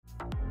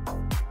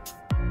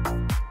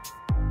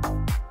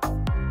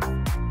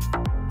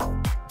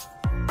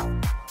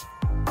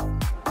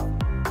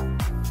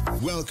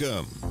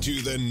Welcome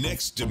to the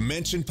Next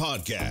Dimension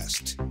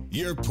Podcast,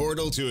 your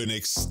portal to an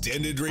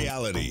extended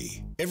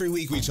reality. Every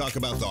week we talk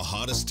about the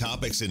hottest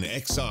topics in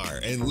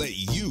XR and let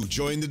you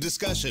join the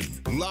discussion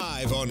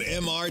live on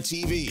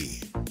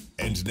MRTV.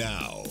 And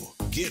now,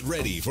 get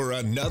ready for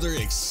another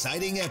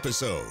exciting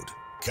episode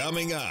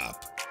coming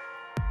up.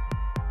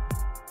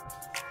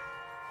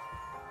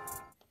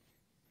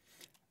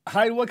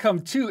 Hi,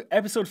 welcome to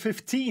episode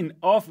 15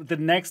 of the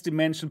Next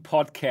Dimension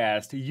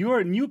Podcast,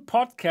 your new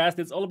podcast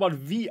that's all about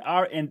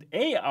VR and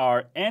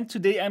AR. And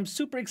today I'm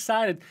super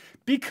excited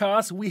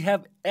because we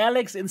have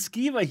Alex and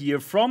Skiva here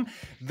from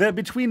the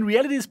Between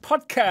Realities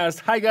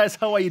podcast. Hi guys,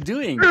 how are you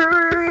doing?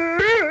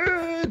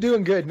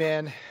 Doing good,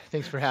 man.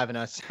 Thanks for having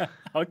us.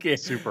 Okay.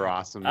 Super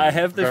awesome. I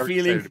have the Very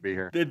feeling excited to be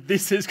here. that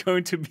this is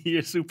going to be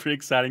a super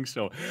exciting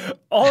show.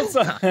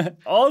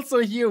 Also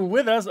here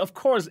with us, of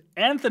course,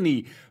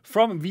 Anthony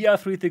from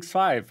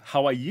VR365.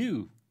 How are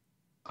you?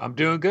 I'm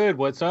doing good.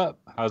 What's up?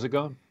 How's it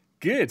going?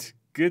 Good.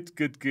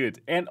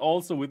 And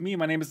also with me,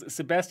 my name is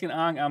Sebastian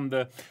Ang. I'm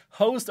the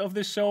host of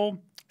the show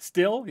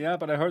still,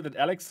 but I heard that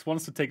Alex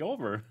wants to take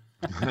over.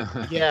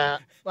 Yeah,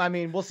 I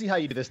mean, we'll see how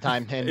you do this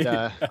time,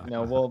 and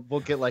we'll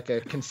get like a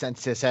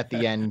consensus at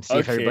the end. See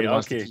if everybody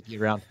wants to keep you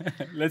around.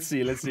 Let's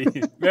see.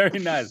 Very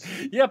nice.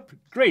 Yep,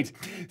 great.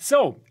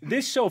 So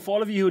this show, for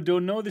all of you who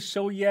don't know the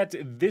show yet,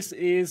 this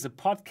is a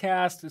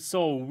podcast.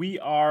 So we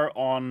are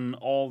on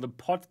all the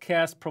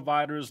podcast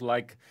providers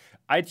like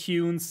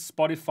iTunes,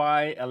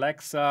 Spotify,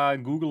 Alexa,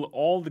 Google,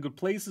 all the good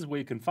places where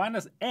you can find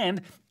us.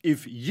 And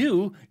if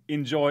you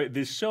enjoy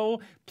this show,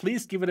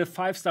 please give it a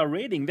 5-star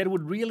rating. That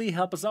would really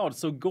help us out.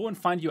 So go and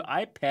find your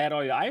iPad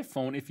or your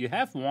iPhone if you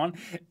have one,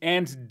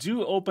 and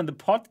do open the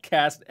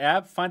podcast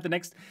app, find the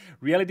Next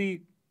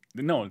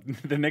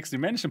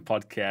Dimension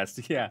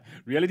podcast. Yeah,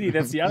 Reality,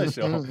 that's the other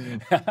show.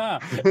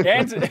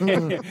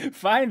 And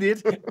find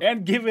it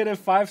and give it a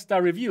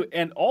 5-star review.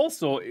 And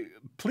also,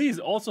 please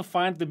also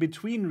find the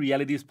Between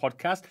Realities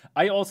podcast.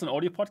 Are you also an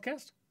audio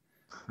podcast?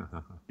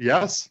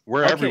 Yes,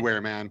 we're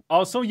everywhere, man.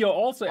 Oh, so you're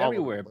also All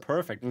everywhere.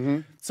 Perfect. Mm-hmm.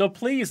 So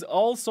please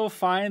also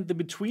find the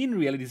Between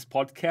Realities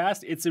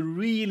podcast. It's a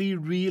really,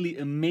 really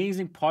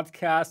amazing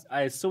podcast.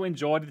 I so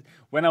enjoyed it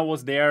when I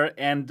was there.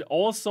 And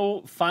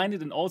also find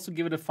it and also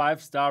give it a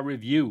 5-star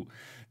review.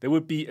 That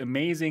would be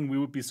amazing. We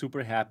would be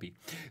super happy.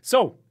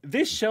 So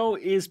this show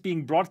is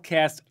being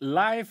broadcast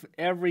live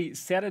every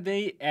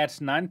Saturday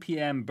at 9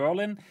 p.m.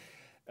 Berlin.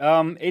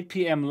 8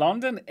 p.m.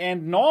 London,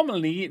 and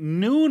normally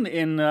noon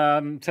in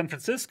San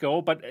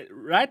Francisco. But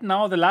right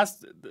now, the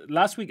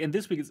last week and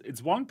this week,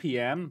 it's 1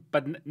 p.m.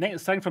 But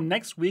starting from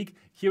next week,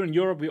 here in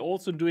Europe, we're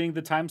also doing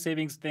the time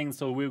savings thing.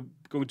 So we're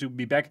going to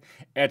be back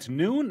at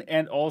noon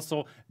and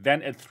also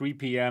then at 3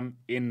 p.m.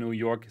 in New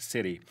York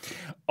City.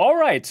 All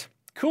right.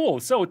 Cool.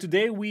 So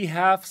today we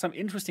have some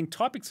interesting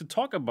topics to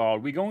talk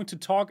about. We're going to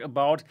talk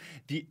about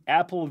the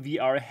Apple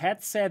VR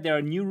headset. There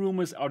are new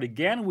rumors out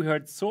again. We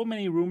heard so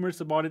many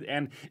rumors about it,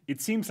 and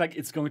it seems like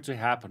it's going to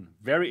happen.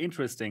 Very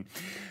interesting.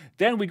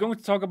 Then we're going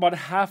to talk about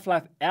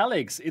Half-Life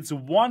Alyx. It's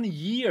 1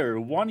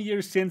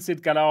 year since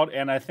it got out,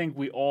 and I think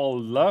we all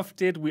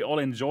loved it. We all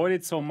enjoyed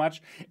it so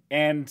much.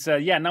 And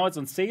now it's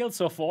on sale.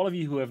 So for all of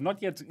you who have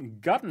not yet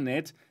gotten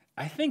it,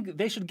 I think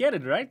they should get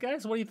it, right,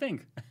 guys? What do you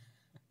think?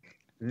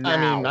 Now, I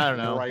mean, I don't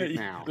know. Right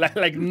now.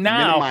 like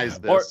now. Minimize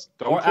this.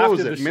 Don't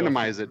close it.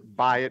 Minimize it.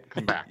 Buy it.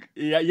 Come back.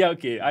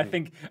 Okay. I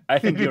think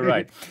you're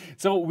right.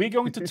 So we're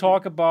going to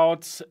talk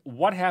about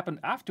what happened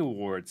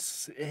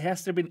afterwards.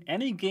 Has there been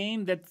any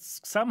game that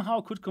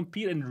somehow could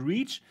compete and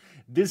reach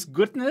this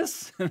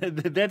goodness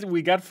that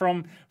we got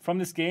from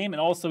this game? And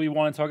also we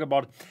want to talk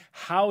about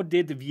how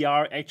did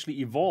VR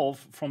actually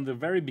evolve from the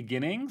very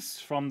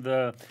beginnings, from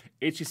the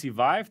HTC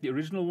Vive, the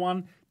original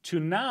one, to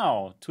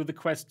now, to the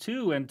Quest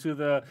 2 and to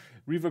the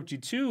Reverb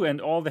G2 and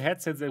all the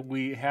headsets that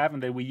we have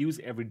and that we use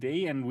every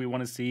day. And we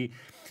want to see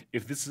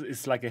if this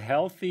is like a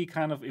healthy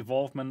kind of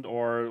evolvement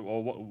or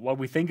what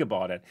we think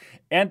about it.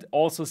 And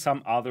also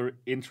some other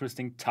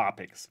interesting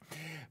topics.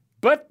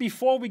 But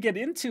before we get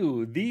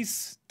into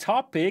these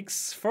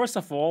topics, first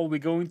of all, we're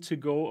going to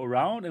go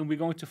around and we're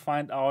going to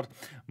find out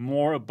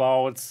more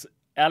about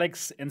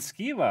Alex and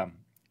Skiva.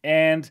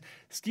 And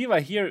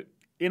Skiva, here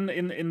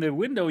in the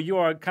window, you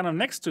are kind of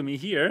next to me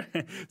here.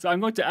 So I'm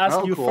going to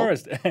ask you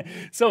first.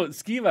 So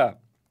Skiva,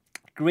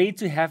 great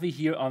to have you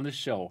here on the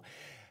show.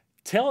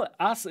 Tell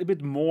us a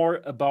bit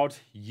more about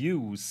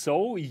you.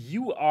 So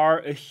you are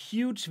a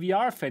huge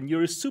VR fan.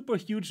 You're a super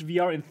huge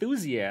VR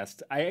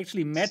enthusiast. I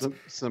actually met...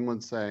 Some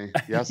would say.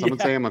 Yeah, some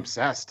would say I'm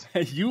obsessed.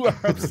 You are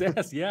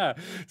obsessed, yeah.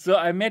 So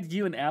I met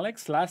you and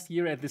Alex last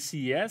year at the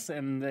CES,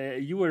 and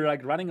you were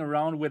like running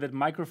around with a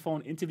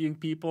microphone interviewing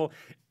people.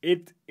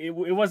 It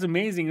was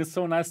amazing. It's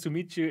so nice to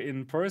meet you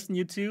in person,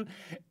 you two.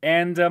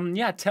 And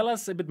tell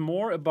us a bit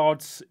more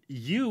about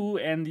you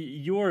and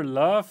your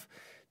love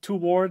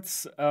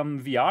towards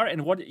VR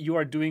and what you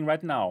are doing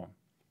right now.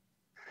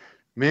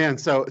 Man,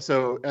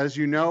 so as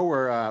you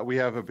know, we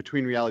have a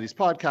Between Realities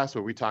podcast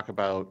where we talk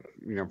about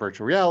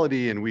virtual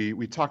reality, and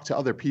we talk to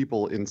other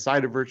people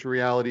inside of virtual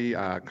reality,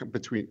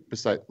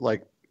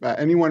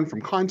 anyone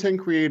from content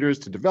creators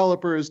to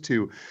developers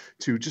to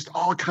just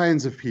all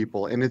kinds of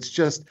people. And it's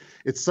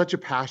such a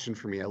passion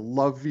for me. I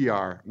love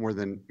VR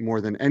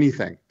more than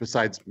anything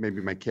besides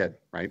maybe my kid,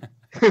 right?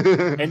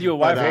 And your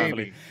wife,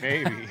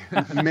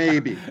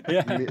 maybe.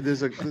 Yeah.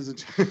 There's a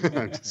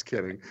I'm just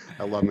kidding.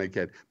 I love my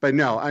kid, but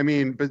no, I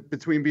mean, but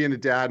between being a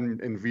dad and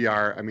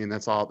VR, I mean,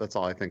 that's all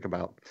I think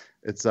about.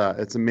 It's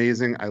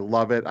amazing. I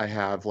love it. I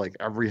have like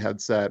every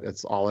headset.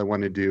 It's all I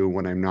want to do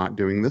when I'm not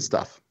doing this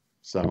stuff.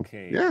 So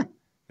yeah.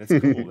 That's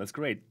cool. That's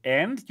great.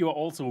 And you're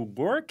also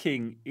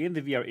working in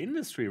the VR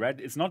industry, right?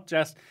 It's not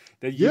just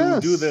that you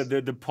do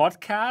the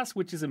podcast,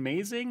 which is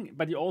amazing,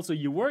 but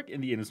you work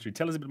in the industry.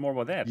 Tell us a bit more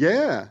about that.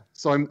 Yeah.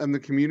 So I'm the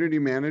community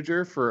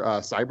manager for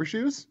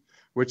Cybershoes,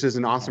 which is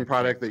an awesome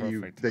product that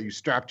you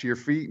strap to your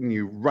feet and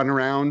you run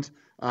around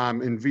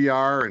in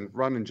VR and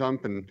run and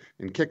jump and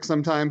kick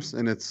sometimes,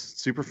 and it's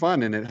super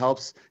fun, and it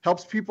helps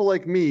people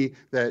like me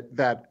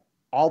that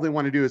all they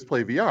want to do is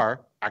play VR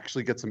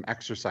actually get some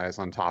exercise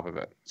on top of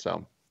it.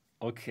 So.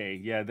 Okay,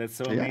 yeah, that's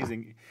so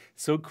amazing.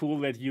 So cool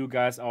that you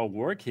guys are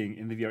working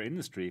in the VR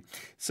industry.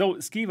 So,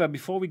 Skiva,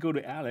 before we go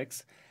to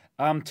Alex,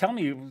 tell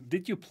me,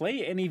 did you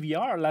play any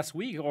VR last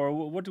week, or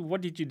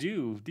what did you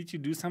do? Did you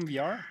do some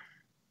VR?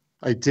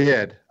 I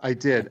did.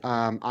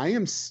 I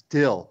am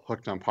still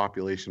hooked on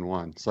Population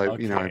 1. So,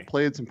 I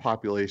played some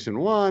Population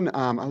 1.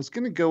 I was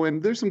going to go in.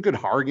 There's some good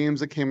horror games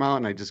that came out,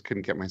 and I just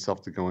couldn't get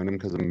myself to go in them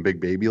because I'm a big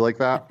baby like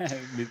that.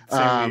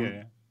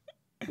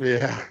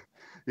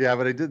 Yeah,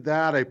 but I did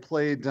that. I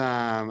played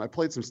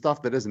some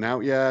stuff that isn't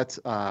out yet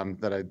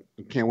that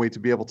I can't wait to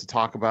be able to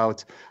talk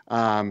about.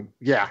 I've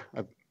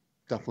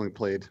definitely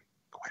played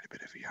quite a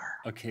bit of VR.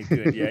 Okay,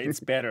 good. Yeah, it's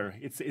better.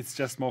 It's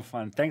just more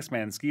fun. Thanks,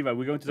 man. Skiva,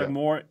 we're going to talk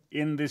more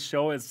in this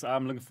show.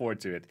 I'm looking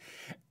forward to it.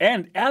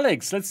 And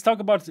Alex, let's talk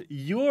about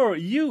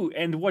you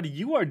and what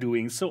you are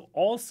doing. So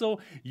also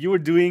you're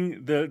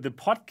doing the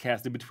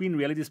podcast, the Between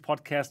Realities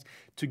podcast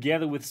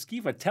together with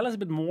Skiva. Tell us a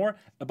bit more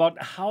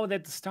about how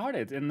that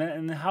started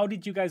and how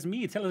did you guys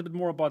meet? Tell us a bit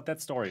more about that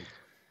story.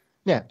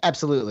 Yeah,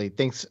 absolutely.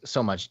 Thanks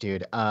so much,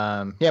 dude.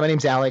 My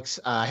name's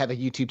Alex. I have a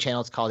YouTube channel.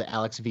 It's called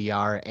Alex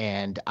VR.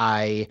 And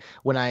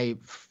when I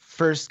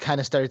first kind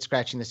of started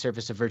scratching the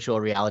surface of virtual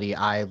reality,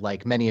 I,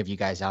 like many of you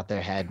guys out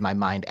there, had my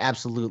mind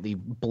absolutely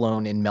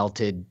blown and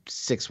melted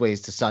 6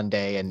 ways to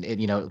Sunday, and it,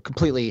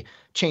 completely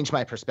changed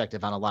my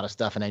perspective on a lot of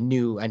stuff. And I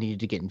knew I needed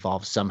to get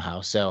involved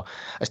somehow. So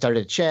I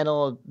started a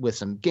channel with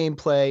some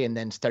gameplay, and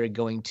then started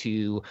going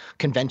to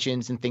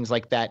conventions and things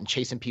like that, and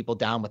chasing people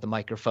down with a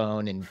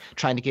microphone and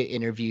trying to get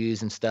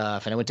interviews and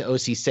stuff. And I went to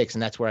OC6,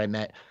 and that's where I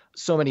met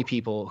so many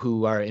people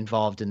who are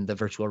involved in the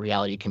virtual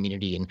reality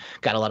community and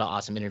got a lot of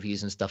awesome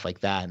interviews and stuff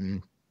like that.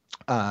 And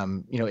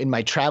in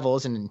my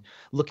travels and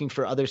looking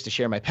for others to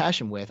share my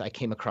passion with, I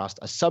came across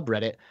a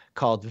subreddit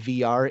called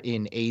VR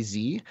in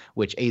AZ,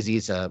 which AZ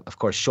is, of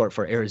course, short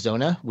for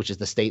Arizona, which is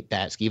the state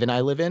that Skiva and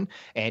I live in.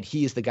 And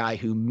he is the guy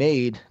who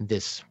made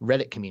this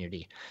Reddit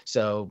community.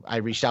 So I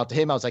reached out to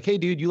him. I was like, hey,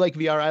 dude, you like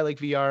VR? I like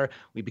VR.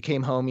 We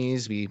became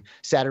homies. We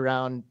sat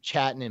around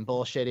chatting and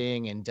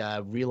bullshitting,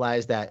 and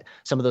realized that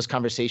some of those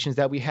conversations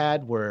that we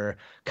had were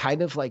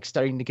kind of like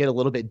starting to get a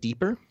little bit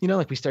deeper.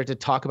 Like we started to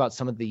talk about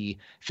some of the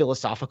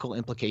philosophical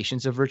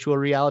implications of virtual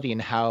reality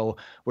and how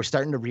we're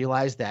starting to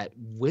realize that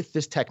with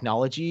this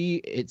technology,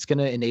 it's going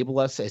to enable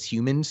us as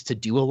humans to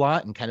do a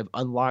lot and kind of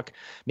unlock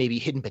maybe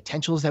hidden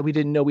potentials that we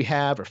didn't know we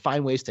have, or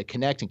find ways to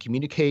connect and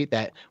communicate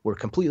that were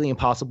completely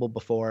impossible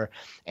before.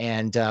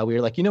 And we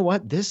were like, you know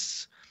what,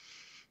 this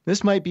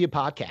might be a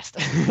podcast.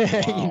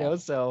 Wow.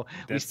 So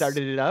we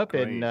started it up,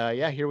 great.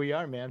 And here we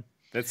are, man.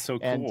 That's so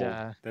cool.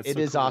 And it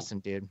is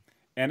awesome, dude.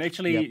 And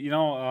actually,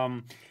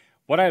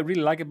 what I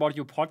really like about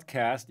your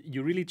podcast,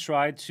 you really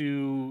try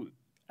to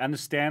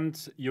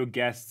understand your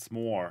guests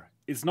more.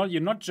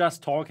 You're not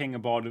just talking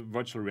about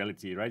virtual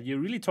reality, right? You're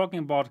really talking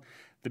about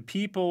the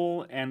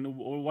people and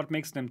what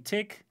makes them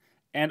tick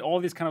and all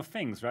these kind of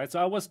things, right? So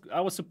I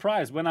was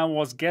surprised when I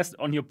was guest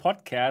on your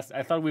podcast.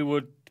 I thought we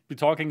would be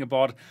talking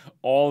about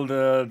all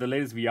the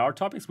latest VR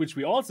topics, which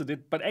we also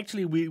did, but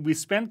actually we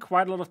spent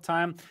quite a lot of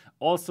time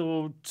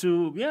also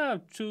to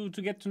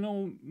get to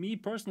know me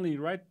personally,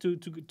 right? To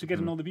get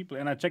to know the people.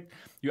 And I checked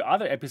your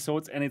other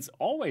episodes, and it's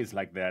always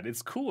like that.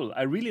 It's cool.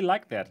 I really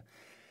like that.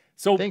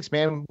 So thanks,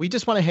 man. We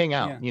just want to hang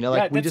out.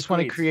 We just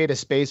want to create a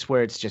space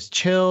where it's just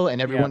chill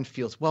and everyone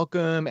feels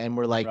welcome, and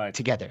we're like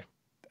together.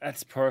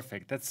 That's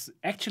perfect. That's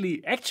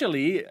actually,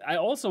 I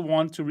also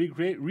want to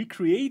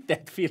recreate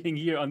that feeling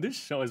here on this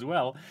show as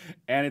well.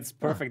 And it's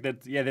perfect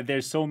that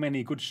there's so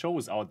many good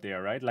shows out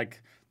there, right?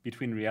 Like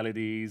Between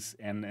Realities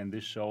and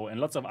this show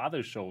and lots of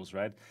other shows,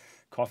 right?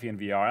 Coffee and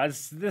VR.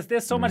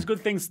 There's so much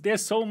good things.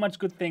 There's so much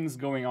good things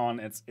going on.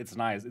 It's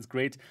nice. It's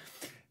great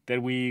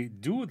that we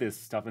do this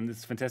stuff, and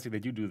it's fantastic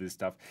that you do this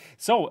stuff.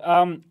 So,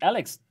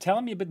 Alex, tell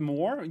me a bit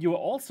more. You're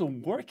also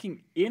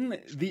working in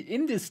the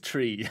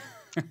industry.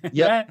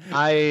 Yeah,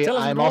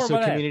 I'm also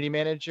a community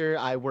manager.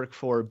 I work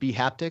for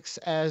bHaptics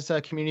as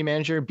a community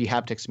manager.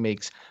 bHaptics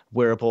makes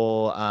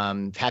wearable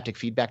haptic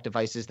feedback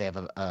devices. They have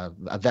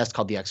a vest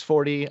called the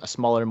X40, a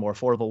smaller, more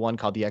affordable one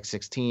called the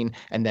X16,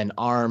 and then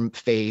arm,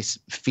 face,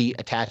 feet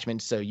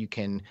attachments so you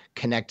can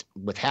connect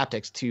with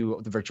haptics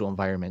to the virtual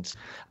environments.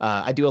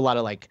 I do a lot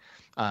of like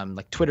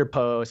Twitter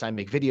posts. I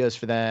make videos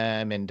for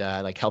them and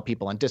like help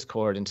people on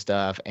Discord and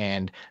stuff.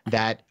 And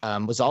that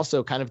was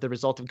also kind of the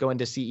result of going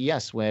to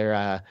CES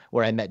where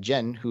I met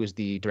Jen, who is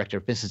the director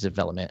of business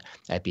development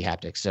at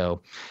bHaptics.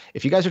 So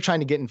if you guys are trying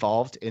to get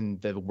involved in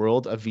the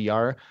world of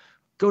VR,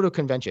 go to a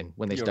convention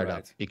when they start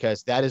up,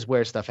 because that is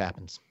where stuff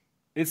happens.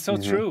 It's so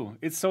true.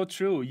 It's so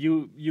true.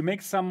 You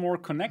make some more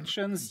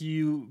connections,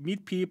 you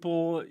meet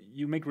people,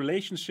 you make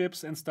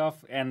relationships and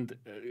stuff, and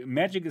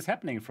magic is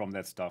happening from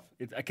that stuff.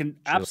 I can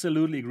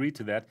absolutely agree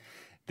to that.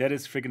 That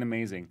is freaking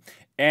amazing.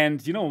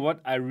 And you know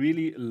what? I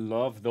really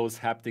love those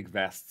haptic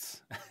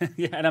vests.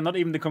 Yeah, and I'm not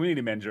even the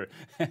community manager.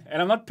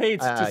 And I'm not paid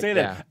to say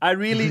that. I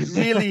really,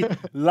 really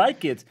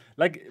like it.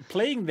 Like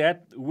playing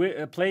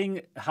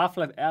playing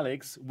Half-Life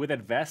Alyx with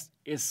that vest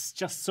is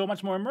just so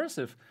much more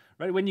immersive.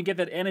 Right? When you get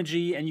that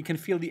energy and you can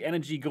feel the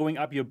energy going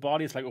up your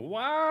body, it's like,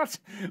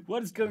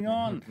 what is going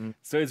on?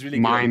 So it's really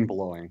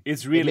mind-blowing.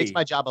 It's really... It makes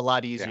my job a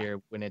lot easier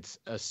when it's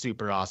a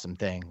super awesome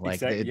thing.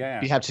 Like,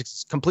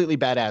 it's completely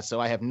badass, so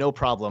I have no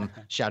problem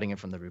shouting it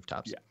from the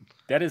rooftops. Yeah,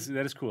 that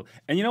is cool.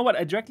 And you know what?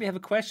 I directly have a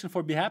question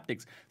for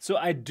bHaptics. So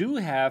I do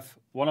have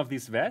one of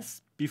these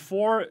vests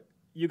before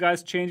you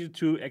guys changed it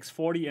to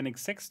X40 and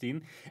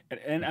X16.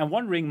 And I'm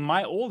wondering,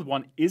 my old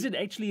one, is it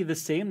actually the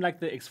same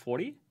like the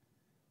X40?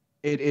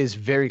 It is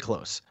very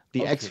close.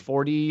 The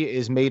X40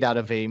 is made out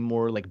of a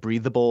more like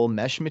breathable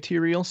mesh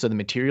material. So the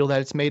material that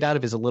it's made out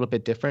of is a little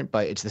bit different,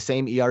 but it's the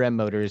same ERM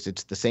motors.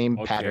 It's the same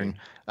pattern,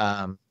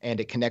 and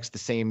it connects the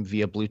same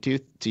via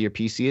Bluetooth to your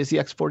PC as the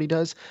X40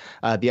 does.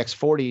 The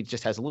X40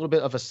 just has a little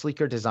bit of a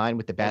sleeker design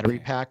with the battery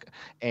pack,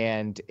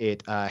 and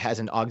it has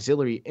an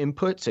auxiliary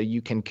input, so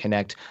you can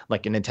connect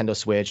like a Nintendo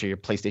Switch or your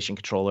PlayStation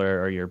controller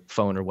or your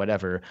phone or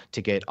whatever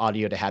to get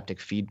audio to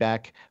haptic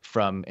feedback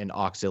from an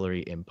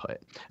auxiliary input.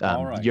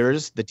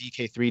 Yours, the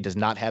DK3, does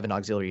not have an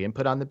auxiliary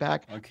input on the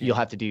back. You'll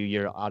have to do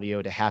your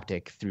audio to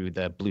haptic through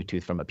the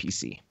Bluetooth from a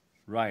PC.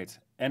 Right.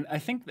 And I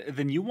think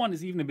the new one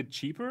is even a bit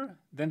cheaper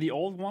than the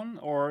old one,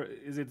 or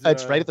is it?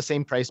 It's right at the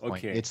same price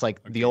point. It's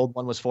like the old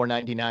one was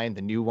 $499,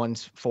 the new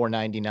one's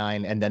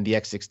 $499, and then the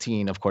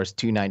X16, of course,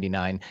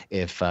 $299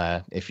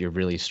 if you're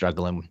really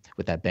struggling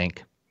with that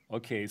bank.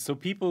 Okay, so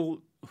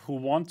people who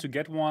want to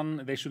get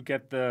one, they should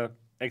get the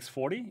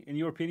X40, in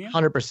your opinion?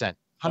 100%.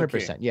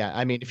 100%. Yeah.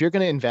 I mean, if you're going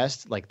to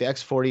invest like the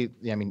X40,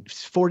 I mean,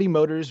 40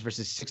 motors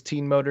versus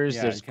 16 motors,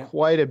 there's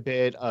quite a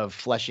bit of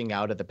fleshing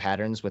out of the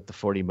patterns with the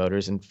 40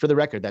 motors. And for the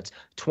record, that's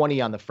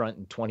 20 on the front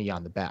and 20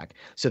 on the back.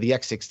 So the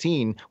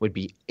X16 would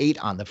be 8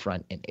 on the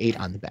front and 8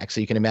 on the back. So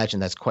you can imagine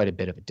that's quite a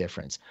bit of a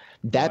difference.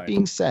 That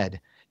being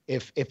said,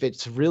 if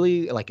it's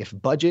really like, if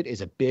budget is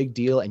a big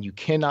deal and you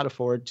cannot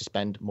afford to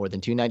spend more than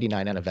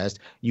 $299 on a vest,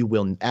 you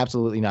will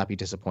absolutely not be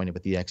disappointed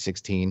with the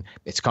X16.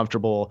 It's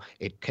comfortable.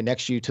 It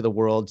connects you to the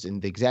worlds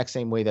in the exact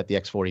same way that the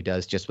X40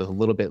 does, just with a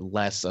little bit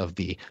less of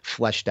the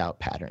fleshed out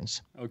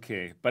patterns.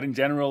 Okay. But in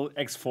general,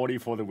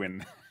 X40 for the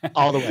win.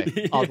 All the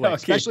way. All the way.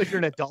 Especially if you're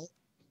an adult.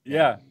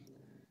 Yeah.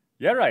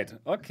 Yeah, right.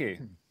 Okay.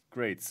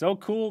 Great. So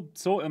cool.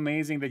 So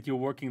amazing that you're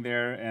working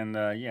there. And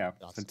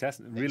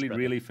fantastic. Really,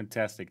 really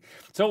fantastic.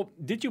 So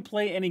did you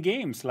play any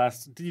games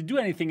did you do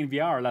anything in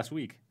VR last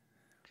week?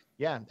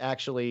 Yeah,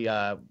 actually,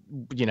 at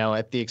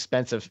the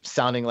expense of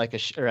sounding like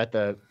at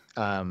the,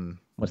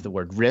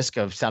 risk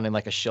of sounding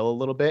like a shill a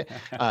little bit,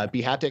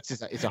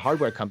 bHaptics is a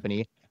hardware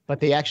company, but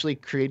they actually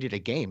created a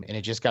game and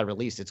it just got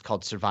released. It's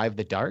called Survive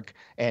the Dark,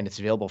 and it's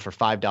available for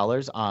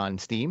 $5 on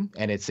Steam.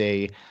 And it's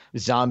a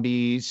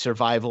zombie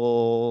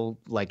survival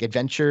like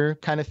adventure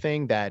kind of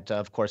thing that,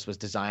 of course, was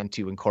designed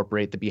to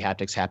incorporate the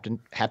bHaptics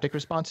haptic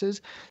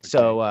responses.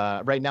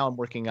 So right now I'm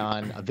working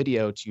on a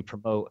video to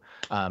promote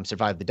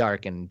Survive the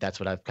Dark, and that's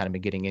what I've kind of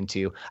been getting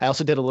into. I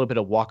also did a little bit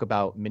of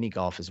walkabout mini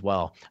golf as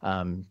well,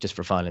 just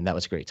for fun, and that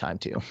was a great time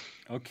too.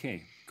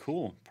 Okay.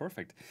 Cool.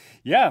 Perfect.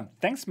 Yeah.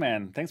 Thanks,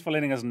 man. Thanks for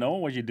letting us know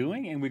what you're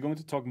doing. And we're going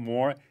to talk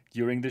more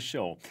during the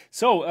show.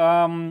 So,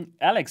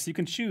 Alex, you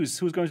can choose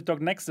who's going to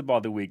talk next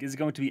about the week. Is it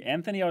going to be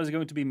Anthony or is it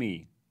going to be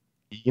me?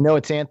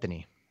 It's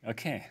Anthony.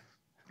 Okay.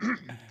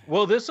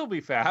 Well, this will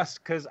be fast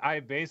because I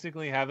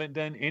basically haven't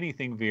done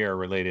anything VR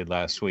related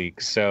last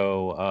week.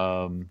 So,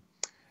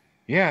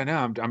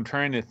 I'm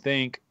trying to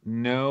think.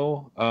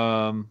 No.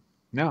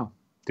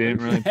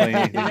 Didn't really play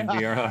anything in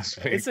VR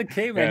last week. It's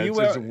okay, man.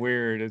 It's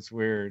weird. It's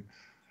weird.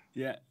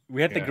 Yeah,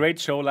 we had the great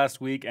show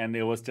last week, and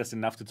it was just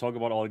enough to talk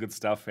about all the good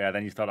stuff. Yeah,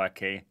 then you thought,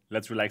 okay,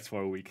 let's relax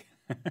for a week.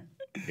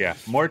 Yeah,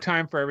 more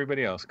time for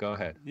everybody else. Go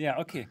ahead. Yeah,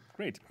 okay,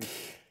 great.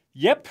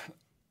 Yep,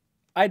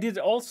 I did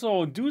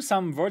also do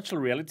some virtual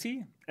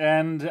reality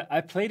and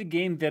I played a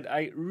game that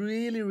I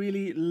really,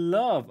 really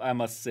love, I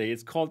must say.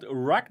 It's called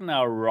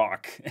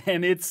Ragnarok,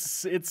 and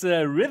it's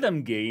a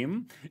rhythm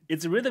game.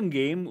 It's a rhythm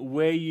game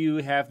where you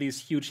have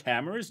these huge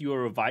hammers.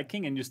 You're a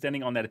Viking, and you're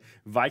standing on that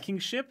Viking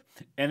ship,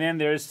 and then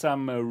there's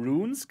some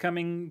runes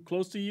coming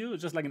close to you,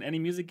 just like in any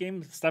music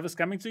game. Stuff is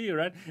coming to you,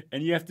 right?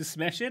 And you have to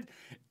smash it,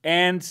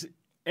 and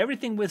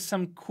everything with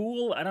some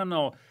cool, I don't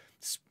know,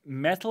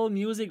 metal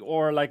music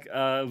or like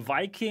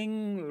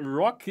Viking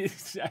rock.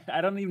 I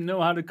don't even know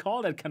how to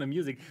call that kind of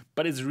music,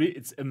 but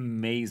it's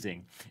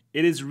amazing.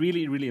 It is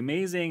really, really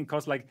amazing. It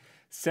costs like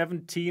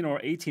 $17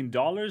 or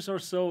 $18 or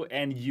so,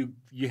 and you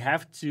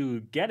have to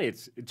get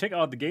it. Check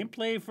out the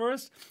gameplay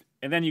first,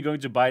 and then you're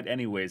going to buy it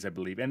anyways, I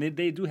believe. And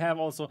they do have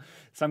also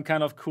some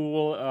kind of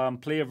cool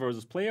player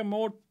versus player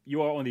mode.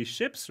 You are on these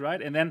ships,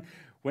 right? And then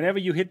whenever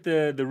you hit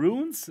the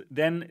runes,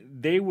 then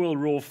they will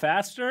roll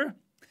faster.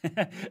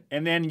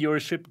 And then your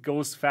ship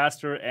goes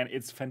faster, and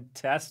it's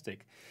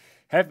fantastic.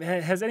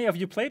 Has any of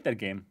you played that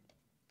game?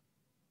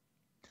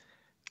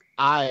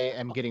 I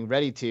am getting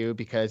ready to,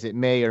 because it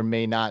may or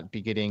may not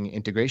be getting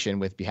integration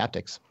with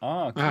bHaptics.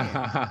 Oh,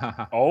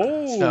 okay.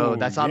 Oh, so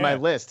that's on my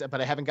list,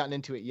 but I haven't gotten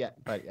into it yet.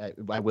 But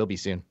I will be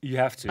soon. You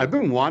have to. I've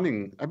been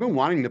wanting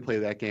to play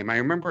that game. I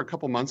remember a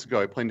couple months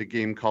ago I played a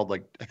game called,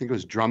 like, I think it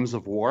was Drums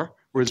of War,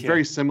 where it's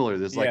very similar.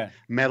 There's like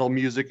metal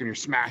music, and you're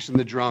smashing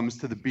the drums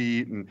to the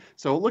beat, and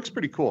so it looks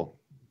pretty cool.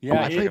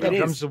 Yeah, I played that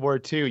Drums of War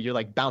too. You're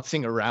like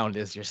bouncing around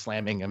as you're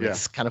slamming them.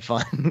 It's kind of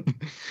fun.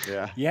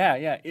 Yeah.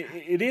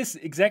 It is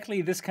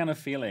exactly this kind of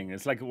feeling.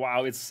 It's like,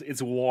 wow,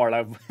 it's war.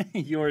 Like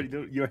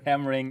you're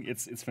hammering.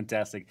 It's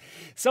fantastic.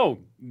 So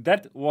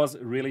that was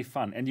really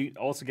fun, and you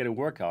also get a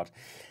workout.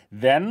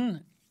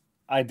 Then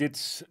I did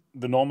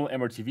the normal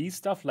MRTV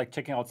stuff, like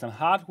checking out some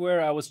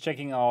hardware. I was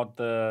checking out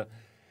the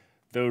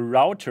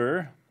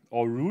router.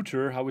 Or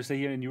router, how we say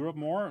here in Europe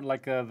more,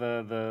 like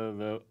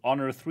the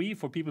Honor 3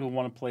 for people who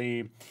want to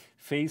play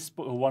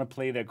Facebook, who want to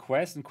play their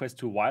Quest and Quest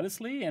 2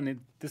 wirelessly. And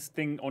this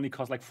thing only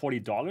costs like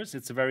 $40.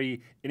 It's a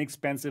very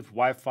inexpensive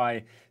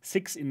Wi-Fi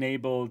 6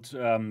 enabled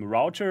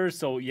router.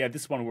 So yeah,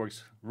 this one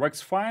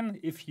works fine.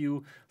 If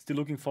you still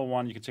looking for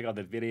one, you can check out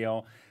that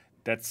video.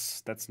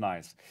 That's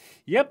nice.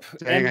 Yep.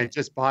 Dang, I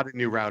just bought a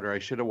new router. I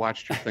should have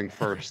watched your thing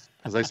first,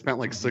 because I spent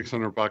like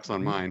 $600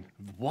 on mine.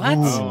 What?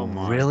 Oh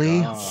my really?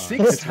 God.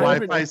 It's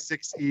Wi-Fi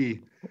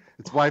 6E.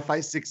 It's Wi-Fi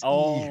 6E.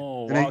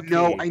 Oh,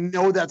 and I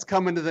know that's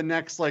coming to the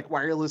next like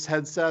wireless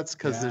headsets,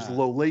 because there's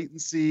low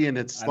latency, and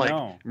it's like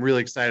I'm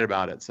really excited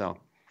about it. So.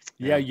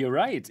 Yeah, you're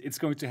right. It's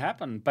going to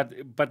happen,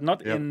 but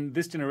not in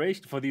this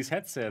generation for these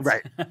headsets.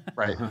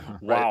 Right.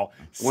 Wow.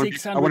 I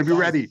want to be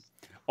ready.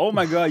 Oh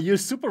my God, you're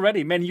super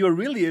ready, man. You're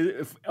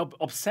really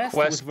obsessed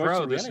Quest with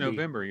virtual Pro this reality.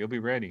 November. You'll be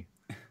ready.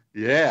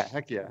 Yeah,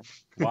 heck yeah.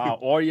 Wow.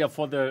 Or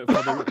for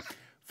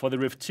the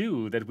Rift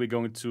 2 that we're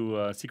going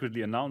to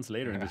secretly announce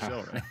later in the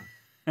show,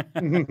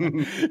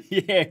 right?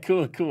 Yeah,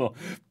 cool.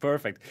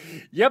 Perfect.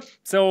 Yep.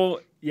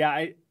 So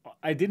yeah,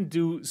 I didn't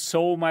do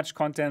so much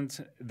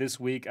content this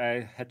week.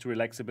 I had to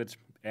relax a bit,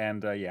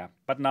 and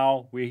but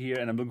now we're here,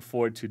 and I'm looking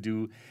forward to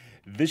do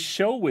this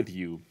show with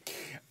you.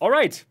 All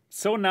right,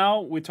 so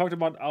now we talked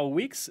about our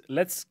weeks.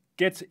 Let's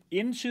get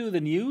into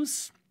the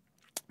news.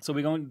 So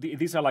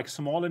these are like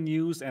smaller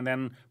news, and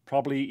then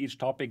probably each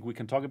topic we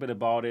can talk a bit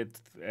about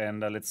it, and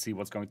let's see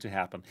what's going to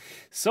happen.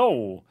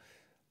 So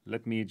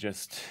let me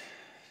just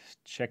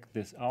check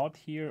this out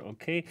here.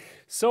 Okay,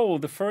 so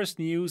the first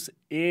news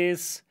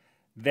is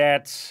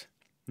that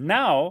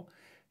now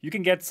you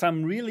can get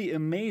some really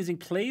amazing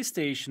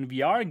PlayStation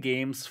VR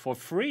games for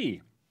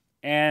free.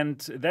 And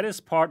that is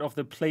part of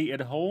the Play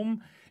at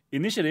Home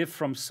initiative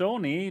from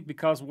Sony,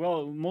 because,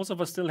 well, most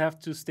of us still have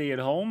to stay at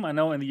home. I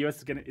know in the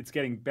US it's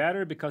getting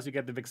better because you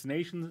get the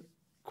vaccination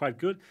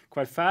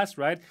quite fast,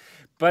 right?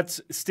 But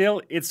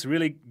still, it's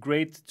really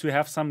great to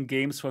have some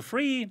games for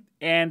free.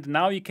 And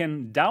now you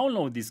can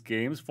download these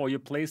games for your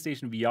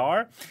PlayStation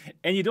VR.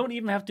 And you don't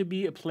even have to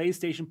be a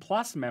PlayStation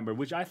Plus member,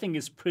 which I think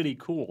is pretty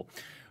cool,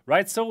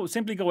 right? So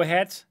simply go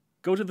ahead.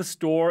 Go to the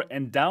store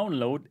and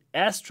download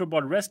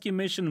Astrobot Rescue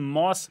Mission,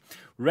 Moss,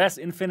 Res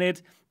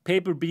Infinite,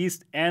 Paper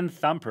Beast, and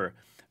Thumper.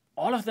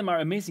 All of them are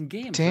amazing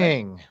games.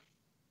 Dang. Right?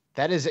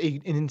 That is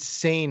an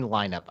insane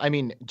lineup. I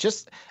mean,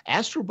 just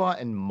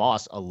Astrobot and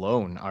Moss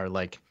alone are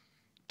like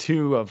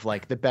two of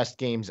like the best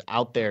games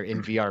out there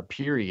in VR,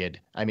 period.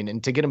 I mean,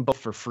 and to get them both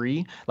for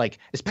free, like,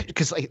 especially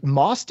because like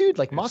Moss, dude,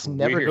 like Moss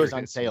never goes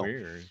on sale.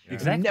 Yeah.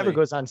 Exactly. Never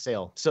goes on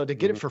sale. So to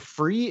get it for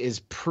free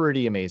is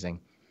pretty amazing.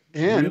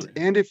 And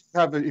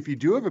if you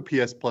do have a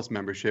PS Plus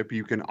membership,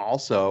 you can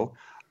also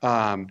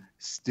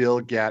still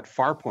get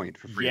Farpoint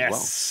for free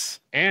as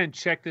well. And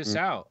check this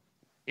out.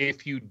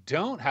 If you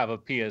don't have a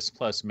PS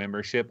Plus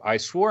membership, I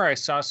swore I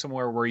saw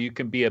somewhere where you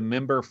can be a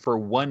member for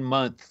 1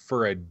 month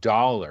for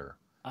 $1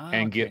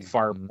 and get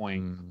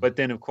Farpoint. But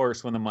then, of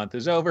course, when the month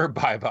is over,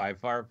 bye-bye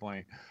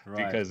Farpoint,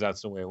 because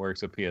that's the way it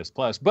works at PS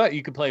Plus. But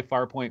you can play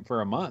Farpoint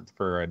for a month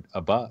for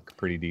 $1.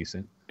 Pretty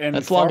decent. And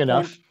that's long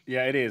enough.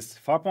 Yeah, it is.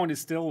 Farpoint is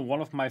still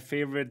one of my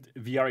favorite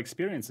VR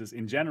experiences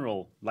in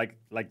general. Like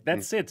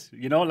that's it.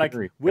 You know, like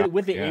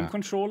with the aim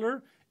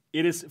controller,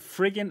 it is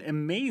friggin'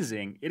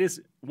 amazing. It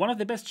is one of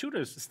the best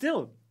shooters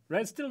still,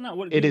 right? Still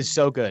not. It is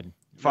so good.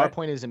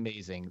 Farpoint is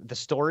amazing. The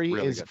story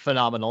is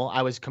phenomenal.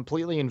 I was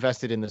completely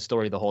invested in the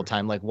story the whole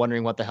time, like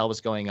wondering what the hell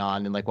was going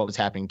on and like what was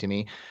happening to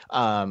me.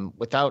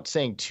 Without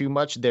saying too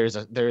much,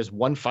 there's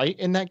one fight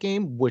in that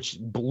game which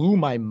blew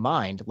my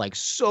mind, like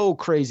so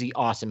crazy,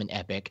 awesome, and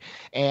epic.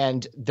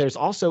 And there's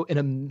also an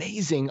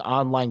amazing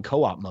online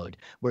co-op mode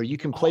where you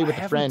can play with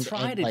a friend. I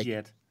haven't tried it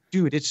yet.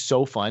 Dude, it's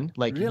so fun.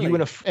 Like you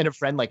and a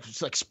friend, like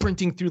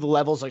sprinting through the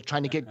levels, like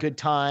trying to get good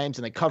times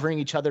and like covering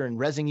each other and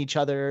rezzing each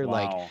other. Wow.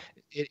 Like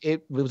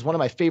it was one of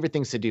my favorite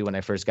things to do when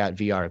I first got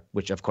VR,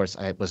 which of course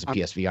was a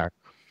PSVR.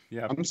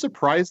 Yeah, I'm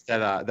surprised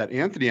that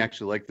Anthony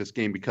actually liked this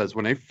game, because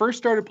when I first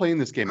started playing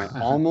this game, I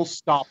almost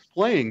stopped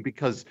playing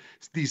because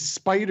these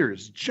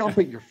spiders jump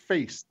at your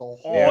face the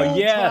whole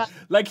time.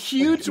 Like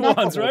huge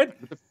ones, right?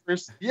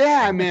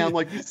 Yeah, man,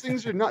 like these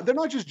things they're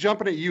not just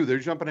jumping at you, they're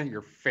jumping at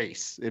your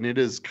face, and it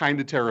is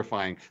kind of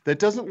terrifying. That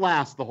doesn't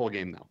last the whole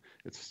game though.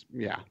 It's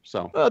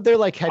so they're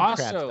like head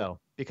crabs though,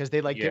 because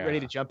they like get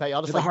ready to jump at you.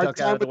 I'll just like duck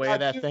out of the way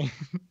of that thing.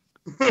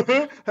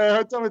 I had a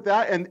hard time with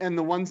that, and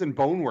the ones in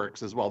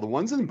Boneworks as well. The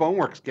ones in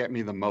Boneworks get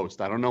me the most.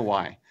 I don't know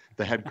why.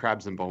 The head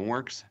crabs in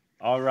Boneworks.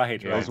 All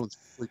right, those ones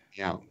freak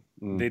me out.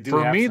 They do.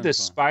 For me, the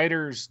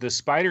spiders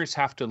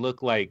have to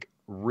look like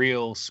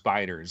real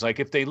spiders. Like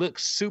if they look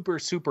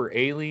super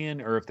alien,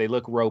 or if they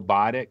look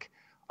robotic,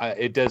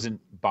 it doesn't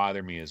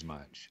bother me as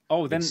much.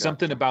 Oh, then it's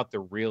something about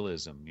the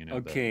realism, you know.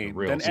 Okay, the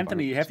real then spiders.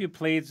 Anthony, have you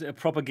played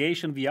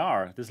Propagation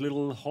VR? This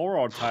little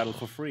horror title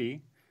for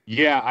free.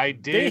 Yeah, I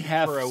did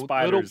for a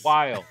little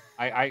while.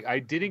 I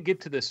didn't get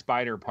to the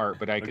spider part,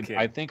 but I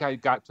think I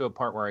got to a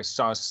part where I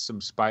saw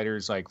some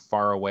spiders like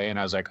far away, and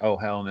I was like, oh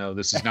hell no,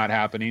 this is not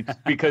happening,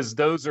 because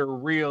those are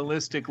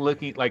realistic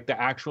looking, like the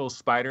actual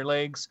spider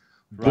legs,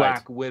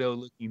 Black Widow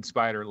looking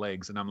spider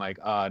legs, and I'm like,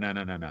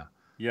 no.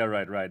 Yeah,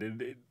 right.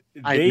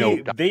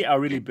 They are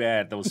really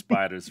bad, those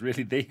spiders.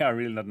 Really, they are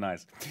really not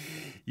nice.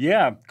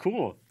 Yeah,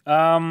 cool.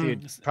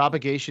 Dude,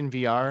 Propagation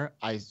VR,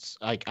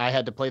 I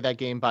had to play that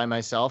game by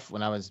myself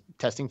when I was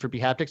testing for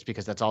Bhaptics,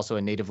 because that's also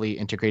a natively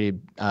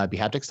integrated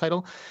Bhaptics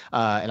title.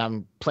 And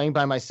I'm playing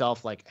by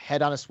myself, like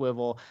head on a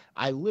swivel.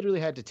 I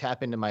literally had to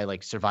tap into my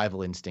like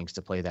survival instincts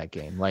to play that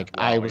game. Like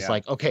I was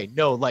like, okay,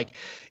 no, like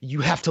you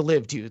have to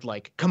live, dude.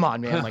 Like, come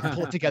on, man, like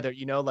pull it together,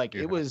 you know, like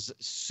it was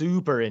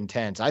super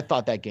intense. I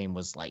thought that game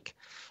was like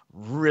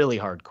really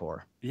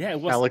hardcore. Yeah,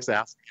 it was. Alex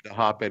asked me to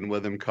hop in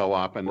with him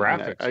co-op, and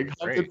I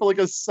hopped in for like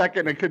a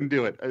second. I couldn't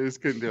do it. I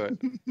just couldn't do it.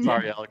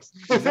 Sorry, Alex.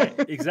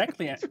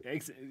 Exactly.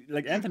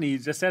 Like Anthony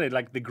just said it.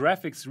 Like the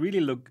graphics really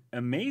look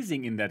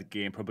amazing in that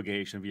game,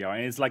 Propagation VR,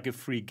 and it's like a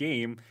free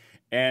game.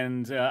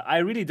 And I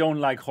really don't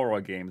like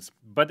horror games,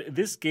 but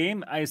this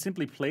game I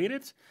simply played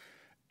it.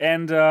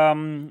 And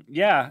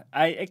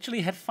I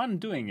actually had fun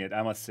doing it,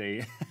 I must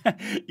say.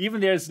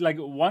 Even there's like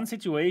one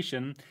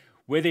situation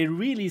where they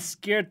really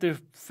scared the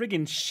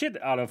friggin'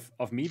 shit out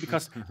of me,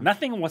 because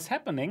nothing was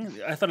happening.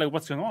 I thought, like,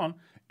 what's going on?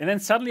 And then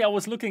suddenly I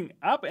was looking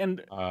up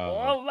and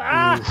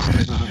and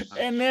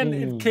then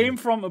it came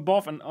from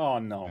above, and oh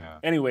no. Yeah.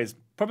 Anyways,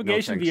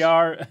 Propagation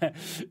VR,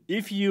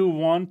 if you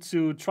want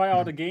to try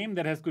out a game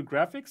that has good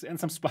graphics and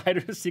some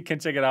spiders, you can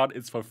check it out.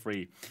 It's for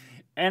free.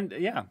 And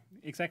yeah,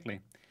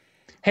 exactly.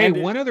 Hey,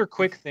 and one other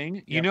quick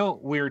thing. You know,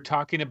 we were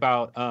talking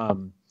about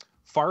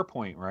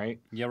Farpoint, right?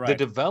 Yeah, right. The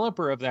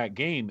developer of that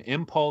game,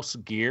 Impulse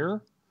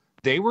Gear,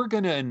 they were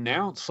going to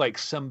announce like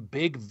some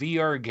big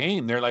VR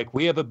game. They're like,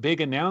 we have a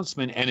big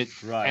announcement, and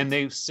and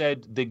they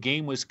said the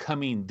game was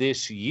coming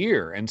this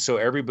year. And so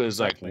everybody's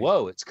like,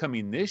 whoa, it's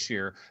coming this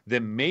year.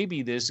 Then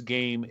maybe this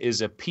game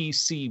is a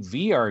PC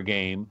VR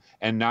game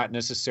and not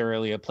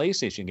necessarily a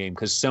PlayStation game,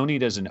 because Sony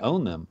doesn't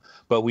own them.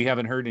 But we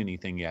haven't heard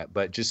anything yet.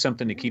 But just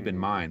something to keep in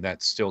mind.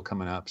 That's still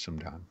coming up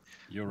sometime.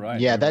 You're right.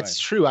 Yeah, that's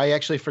true. I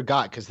actually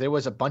forgot, because there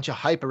was a bunch of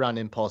hype around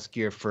Impulse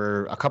Gear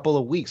for a couple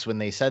of weeks when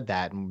they said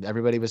that, and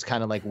everybody was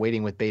kind of like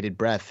waiting with bated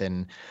breath,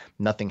 and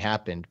nothing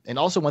happened. And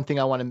also, one thing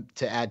I wanted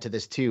to add to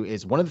this too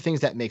is one of the things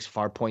that makes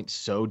Farpoint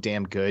so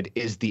damn good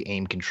is the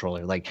aim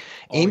controller. Like,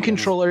 aim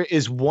controller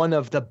is one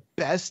of the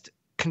best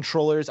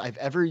controllers I've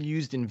ever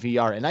used in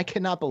VR, and I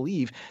cannot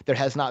believe there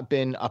has not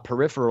been a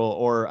peripheral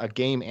or a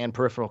game and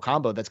peripheral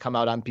combo that's come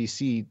out on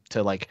PC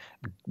to like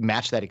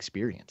match that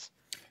experience.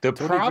 The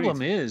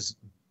problem is,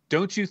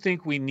 don't you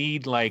think we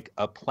need like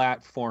a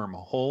platform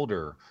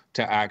holder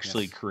to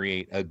actually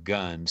create a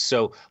gun?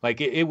 So like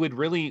it would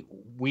really,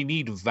 we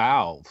need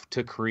Valve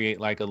to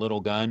create like a little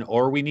gun,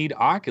 or we need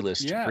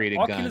Oculus to create a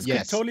gun. Oculus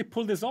could totally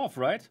pull this off,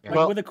 right? Yeah.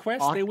 Like with a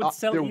Quest, they would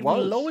sell even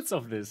loads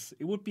of this.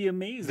 It would be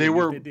amazing. They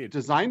were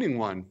designing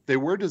one. They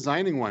were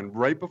designing one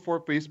right before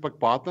Facebook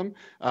bought them.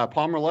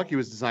 Palmer Luckey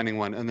was designing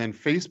one, and then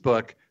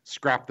Facebook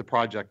scrapped the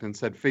project and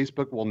said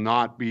Facebook will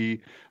not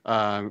be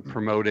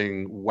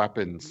promoting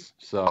weapons.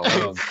 So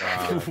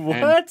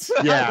what?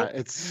 Yeah,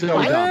 it's so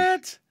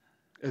dumb.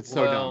 It's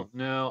so dumb.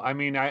 No, I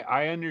mean,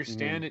 I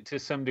understand it to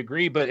some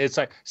degree, but it's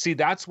like, see,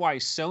 that's why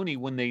Sony,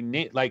 when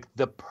they like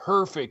the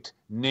perfect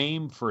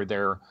name for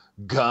their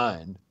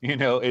gun,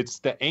 it's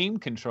the aim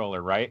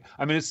controller, right?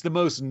 I mean, it's the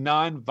most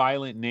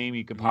non-violent name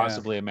you could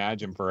possibly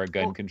imagine for a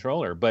gun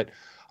controller. But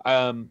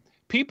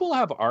people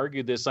have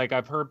argued this. Like,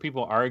 I've heard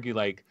people argue,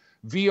 like,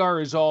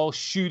 VR is all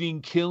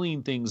shooting,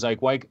 killing things.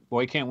 Like,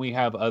 why can't we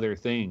have other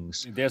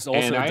things? There's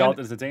also adult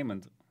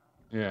entertainment.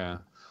 Yeah.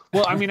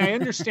 Well, I mean, I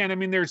understand. I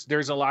mean,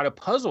 there's a lot of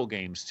puzzle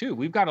games too.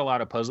 We got a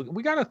lot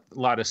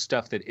of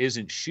stuff that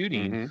isn't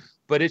shooting,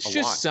 but it's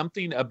just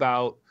something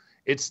about,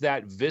 it's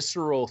that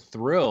visceral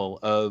thrill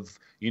of,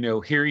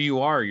 here you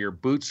are, your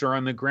boots are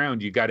on the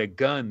ground, you got a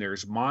gun,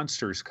 there's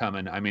monsters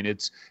coming. I mean,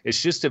 it's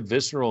just a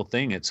visceral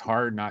thing. It's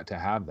hard not to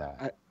have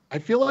that. I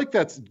feel like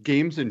that's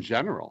games in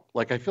general.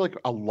 Like, I feel like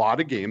a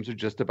lot of games are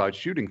just about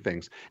shooting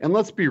things. And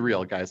let's be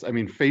real, guys. I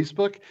mean,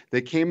 Facebook,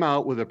 they came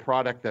out with a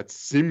product that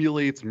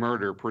simulates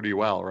murder pretty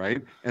well,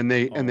 right? And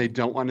they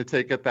don't want to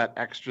take it that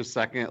extra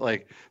second,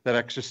 like that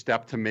extra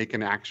step to make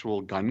an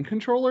actual gun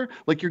controller.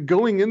 Like, you're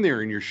going in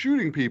there and you're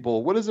shooting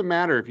people. What does it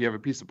matter if you have a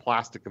piece of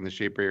plastic in the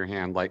shape of your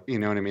hand? Like, you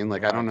know what I mean?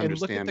 Like, I don't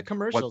understand. Look at the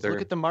commercials.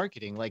 Look at the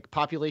marketing. Like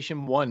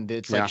Population 1,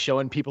 it's like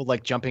showing people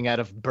like jumping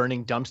out of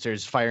burning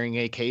dumpsters, firing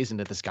AKs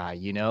into the sky,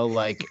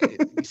 Like,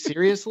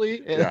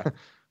 seriously?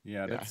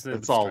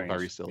 It's all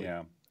very silly.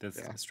 Yeah,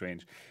 that's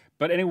strange.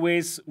 But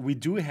anyways, we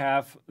do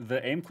have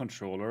the aim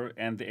controller,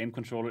 and the aim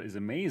controller is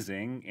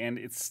amazing, and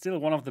it's still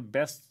one of the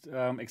best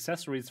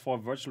accessories for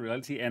virtual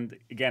reality. And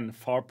again,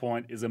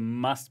 Farpoint is a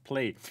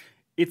must-play.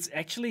 It's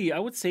actually, I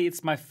would say,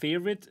 it's my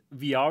favorite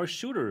VR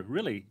shooter.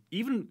 Really,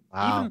 even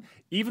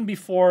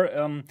before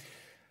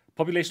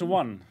Population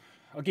 1.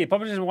 Okay,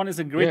 Population 1 is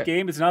a great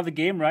game. It's another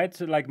game, right?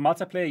 So, like,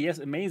 multiplayer, yes,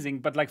 amazing.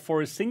 But like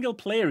for a single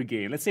player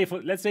game, let's say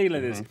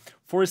like this,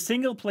 for a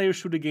single player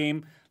shooter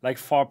game, like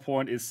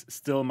Farpoint is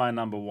still my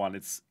number one.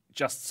 It's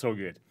just so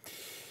good.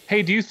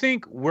 Hey, do you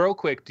think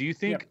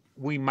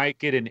we might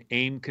get an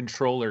aim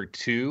controller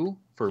 2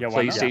 for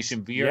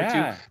PlayStation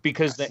VR 2?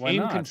 Because the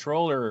aim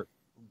controller,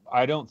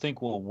 I don't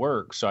think will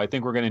work. So I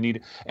think we're going to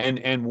need.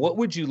 And what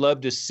would you love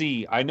to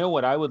see? I know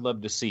what I would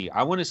love to see.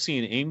 I want to see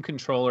an aim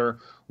controller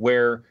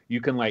where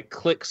you can like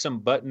click some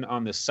button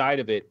on the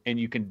side of it and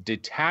you can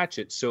detach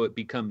it so it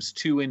becomes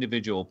 2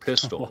 individual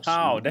pistols.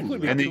 Wow, that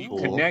would be and cool.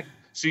 Then you connect.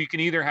 So you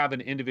can either have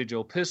an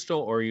individual pistol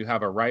or you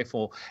have a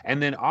rifle.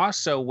 And then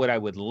also what I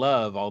would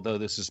love, although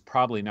this is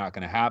probably not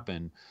going to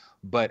happen,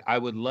 but I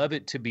would love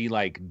it to be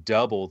like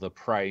double the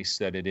price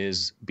that it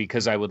is,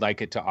 because I would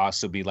like it to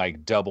also be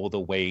like double the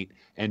weight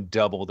and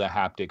double the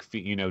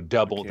haptic,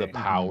 double the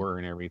power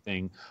and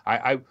everything.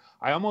 I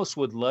almost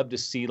would love to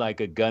see like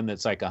a gun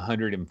that's like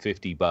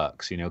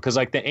 $150, because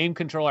like the aim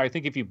controller, I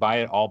think if you buy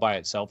it all by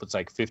itself, it's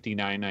like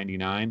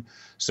 $59.99.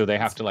 So they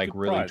have to like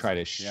really price. Try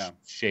to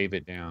shave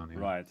it down.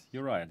 Right,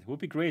 you're right. It would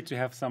be great to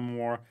have some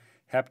more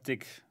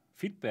haptic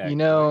feedback.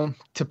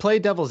 To play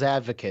devil's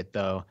advocate,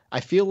 though, I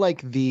feel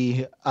like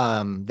the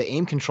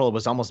aim control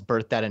was almost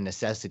birthed out of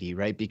necessity,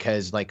 right?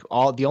 Because like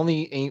the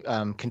only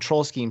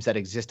control schemes that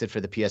existed for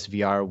the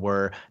PSVR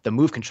were the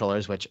Move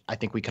controllers, which I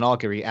think we can all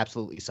agree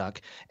absolutely suck,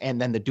 and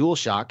then the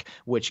DualShock,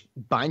 which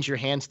binds your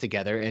hands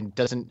together and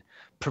doesn't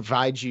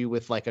provide you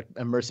with like an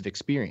immersive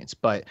experience.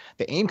 But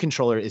the aim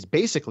controller is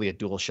basically a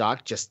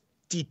DualShock, just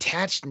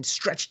detached and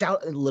stretched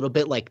out a little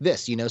bit like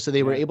this, so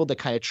they were able to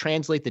kind of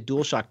translate the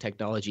DualShock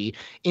technology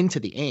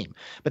into the aim.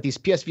 But these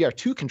PSVR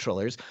 2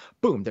 controllers,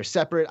 boom, they're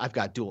separate. I've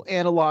got dual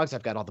analogs.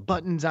 I've got all the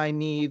buttons I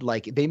need.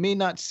 Like, they may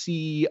not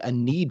see a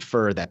need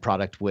for that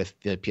product with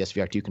the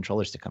PSVR 2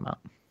 controllers to come out.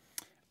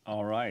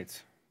 All right.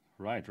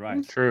 Right.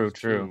 True.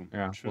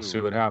 Yeah, we'll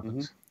see what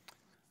happens.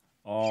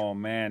 Oh,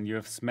 man, you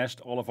have smashed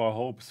all of our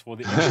hopes for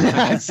the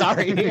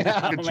Sorry. Good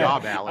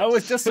job, Alex. I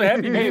was just so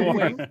happy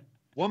before.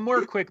 One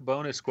more quick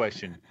bonus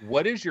question.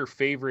 What is your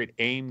favorite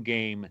aim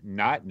game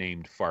not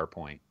named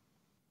Farpoint?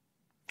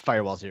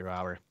 Firewall Zero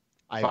Hour.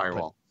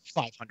 Firewall.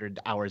 I put 500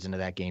 hours into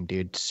that game,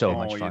 dude. So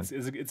much fun.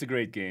 It's a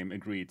great game,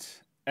 agreed.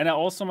 And I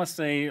also must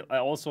say, I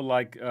also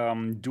like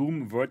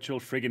Doom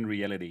Virtual Friggin'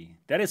 Reality.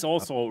 That is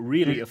also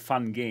really a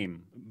fun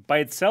game. By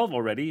itself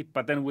already,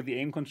 but then with the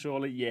aim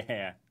controller,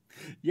 yeah.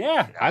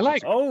 I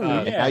like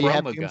now you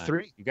have Doom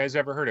 3. You guys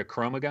ever heard of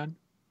Chromagun?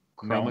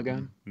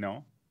 Chromagun?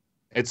 No.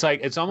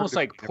 It's almost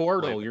like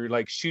Portal. You're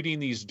like shooting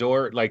these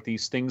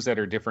these things that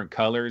are different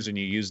colors, and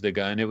you use the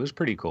gun. It was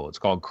pretty cool. It's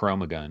called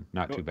Chromagun.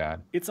 Not too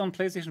bad. It's on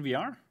PlayStation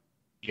VR?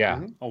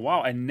 Yeah. Oh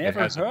wow! I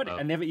never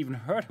even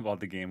heard about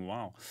the game.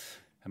 Wow.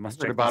 I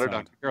must check about this it out.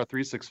 on Hero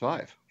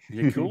 365.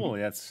 Yeah, cool.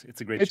 It's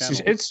a great channel.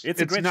 It's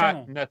a great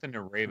channel. Nothing to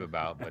rave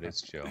about, but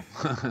it's chill.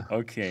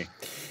 Okay.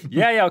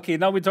 Yeah. Okay.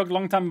 Now we talked a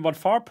long time about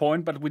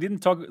Farpoint, but we didn't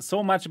talk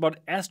so much about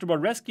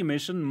Astrobot Rescue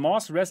Mission,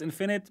 Moss Res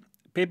Infinite,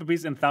 Paper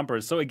Beast, and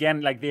Thumpers. So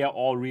again, like, they are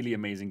all really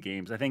amazing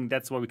games. I think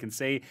that's what we can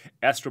say.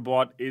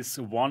 Astrobot is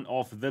one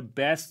of the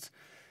best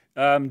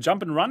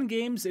jump and run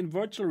games in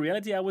virtual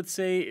reality, I would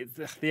say.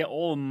 They're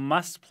all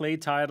must-play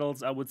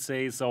titles, I would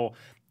say. So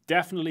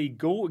definitely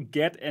go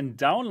get and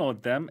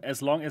download them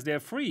as long as they're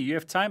free. You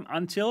have time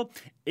until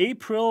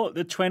April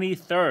the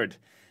 23rd.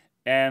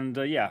 And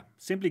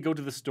simply go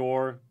to the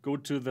store, go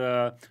to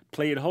the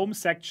Play at Home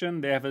section.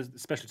 They have a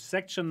special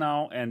section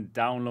now, and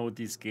download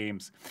these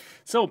games.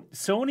 So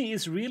Sony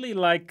is really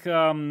like,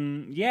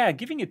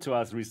 giving it to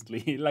us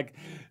recently.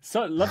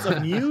 Lots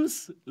of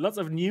news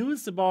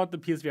about the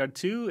PSVR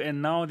 2,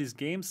 and now these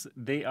games,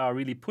 they are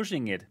really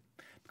pushing it.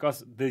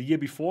 Because the year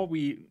before,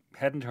 we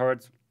hadn't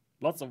heard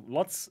lots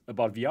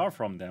about VR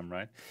from them,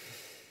 right?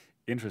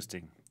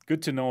 Interesting.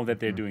 Good to know that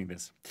they're doing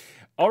this.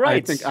 All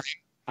right.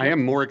 I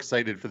am more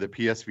excited for the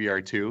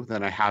PSVR 2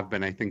 than I have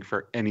been, I think,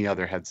 for any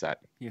other headset.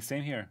 Yeah,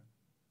 same here.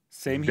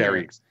 Same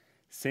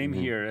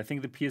here. I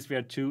think the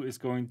PSVR 2 is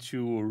going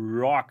to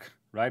rock,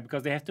 right?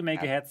 Because they have to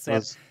make a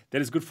headset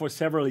that is good for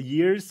several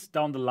years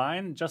down the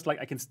line. Just like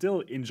I can still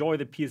enjoy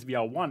the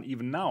PSVR 1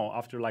 even now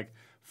after like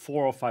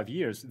 4 or 5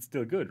 years. It's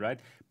still good, right?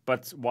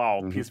 But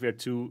wow, PSVR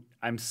 2,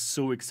 I'm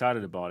so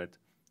excited about it.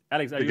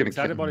 Alex, are you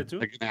excited about it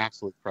too?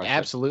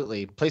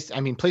 Absolutely.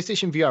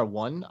 PlayStation VR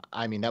 1,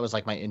 that was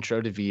like my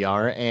intro to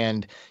VR.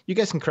 And you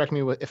guys can correct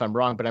me if I'm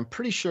wrong, but I'm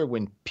pretty sure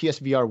when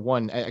PSVR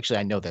 1, actually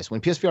I know this,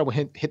 when PSVR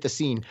 1 hit the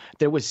scene,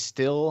 there was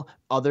still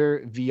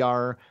other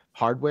VR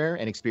hardware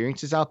and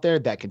experiences out there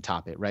that can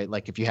top it, right?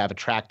 Like if you have a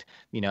tracked,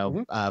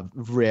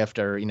 Rift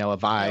or, a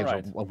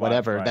Vive or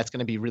whatever, that's going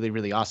to be really,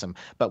 really awesome.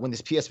 But when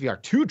this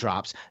PSVR 2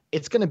 drops,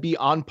 it's going to be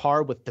on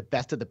par with the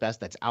best of the best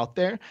that's out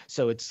there.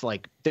 So it's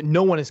like that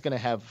no one is going to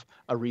have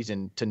a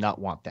reason to not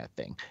want that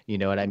thing. You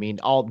know what I mean?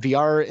 All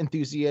VR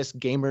enthusiasts,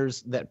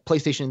 gamers, that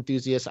PlayStation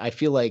enthusiasts, I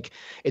feel like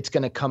it's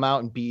going to come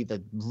out and be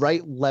the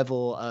right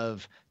level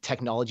of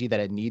technology that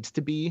it needs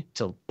to be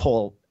to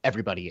pull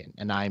everybody in,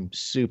 and I'm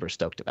super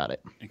stoked about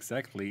it.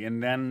 Exactly.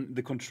 And then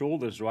the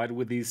controllers, right,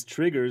 with these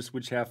triggers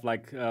which have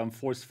like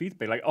force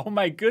feedback, like, oh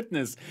my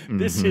goodness,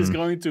 this is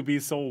going to be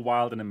so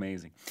wild and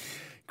amazing.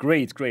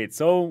 Great.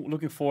 So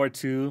looking forward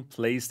to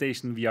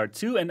PlayStation VR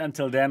 2, and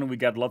until then we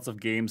got lots of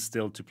games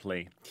still to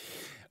play.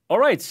 All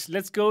right,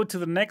 let's go to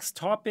the next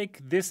topic.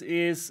 This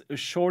is a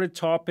shorter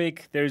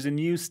topic. There's a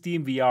new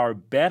Steam VR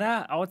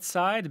beta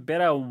outside,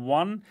 beta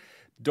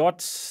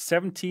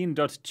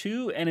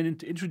 1.17.2, and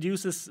it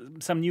introduces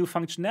some new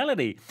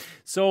functionality.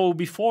 So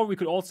before we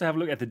could also have a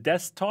look at the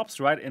desktops,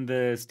 right, in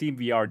the Steam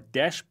VR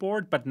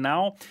dashboard, but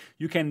now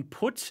you can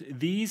put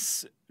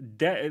these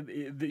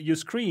your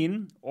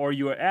screen or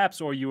your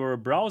apps or your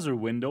browser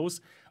windows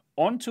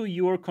onto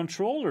your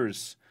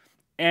controllers.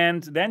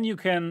 And then you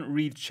can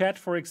read chat,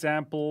 for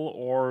example,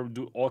 or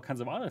do all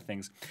kinds of other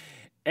things.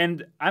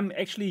 And I'm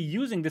actually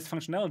using this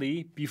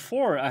functionality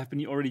before. I've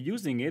been already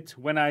using it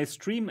when I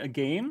stream a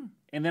game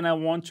and then I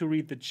want to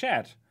read the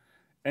chat.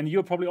 And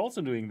you're probably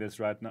also doing this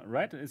right now,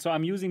 right? So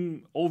I'm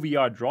using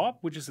OVR Drop,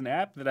 which is an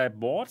app that I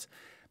bought,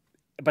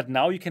 but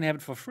now you can have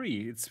it for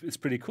free. It's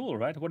pretty cool,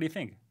 right? What do you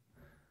think?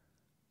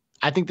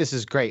 I think this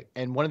is great.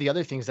 And one of the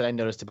other things that I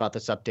noticed about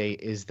this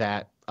update is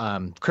that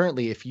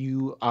currently, if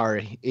you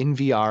are in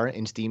VR,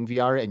 in Steam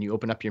VR, and you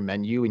open up your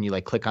menu and you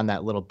like click on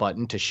that little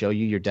button to show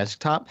you your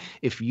desktop,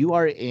 if you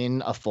are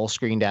in a full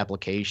screened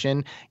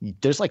application,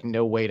 there's like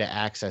no way to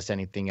access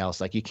anything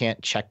else. Like you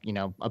can't check,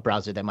 a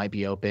browser that might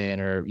be open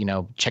or,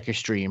 check your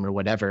stream or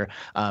whatever.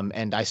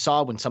 And I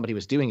saw when somebody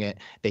was doing it,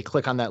 they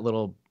click on that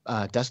little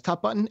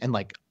desktop button and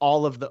like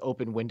all of the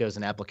open windows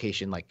and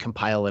application like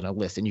compile in a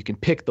list, and you can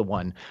pick the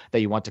one that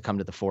you want to come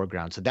to the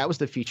foreground. So that was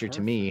the feature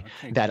to me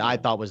that I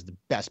thought was the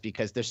best,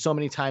 because there's so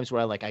many times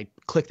where I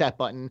click that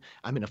button,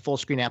 I'm in a full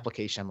screen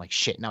application, I'm like,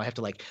 shit, now I have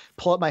to like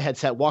pull up my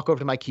headset, walk over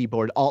to my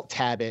keyboard, alt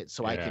tab it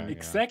so I can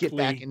get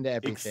back into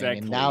everything.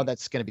 And now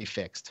that's going to be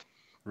fixed.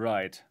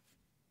 Right.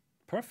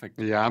 Perfect.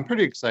 Yeah, I'm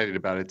pretty excited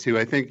about it too.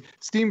 I think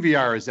Steam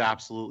VR is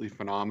absolutely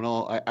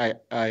phenomenal.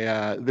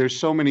 There's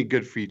so many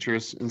good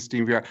features in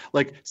Steam VR.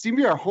 Like Steam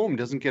VR Home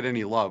doesn't get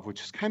any love,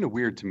 which is kind of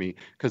weird to me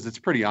because it's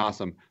pretty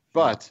awesome.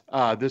 But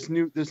this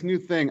new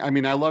thing,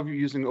 I love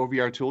using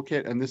OVR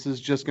Toolkit, and this is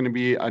just going to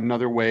be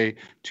another way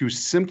to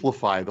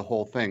simplify the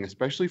whole thing,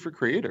 especially for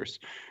creators,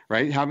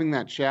 right? Having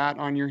that chat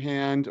on your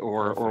hand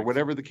or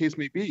whatever the case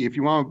may be. If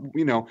you want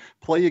to,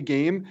 play a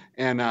game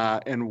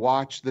and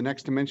watch the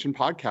Next Dimension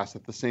podcast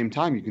at the same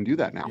time, you can do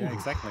that now. Yeah,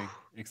 exactly.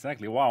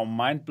 Wow,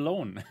 mind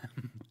blown.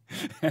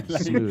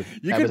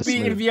 You could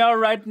be in VR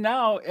right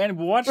now and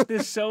watch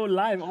this show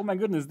live. Oh my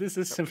goodness, this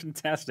is so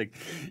fantastic.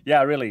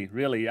 Yeah,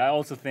 really. I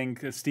also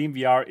think Steam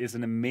VR is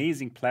an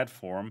amazing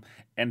platform,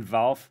 and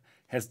Valve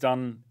has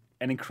done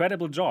an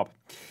incredible job.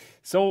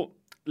 So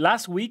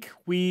last week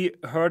we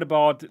heard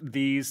about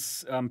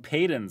these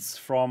patents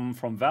from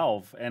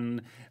Valve,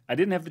 and I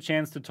didn't have the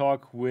chance to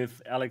talk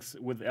with Alex,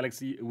 with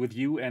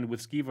you, and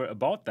with Skeever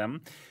about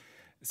them,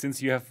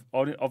 since you have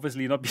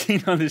obviously not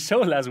been on the show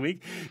last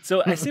week.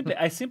 So I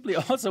simply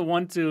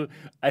want to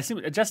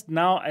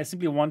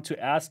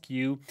ask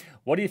you,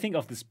 what do you think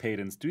of these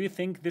patents? Do you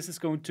think this is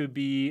going to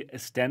be a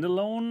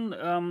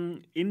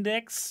standalone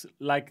index,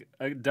 like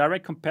a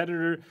direct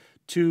competitor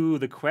to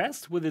the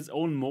Quest with its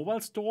own mobile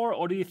store,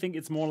 or do you think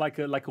it's more like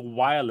a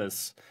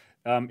wireless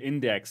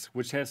Index,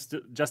 which has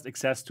just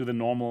access to the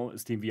normal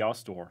Steam VR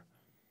store.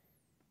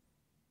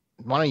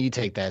 Why don't you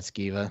take that,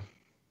 Skiva?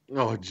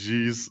 Oh,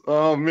 geez.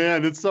 Oh,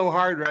 man. It's so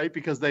hard, right?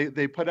 Because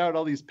they put out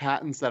all these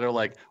patents that are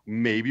like,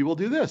 maybe we'll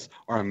do this,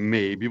 or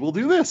maybe we'll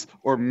do this,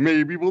 or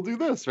maybe we'll do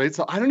this, right?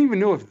 So I don't even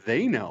know if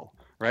they know,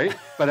 right?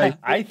 But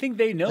I think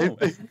they know.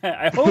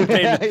 I hope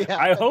they Yeah,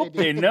 I hope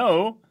they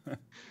know.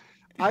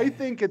 I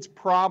think it's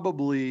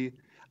probably,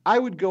 I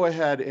would go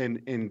ahead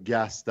and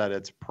guess that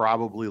it's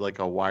probably like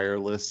a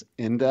wireless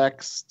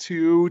Index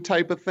 2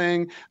 type of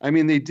thing. I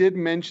mean, they did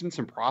mention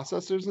some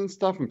processors and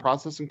stuff and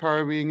processing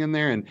power being in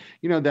there, and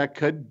that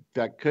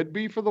could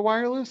be for the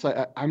wireless.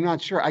 I'm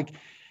not sure.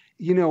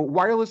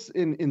 Wireless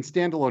in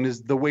standalone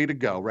is the way to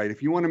go, right?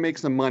 If you want to make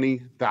some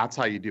money, that's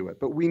how you do it.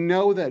 But we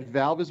know that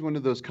Valve is one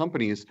of those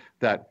companies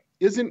that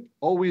isn't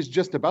always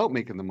just about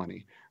making the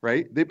money,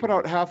 right? They put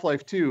out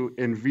Half-Life 2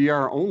 in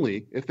VR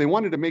only. If they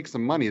wanted to make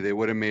some money, they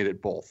would have made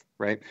it both,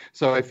 right?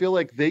 So I feel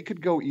like they could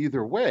go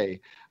either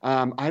way.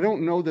 I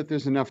don't know that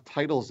there's enough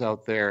titles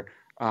out there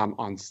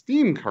on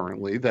Steam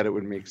currently that it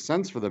would make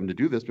sense for them to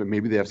do this, but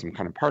maybe they have some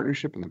kind of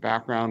partnership in the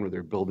background where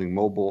they're building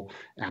mobile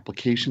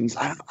applications.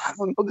 I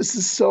don't know. This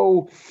is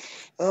so...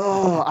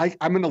 I'm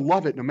going to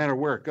love it no matter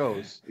where it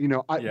goes.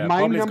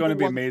 Probably it's going to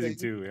be amazing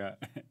too, yeah.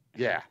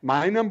 Yeah,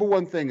 my number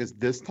one thing is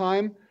this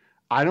time,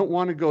 I don't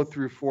want to go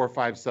through 4 or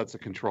 5 sets of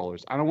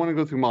controllers. I don't want to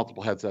go through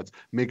multiple headsets.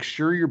 Make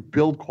sure your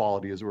build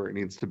quality is where it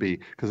needs to be.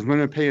 Because if I'm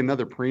going to pay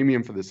another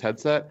premium for this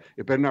headset,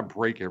 it better not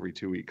break every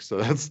 2 weeks.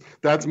 So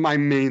that's my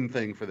main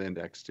thing for the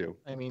Index 2.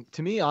 I mean,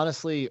 to me,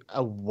 honestly,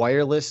 a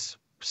wireless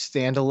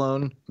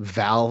standalone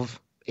Valve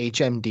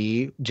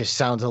HMD just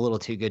sounds a little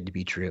too good to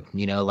be true.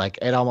 Like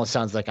it almost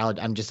sounds like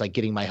I'm just like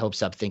getting my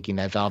hopes up thinking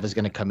that Valve is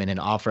going to come in and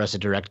offer us a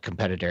direct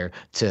competitor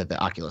to the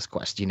Oculus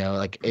Quest.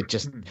 Like it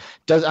just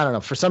does. I don't know.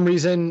 For some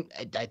reason,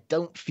 I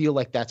don't feel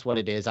like that's what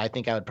it is. I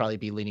think I would probably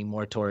be leaning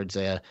more towards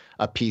a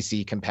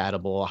PC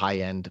compatible high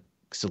end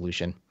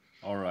solution.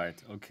 All right.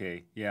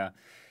 Okay. Yeah.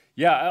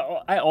 Yeah,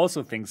 I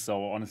also think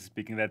so, honestly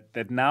speaking,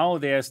 that now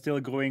they're still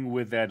going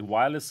with that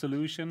wireless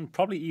solution,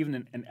 probably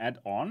even an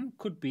add-on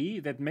could be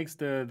that makes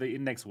the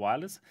Index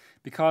wireless,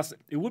 because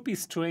it would be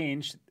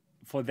strange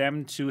for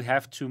them to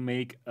have to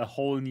make a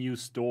whole new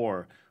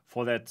store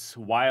for that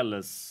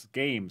wireless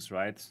games,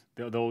 right?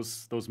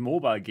 Those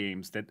mobile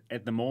games that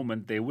at the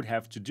moment they would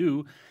have to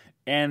do,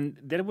 and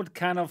that would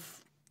kind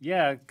of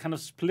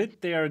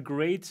split their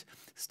great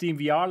Steam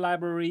VR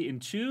library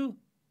in two,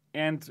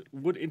 and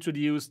would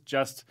introduce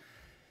just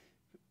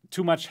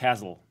too much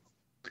hassle.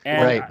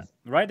 And,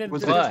 right.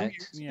 Was it 2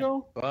 years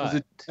ago?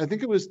 I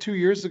think it was 2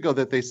 years ago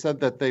that they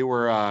said that they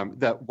were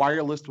that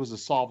wireless was a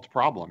solved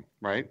problem,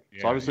 right?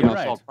 Yeah. So obviously not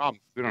a solved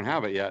problem. We don't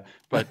have it yet,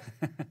 but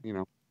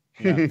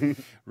Yeah,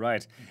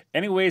 right.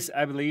 Anyways,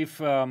 I believe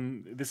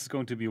this is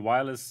going to be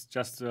wireless,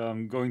 just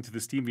going to the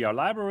Steam VR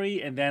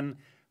library, and then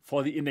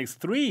for the Index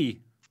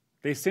 3,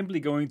 they're simply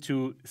going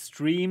to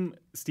stream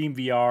Steam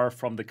VR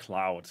from the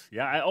cloud.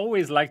 Yeah, I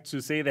always like to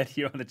say that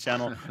here on the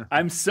channel.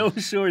 I'm so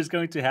sure it's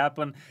going to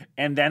happen.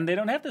 And then they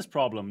don't have this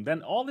problem.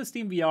 Then all the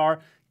Steam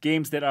VR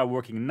games that are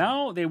working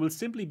now, they will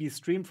simply be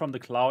streamed from the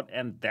cloud,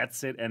 and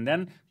that's it. And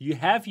then you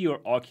have your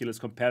Oculus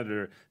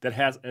competitor that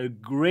has a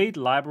great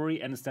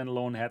library and a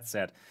standalone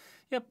headset.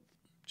 Yep.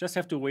 Just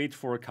have to wait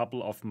for a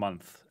couple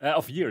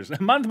of years.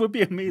 A month would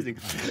be amazing.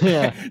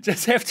 Yeah.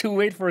 Just have to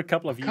wait for a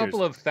couple of years.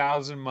 Couple of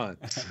thousand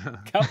months.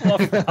 Couple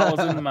of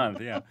thousand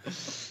months, yeah.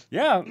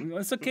 Yeah,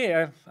 it's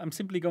okay. I'm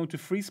simply going to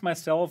freeze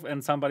myself,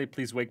 and somebody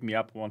please wake me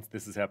up once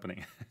this is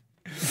happening.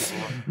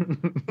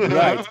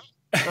 Right.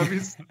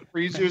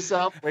 Freeze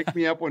yourself, wake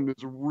me up when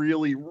it's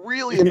really,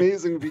 really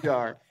amazing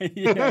VR.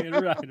 Yeah,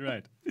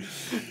 right.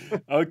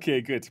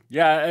 Okay, good.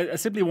 Yeah, I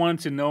simply wanted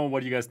to know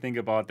what you guys think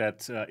about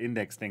that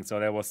Index thing. So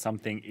there was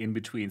something in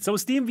between. So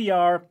Steam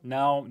VR,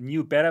 now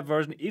new beta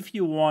version. If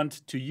you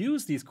want to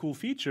use these cool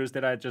features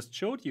that I just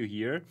showed you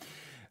here,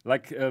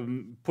 like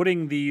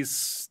putting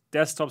these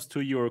desktops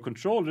to your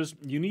controllers,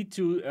 you need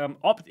to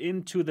opt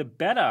into the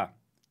beta,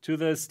 to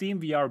the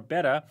Steam VR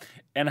beta.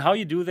 And how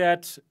you do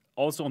that,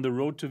 also on the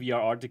Road to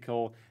VR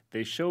article,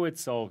 they show it,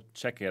 so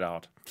check it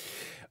out.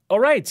 All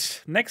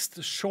right,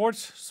 next short,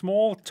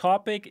 small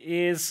topic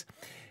is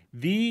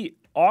the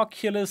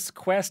Oculus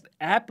Quest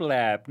App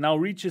Lab now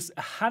reaches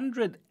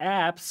 100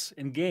 apps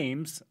and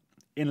games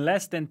in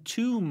less than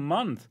 2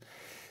 months.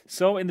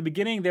 So in the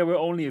beginning, there were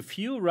only a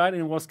few, right?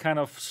 And it was kind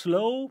of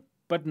slow,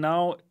 but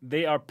now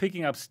they are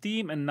picking up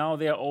steam, and now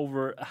there are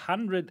over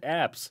 100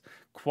 apps.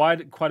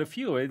 Quite a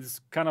few. It's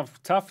kind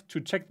of tough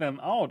to check them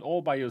out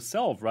all by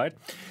yourself, right?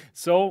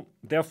 So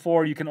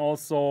therefore, you can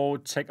also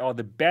check out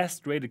the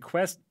best rated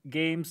Quest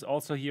games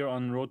also here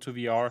on Road to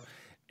VR.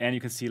 And you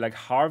can see like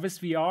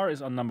Harvest VR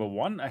is on number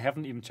 1. I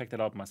haven't even checked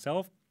it out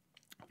myself.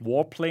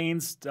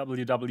 Warplanes,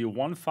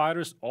 WW1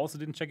 Fighters, also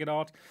didn't check it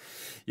out.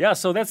 Yeah,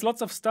 so that's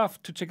lots of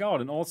stuff to check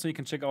out. And also you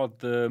can check out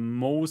the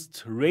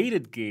most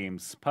rated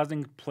games.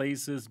 Puzzling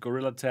Places,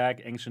 Gorilla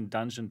Tag, Ancient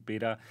Dungeon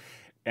Beta,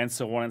 and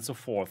so on and so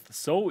forth.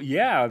 So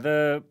yeah,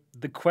 the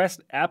Quest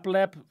App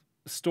Lab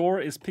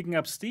store is picking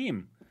up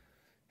steam.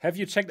 Have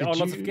you checked out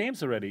lots of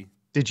games already?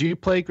 Did you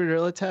play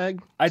Gorilla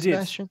Tag? I did.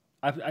 Sebastian?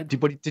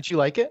 Did you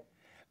like it?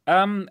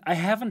 I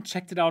haven't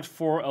checked it out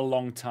for a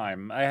long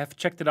time. I have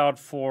checked it out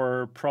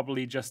for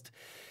probably just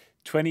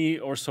 20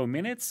 or so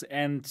minutes,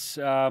 and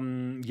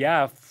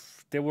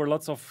there were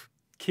lots of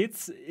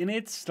kids in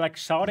it, like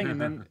shouting, and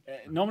then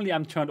normally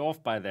I'm turned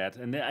off by that,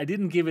 and I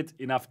didn't give it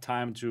enough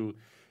time to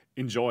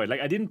enjoy it.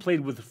 Like I didn't play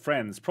it with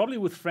friends. Probably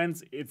with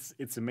friends,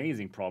 it's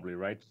amazing, probably,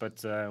 right?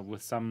 But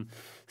with some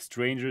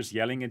strangers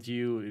yelling at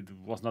you, it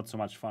was not so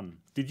much fun.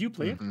 Did you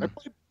play it? I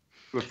played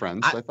with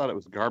friends. I thought it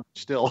was garbage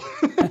still.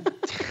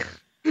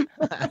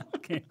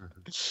 Okay.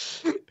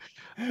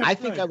 I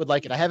think I would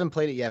like it. I haven't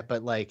played it yet,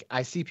 but like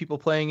I see people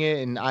playing it,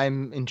 and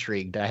I'm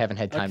intrigued. I haven't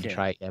had time to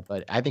try it yet,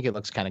 but I think it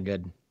looks kind of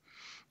good.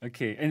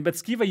 Okay, but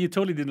Skiva, you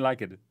totally didn't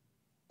like it.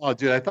 Oh,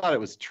 dude, I thought it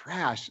was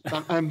trash.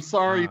 I'm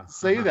sorry to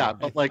say that,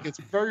 but like it's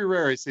very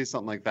rare I say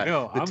something like that.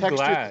 No, I'm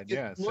glad.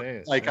 Yeah, say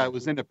it. Like I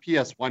was in a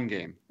PS1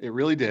 game. It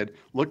really did.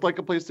 Looked like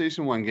a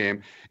PlayStation 1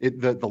 game.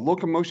 The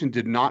locomotion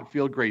did not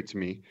feel great to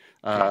me.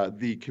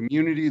 The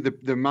community,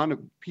 the amount of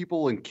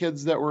people and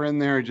kids that were in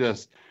there,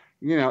 just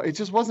it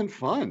just wasn't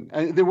fun.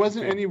 There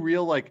wasn't any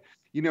real like.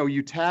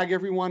 You tag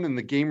everyone and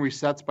the game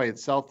resets by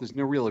itself. There's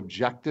no real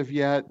objective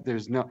yet.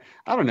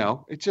 I don't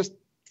know. It just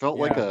felt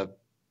like a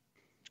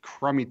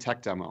crummy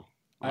tech demo.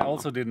 I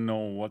also didn't know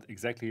what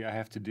exactly I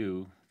have to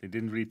do. They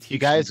didn't really teach you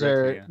guys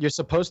you're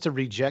supposed to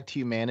reject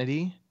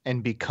humanity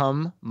and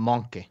become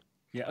monkey.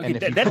 Yeah,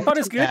 okay, that part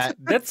is good.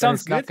 That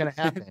sounds good. Not going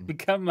to happen.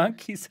 Become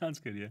monkey sounds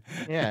good,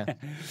 yeah.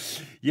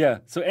 Yeah.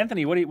 So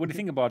Anthony, what do you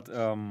think about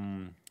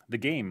the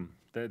game?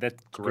 That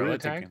Gorilla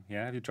Tag?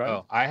 Yeah, have you tried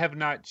it? I have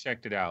not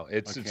checked it out.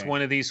 It's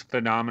one of these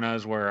phenomena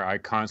where I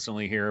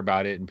constantly hear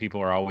about it and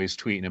people are always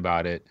tweeting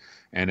about it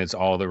and it's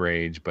all the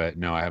rage, but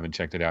no, I haven't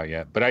checked it out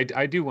yet. But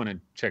I do want to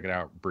check it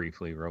out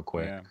briefly real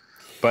quick. Yeah.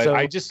 But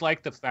I just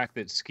like the fact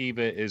that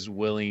Skiva is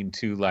willing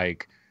to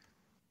like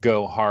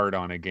go hard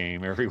on a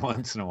game every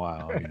once in a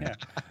while. Yeah.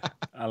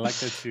 I like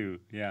that too.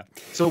 Yeah.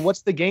 So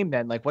what's the game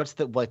then? Like what's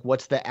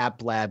the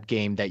App Lab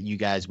game that you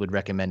guys would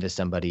recommend to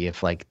somebody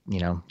if like,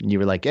 you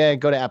were like, go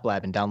to App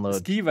Lab and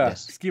download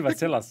Skiva,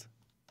 tell us.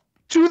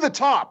 To the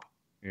Top.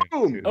 Yeah,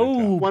 boom.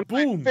 Oh, one of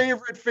my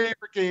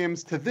favorite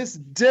games to this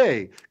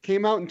day.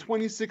 Came out in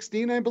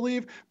 2016, I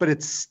believe, but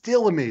it's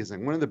still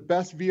amazing. One of the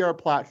best VR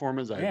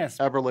platformers I've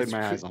ever laid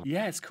my eyes on.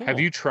 Yeah, it's cool. Have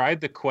you tried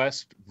the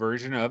Quest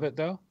version of it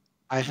though?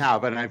 I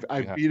have, and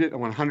I've beat it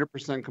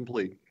 100%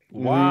 complete.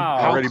 Wow.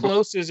 How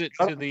close is it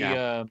to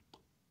the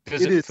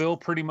does it feel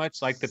pretty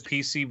much like the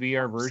PC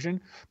VR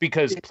version?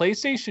 Because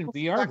PlayStation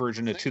VR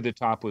version of To the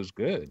Top was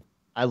good.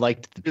 I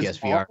liked the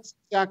PSVR. It's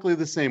exactly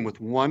the same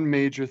with one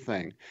major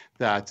thing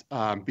that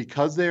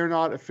because they are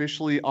not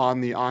officially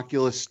on the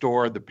Oculus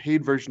store, the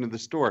paid version of the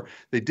store,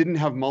 they didn't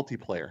have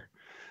multiplayer.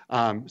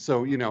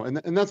 So,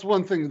 and that's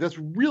one thing that's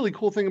really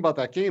cool thing about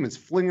that game is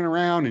flinging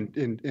around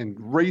and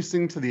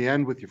racing to the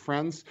end with your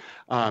friends.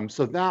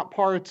 So that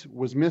part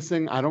was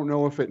missing. I don't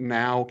know if it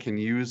now can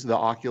use the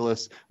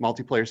Oculus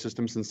multiplayer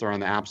system since they're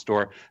on the App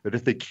Store, but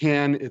if they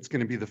can, it's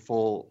going to be the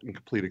full and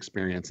complete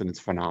experience, and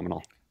it's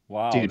phenomenal.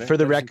 Wow. Dude, for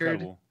the record,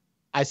 incredible.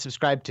 I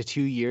subscribed to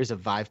 2 years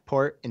of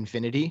Viveport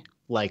Infinity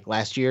like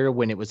last year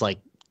when it was like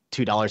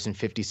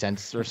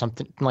 $2.50 or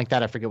something like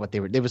that. I forget what they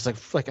were. It was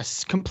like a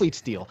complete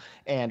steal,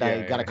 and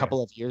I got a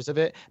couple of years of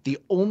it. The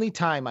only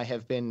time I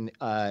have been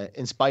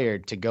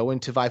inspired to go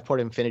into Viveport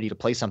Infinity to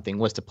play something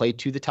was to play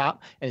To the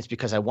Top, and it's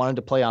because I wanted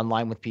to play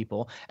online with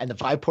people. And the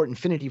Viveport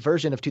Infinity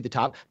version of To the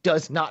Top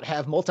does not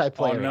have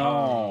multiplayer. Oh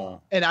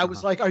no! And I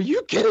was like, "Are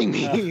you kidding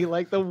me?"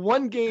 Like the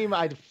one game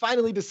I'd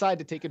finally decide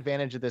to take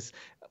advantage of this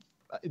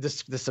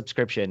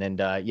subscription, and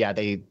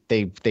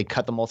they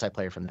cut the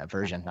multiplayer from that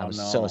version. I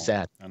was so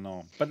sad. I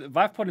know, but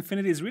Viveport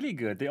Infinity is really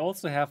good. They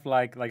also have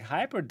like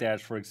Hyperdash,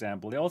 for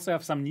example. They also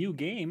have some new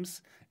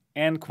games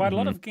and quite a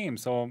lot of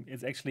games. So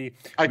it's actually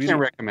I can't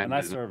recommend a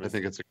nice it. service. I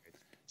think it's a great.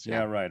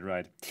 Yeah,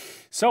 right.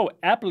 So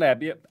App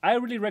Lab, I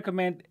really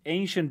recommend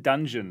Ancient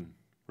Dungeon.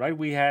 Right,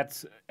 we had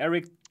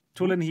Eric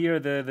Tulin here,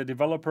 the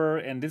developer,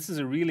 and this is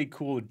a really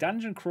cool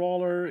dungeon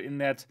crawler in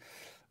that.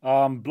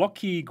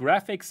 Blocky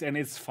graphics, and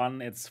it's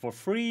fun. It's for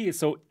free,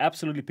 so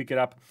absolutely pick it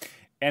up.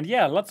 And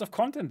yeah, lots of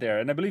content there.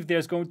 And I believe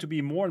there's going to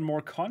be more and more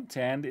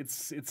content.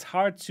 It's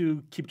hard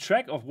to keep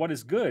track of what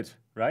is good,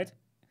 right?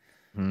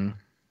 Mm.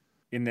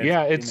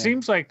 It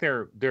seems like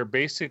they're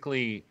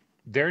basically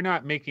they're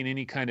not making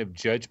any kind of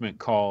judgment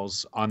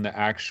calls on the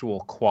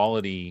actual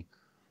quality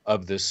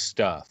of the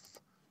stuff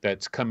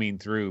that's coming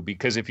through,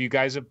 because if you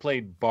guys have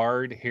played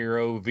Bard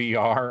Hero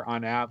VR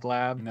on App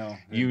Lab,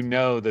 you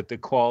know that the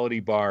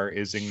quality bar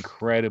is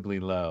incredibly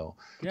low.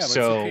 Yeah, but it's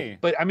okay.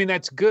 But I mean,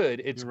 that's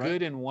good. It's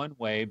good in one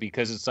way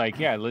because it's like,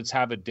 let's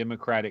have a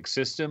democratic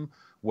system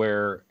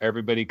where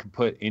everybody can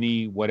put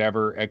any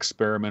whatever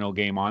experimental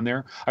game on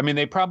there. I mean,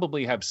 they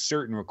probably have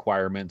certain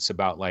requirements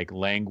about like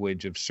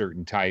language of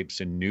certain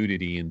types and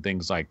nudity and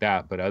things like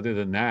that. But other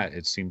than that,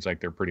 it seems like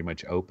they're pretty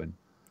much open.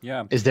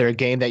 Yeah. Is there a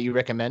game that you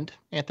recommend,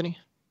 Anthony?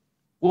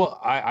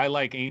 Well, I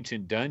like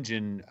Ancient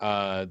Dungeon.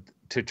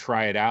 to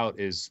try it out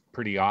is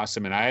pretty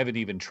awesome. And I haven't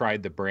even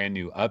tried the brand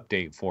new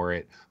update for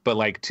it. But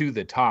like To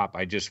the Top,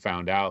 I just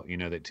found out,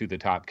 that To the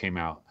Top came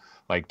out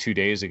like 2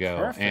 days ago.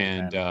 Perfect,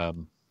 and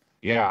man.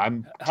 yeah,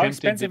 I'm How tempted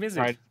expensive to is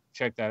try it? to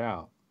check that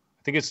out.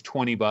 I think it's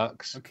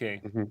 $20.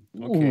 Okay. Mhm.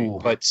 Okay.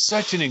 But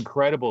such an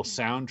incredible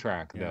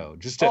soundtrack, though.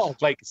 Just to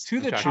To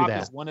the check Top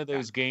that. is one of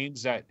those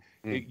games that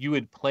Mm. you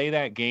would play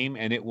that game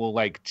and it will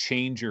like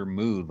change your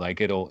mood.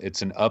 Like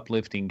it's an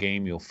uplifting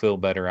game. You'll feel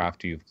better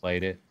after you've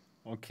played it.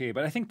 Okay,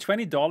 but I think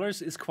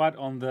 $20 is quite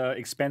on the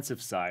expensive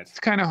side.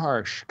 It's kind of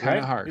harsh. Kind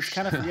of Right? harsh. It's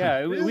kind of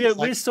yeah.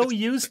 We're so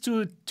used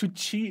to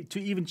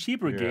even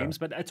cheaper Yeah. games,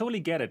 but I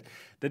totally get it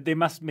that they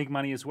must make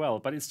money as well.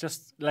 But it's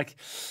just like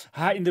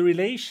in the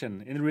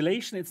relation,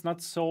 it's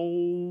not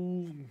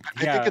so.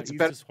 I think it's easy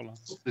better to swallow.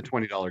 the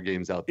 $20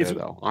 games out there,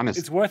 though.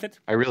 Honestly, It's worth it.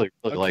 I really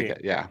like Okay.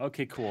 it. Yeah.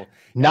 Okay, cool.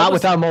 Not was-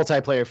 without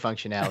multiplayer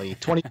functionality.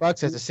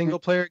 $20 as a single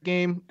player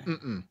game.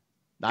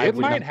 It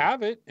might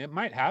have it. It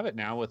might have it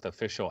now with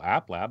official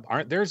App Lab.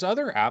 There's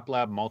other App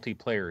Lab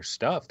multiplayer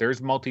stuff. There's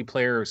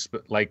multiplayer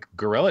like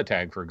Gorilla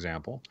Tag, for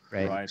example.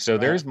 Right. So right.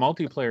 there's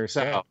multiplayer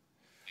So, stuff.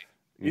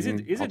 Is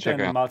it I'll check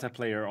then it out.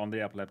 multiplayer on the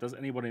App Lab? Does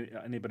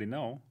anybody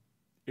know?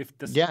 If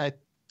this, Yeah.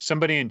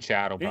 Somebody in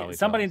chat will probably.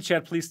 somebody tell in us.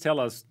 chat, please tell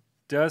us: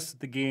 does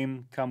the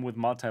game come with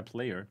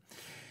multiplayer?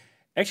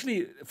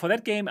 Actually, for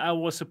that game, I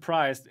was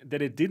surprised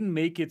that it didn't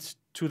make it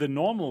to the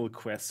normal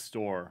Quest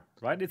store.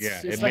 Right? It's Yeah,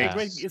 it's it like a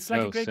makes great it's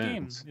like a no great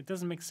game. sense. It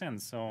doesn't make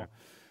sense. So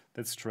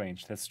that's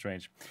strange. That's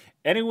strange.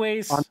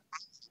 Anyways, App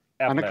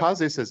Lab.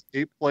 Anakaze says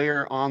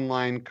 8-player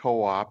online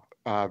co-op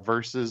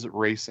versus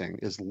racing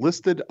is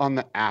listed on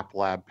the App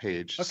Lab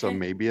page, so Okay.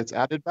 maybe it's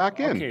added back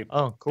in. Okay,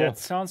 Oh, cool. that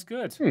sounds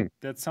good. Hmm.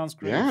 That sounds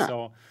great. Yeah.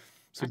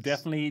 So Nice.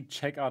 definitely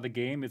check out the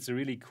game. It's a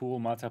really cool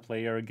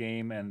multiplayer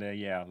game, and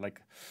yeah,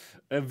 like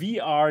a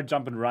VR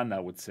jump and run, I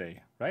would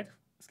say, right?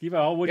 Skiva,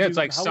 how would Yeah, you? it's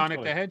like how would you Sonic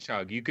call the it?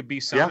 Hedgehog. You could be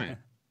Sonic.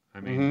 I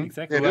mean, Mhm.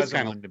 Exactly. It who is hasn't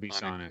kind wanted to be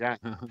Sonic? Yeah.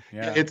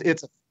 Yeah.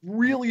 It's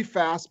really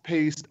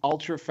fast-paced,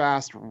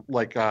 ultra-fast,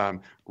 like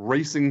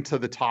racing to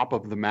the top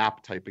of the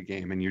map type of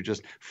game, and you're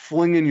just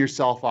flinging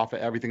yourself off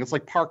of everything. It's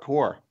like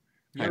parkour.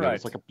 You're kind of. right.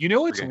 It's like a You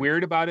know what's game.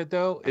 weird about it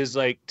though is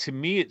like to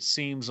me it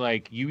seems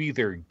like you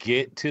either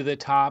get to the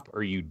top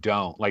or you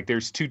don't. Like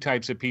there's two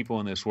types of people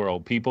in this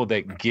world: people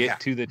that get Yeah.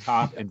 to the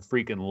top and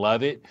freaking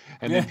love it,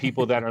 and then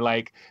people that are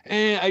like,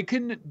 I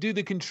couldn't do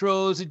the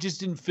controls, it just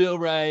didn't feel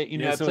right. You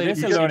know, Yeah, I so played it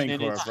there's for a 10 learning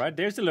minutes. curve, right?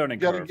 There's a learning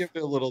You gotta curve. give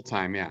it a little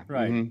time, yeah.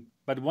 Right. Mhm.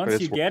 But once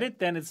it's you wor- get it,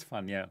 then it's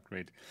fun. Yeah,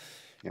 great.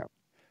 Yeah.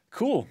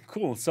 Cool.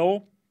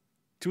 So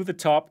to the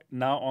top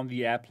now on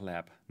the App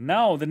Lab.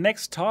 Now the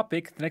next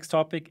topic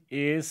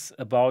is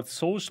about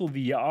social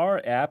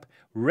VR app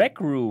Rec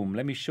Room.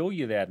 Let me show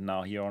you that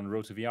now here on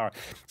Road to VR.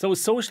 So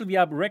social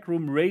VR Rec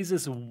Room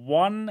raises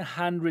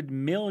 $100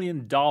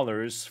 million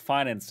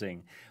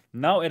financing.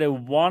 Now at a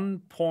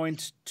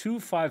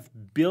 $1.25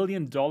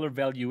 billion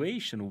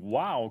valuation.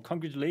 Wow,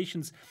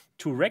 congratulations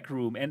to Rec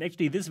Room. And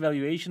actually this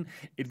valuation,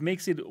 it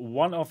makes it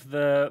one of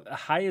the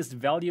highest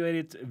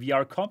valuated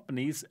VR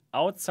companies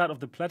outside of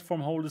the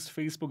platform holders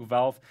Facebook,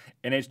 Valve,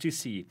 and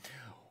HTC.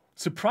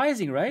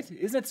 Surprising, right?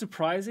 Isn't it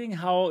surprising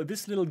how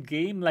this little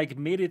game like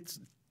made it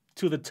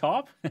to the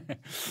top?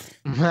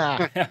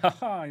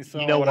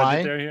 You know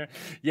why? Here?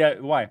 Yeah,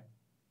 why?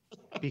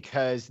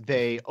 Because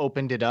they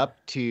opened it up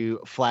to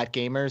flat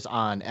gamers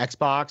on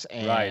Xbox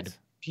and Right.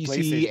 PC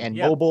PlayStation. and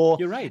Yeah, mobile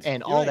you're right.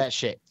 and You're all right. that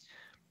shit.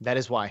 That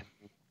is why.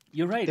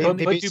 You're right. They- And-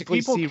 they But do basically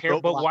people see care?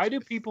 But Roblox why do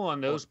with- people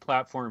on those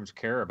platforms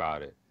care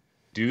about it?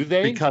 Do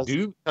they? Because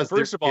First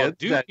there's of all, kids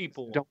do that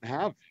people? don't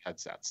have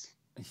headsets.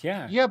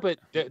 yeah. Yeah, but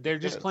they're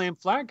just Yes. playing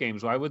flat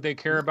games. Why would they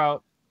care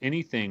about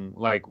anything?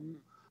 Like,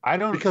 I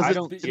don't. Because I it's-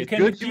 don't. You it's get can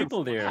good meet to have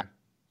people there. flat.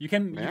 You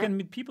can Yeah.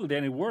 meet people there,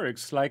 and it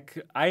works. Like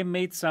I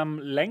made some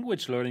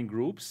language learning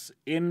groups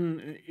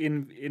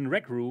in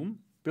Rec Room,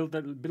 built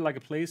like a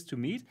place to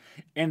meet,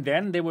 and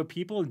then there were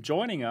people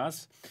joining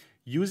us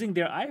using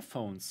their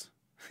iPhones.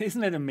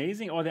 Isn't that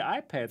amazing? Or their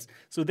iPads.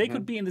 So they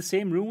could be in the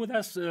same room with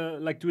us,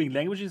 like doing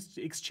languages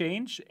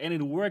exchange, and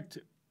it worked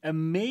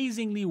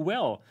amazingly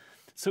well.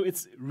 So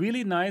it's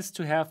really nice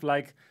to have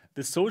like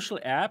the social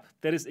app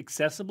that is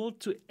accessible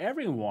to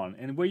everyone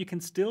and where you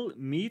can still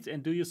meet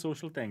and do your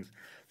social things.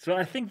 So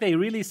I think they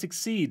really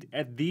succeed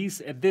at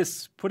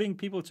this putting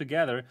people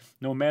together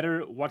no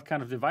matter what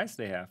kind of device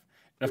they have.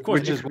 Of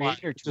course, Which is why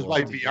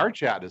tools. VR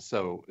chat is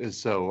so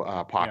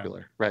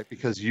popular, right?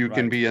 Because you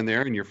can Right. be in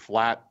there, and your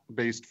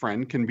flat-based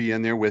friend can be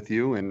in there with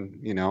you, and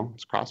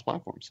it's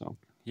cross-platform. So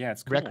yeah,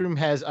 it's cool. Rec Room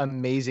has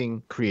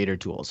amazing creator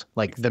tools.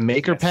 Like the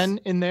Maker Yes. Pen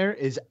in there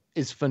is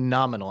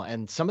phenomenal,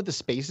 and some of the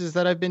spaces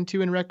that I've been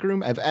to in Rec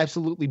Room have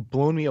absolutely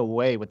blown me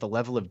away with the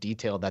level of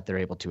detail that they're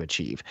able to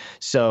achieve.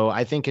 So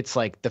I think it's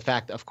like the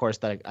fact, of course,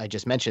 that I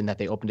just mentioned that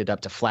they opened it up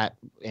to flat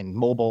and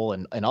mobile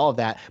and all of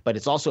that, but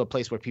it's also a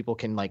place where people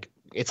can like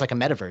it's like a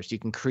metaverse. You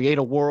can create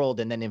a world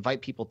and then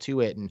invite people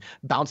to it and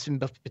bounce in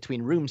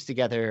between rooms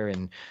together.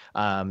 And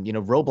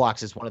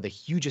Roblox is one of the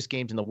hugest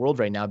games in the world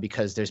right now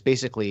because there's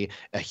basically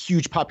a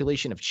huge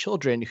population of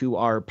children who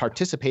are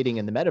participating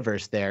in the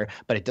metaverse there,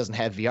 but it doesn't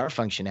have VR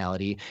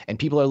functionality. And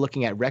people are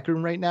looking at Rec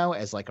Room right now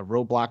as like a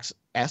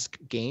Roblox-esque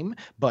game,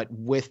 but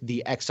with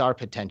the XR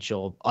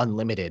potential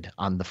unlimited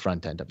on the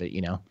front end of it,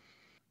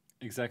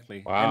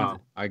 Exactly. Wow,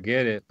 I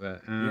get it,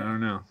 but I don't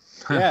know.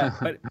 Yeah,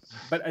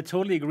 but I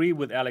totally agree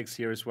with Alex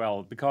here as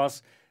well,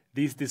 because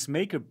this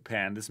maker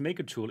pen, this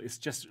maker tool is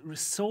just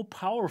so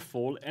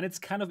powerful and it's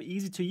kind of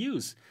easy to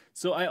use.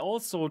 So I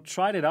also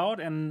tried it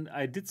out and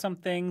I did some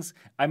things.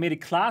 I made a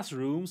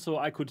classroom so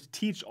I could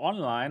teach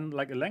online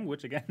like a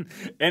language again,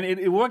 and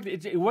it worked.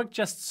 It worked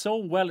just so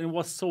well. It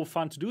was so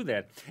fun to do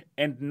that.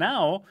 And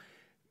now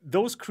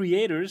those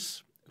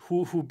creators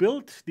who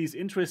built these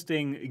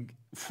interesting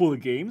full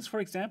games,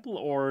 for example,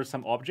 or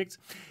some objects,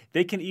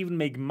 they can even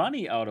make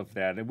money out of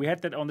that. And we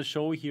had that on the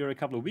show here a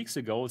couple of weeks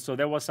ago. So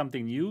that was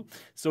something new.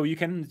 So you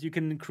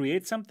can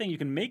create something, you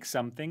can make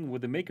something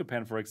with the Maker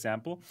Pen, for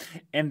example,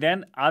 and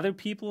then other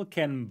people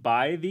can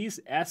buy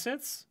these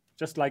assets,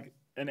 just like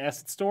an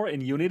asset store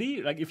in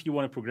Unity. Like if you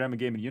want to program a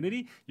game in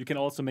Unity, you can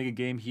also make a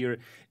game here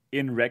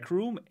in Rec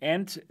Room.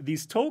 And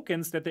these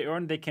tokens that they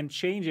earn, they can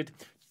change it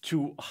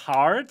to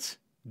hard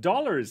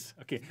dollars.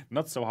 Okay,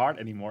 not so hard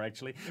anymore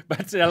actually,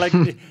 but like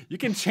you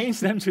can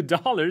change them to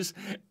dollars,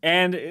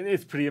 and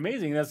it's pretty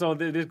amazing. So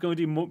there's going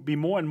to be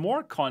more and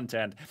more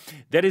content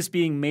that is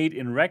being made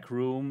in Rec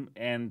Room,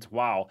 and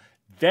wow,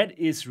 that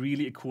is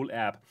really a cool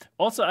app.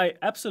 Also, I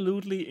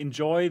absolutely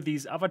enjoy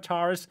these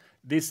avatars,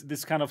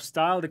 this kind of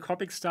style, the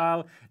Copic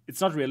style.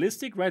 It's not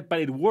realistic, right? But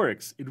it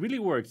works. It really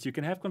works. You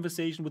can have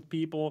conversation with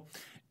people,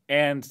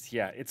 and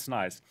yeah, it's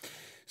nice.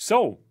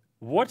 So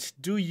what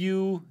do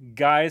you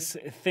guys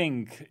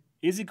think?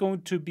 Is it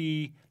going to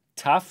be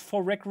tough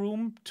for Rec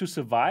Room to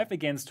survive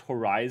against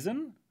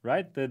Horizon,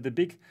 right? The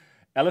big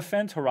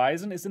elephant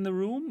Horizon is in the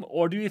room?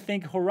 Or do you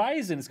think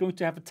Horizon is going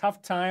to have a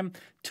tough time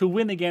to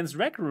win against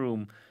Rec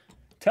Room?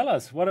 Tell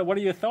us, what are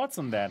your thoughts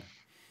on that?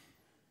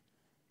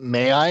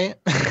 May I?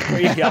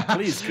 Yeah,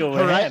 please go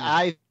ahead.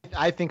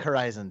 I think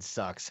Horizon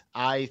sucks.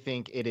 I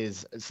think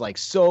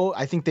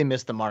I think they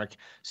missed the mark.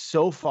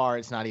 So far,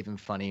 it's not even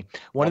funny.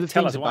 One of the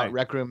things about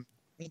Rec Room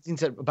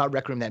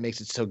that makes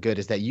it so good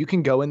is that you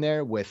can go in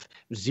there with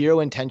zero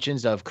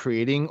intentions of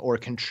creating or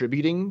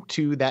contributing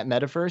to that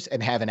metaverse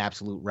and have an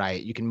absolute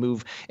riot. You can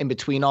move in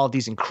between all of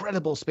these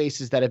incredible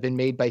spaces that have been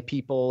made by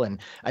people. And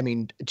I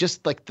mean,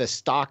 just like the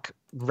stock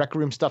Rec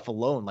Room stuff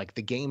alone, like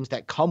the games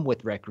that come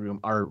with Rec Room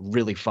are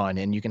really fun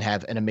and you can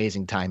have an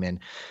amazing time in.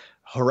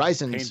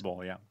 Horizon's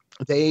paintball, yeah.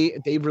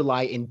 They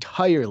rely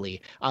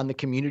entirely on the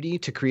community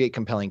to create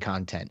compelling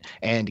content.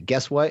 And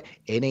guess what?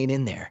 It ain't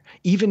in there.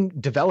 Even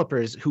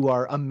developers who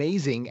are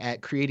amazing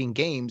at creating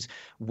games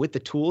with the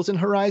tools in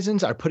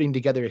Horizons are putting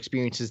together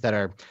experiences that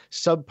are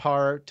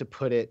subpar, to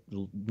put it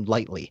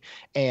lightly.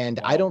 And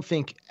wow. I don't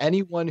think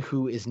anyone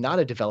who is not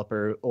a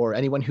developer or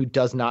anyone who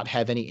does not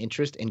have any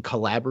interest in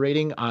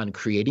collaborating on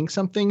creating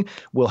something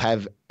will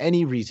have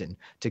any reason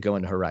to go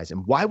into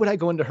Horizon. Why would I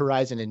go into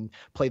Horizon and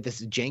play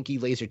this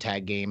janky laser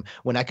tag game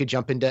when I could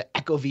jump into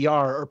Echo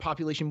VR or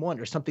Population 1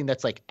 or something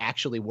that's like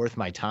actually worth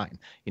my time?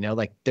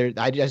 Like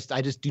I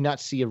just do not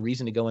see a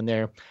reason to go in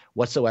there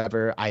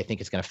whatsoever. I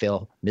think it's going to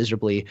fail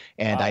miserably,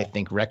 and wow. I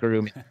think Rec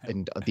Room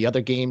and the other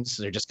games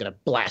are just going to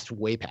blast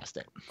way past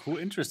it. Cool,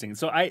 interesting.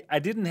 So I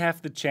didn't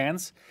have the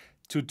chance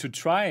to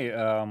try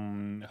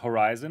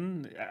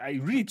Horizon. I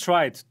really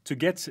tried to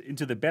get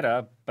into the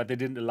beta, but they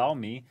didn't allow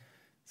me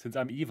since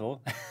I'm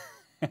evil.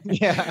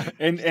 Yeah.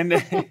 and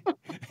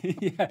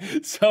yeah,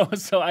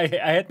 so I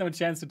had no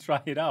chance to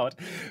try it out.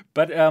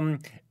 But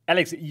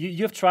Alex,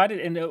 you've tried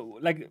it, and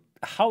like,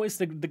 how is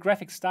the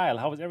graphic style?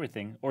 How is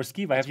everything? Or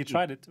Skiva, have you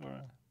tried it?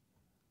 Or?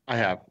 I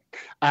have.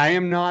 I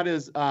am not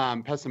as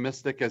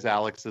pessimistic as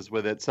Alex is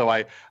with it.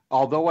 So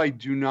although I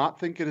do not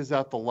think it is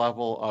at the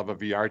level of a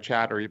VR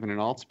chat or even an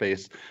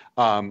Altspace,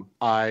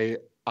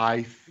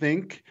 I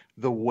think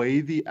the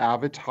way the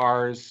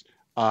avatars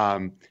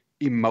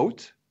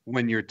emote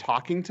when you're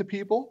talking to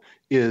people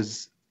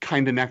is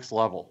kind of next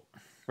level,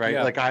 right?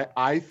 Yeah. Like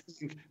I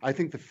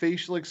think the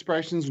facial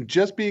expressions,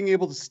 just being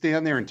able to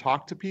stand there and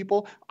talk to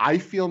people, I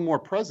feel more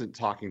present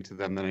talking to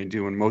them than I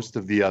do in most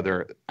of the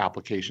other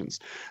applications.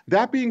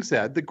 That being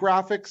said, the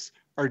graphics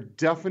are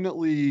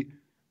definitely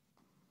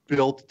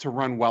built to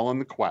run well on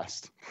the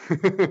Quest,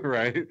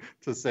 right?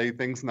 To say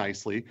things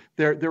nicely.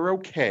 They're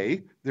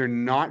okay. They're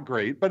not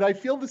great, but I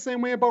feel the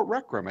same way about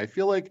Rec Room. I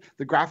feel like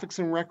the graphics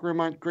in Rec Room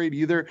aren't great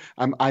either.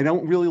 I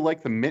don't really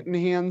like the mitten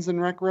hands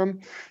in Rec Room,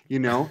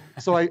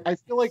 So I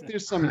feel like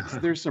there's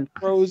some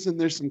pros and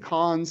there's some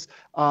cons.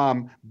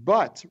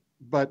 But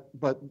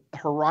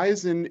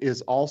Horizon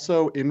is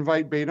also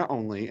invite beta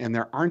only, and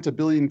there aren't a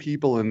billion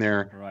people in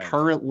there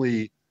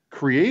currently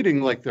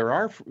creating like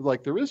there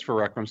is for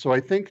Rec Room. So I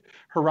think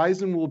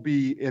Horizon will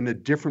be in a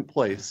different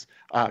place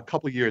a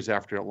couple of years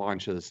after it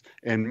launches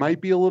and might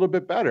be a little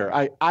bit better.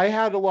 I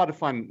had a lot of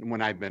fun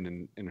when I've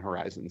been in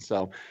Horizon.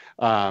 So,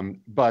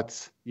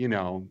 but you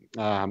know,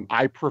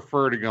 I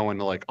prefer to go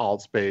into like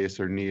Altspace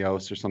or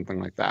Neos or something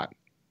like that.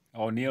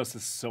 Oh, Neos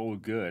is so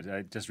good.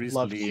 I just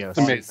Love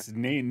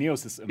recently Neos.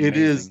 Neos is amazing. It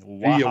is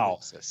wow. the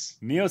Oasis.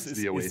 Neos is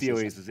the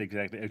Oasis,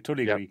 exactly. I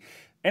totally Yep. agree.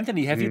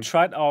 Anthony, have you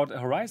tried out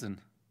Horizon?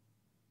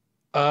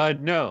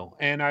 No.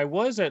 And I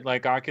was at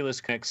like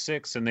Oculus Connect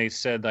 6 and they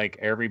said like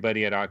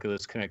everybody at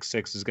Oculus Connect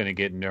 6 is going to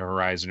get into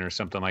Horizon or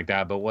something like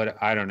that. But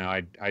I don't know.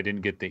 I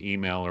didn't get the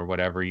email or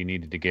whatever you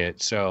needed to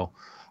get. So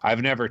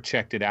I've never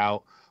checked it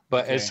out.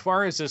 But as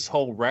far as this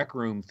whole Rec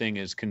Room thing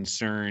is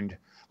concerned,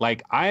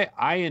 like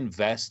I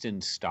invest in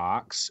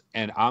stocks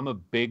and I'm a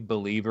big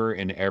believer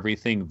in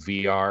everything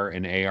VR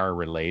and AR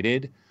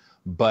related,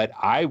 but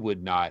I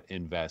would not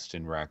invest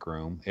in Rec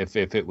Room if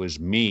it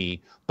was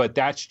me. But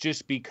that's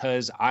just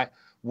because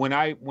when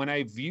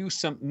I view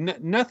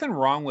nothing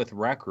wrong with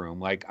Rec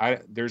Room. Like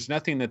there's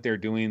nothing that they're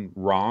doing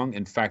wrong.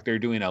 In fact, they're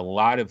doing a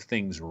lot of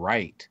things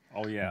right.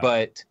 Oh yeah.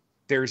 But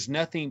there's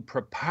nothing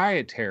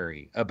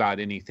proprietary about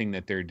anything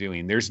that they're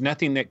doing. There's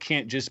nothing that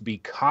can't just be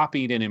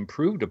copied and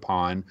improved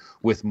upon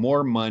with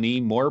more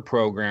money, more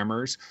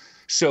programmers.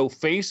 So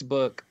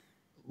Facebook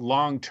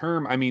long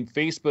term, I mean,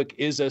 Facebook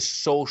is a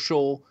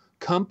social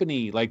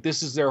company. Like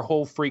this is their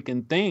whole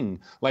freaking thing.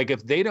 Like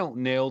if they don't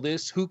nail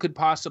this, who could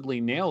possibly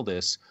nail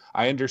this?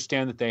 I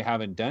understand that they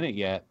haven't done it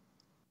yet,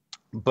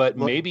 but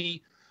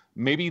maybe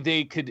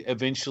they could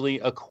eventually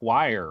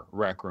acquire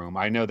Rec Room.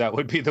 I know that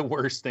would be the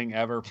worst thing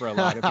ever for a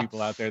lot of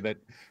people out there that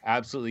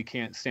absolutely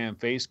can't stand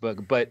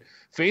Facebook. But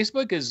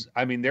Facebook is,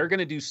 I mean, they're going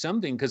to do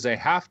something because they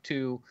have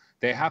to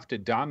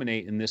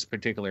dominate in this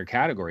particular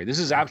category. This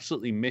is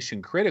absolutely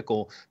mission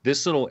critical.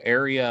 This little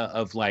area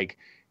of like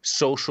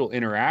social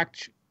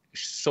interaction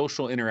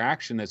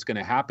that's going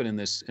to happen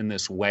in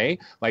this way,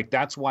 like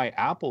that's why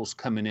Apple's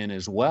coming in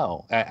as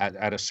well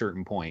at a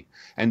certain point.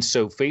 And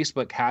so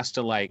Facebook has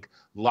to like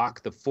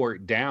lock the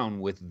fort down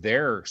with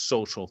their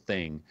social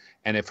thing.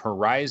 And if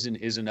Horizon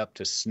isn't up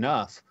to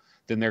snuff,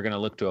 then they're going to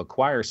look to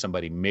acquire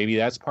somebody. Maybe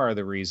that's part of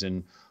the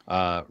reason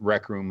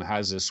Rec Room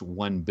has this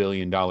 $1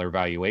 billion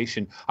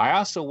valuation. I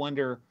also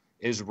wonder,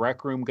 is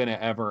Rec Room going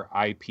to ever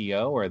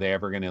IPO, or are they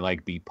ever going to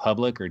like be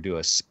public or do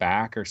a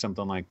SPAC or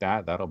something like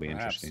that? That'll be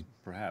interesting.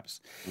 Perhaps.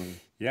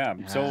 Yeah.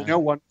 So you know,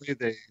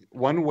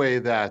 one way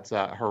that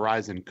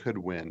Horizon could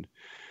win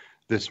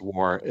this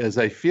war is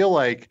I feel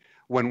like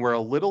when we're a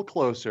little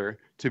closer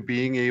to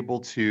being able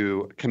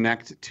to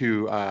connect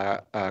to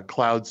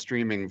cloud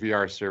streaming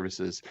VR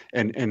services,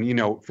 and you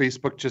know,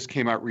 Facebook just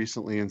came out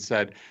recently and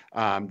said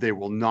they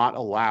will not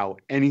allow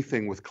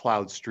anything with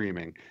cloud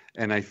streaming.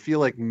 And I feel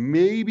like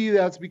maybe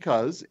that's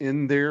because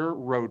in their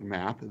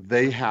roadmap,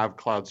 they have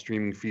cloud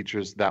streaming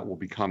features that will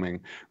be coming,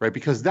 right?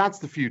 Because that's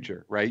the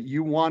future, right?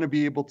 You want to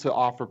be able to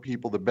offer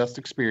people the best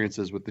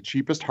experiences with the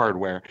cheapest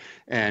hardware,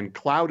 and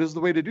cloud is the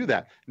way to do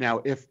that.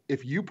 Now, if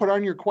you put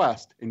on your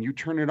Quest and you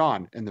turn it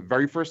on, and the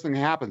very first thing that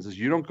happens is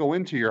you don't go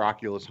into your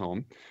Oculus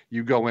Home,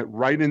 you go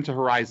right into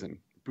Horizon,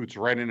 boots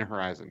right into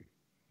Horizon.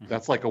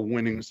 That's like a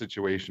winning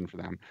situation for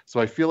them. So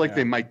I feel like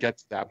they might get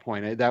to that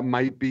point. That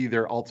might be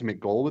their ultimate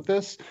goal with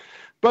this,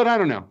 but I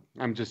don't know.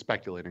 I'm just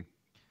speculating.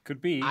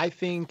 Could be. I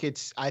think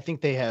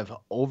they have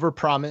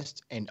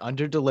overpromised and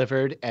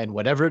underdelivered, and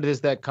whatever it is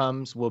that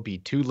comes will be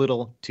too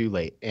little, too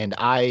late. And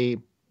I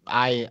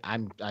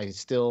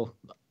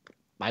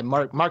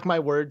mark my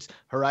words,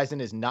 Horizon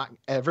is not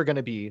ever going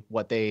to be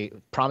what they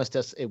promised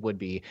us it would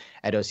be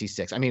at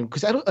OC6. I mean,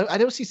 because at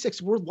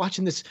OC6, we're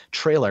watching this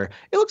trailer.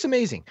 It looks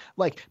amazing.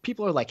 Like,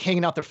 people are like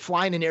hanging out there,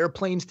 flying in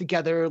airplanes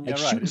together, like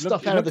shooting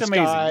stuff out of the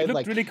sky. It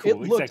looked really cool.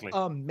 It looked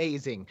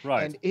amazing.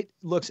 Right. And it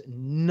looks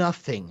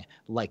nothing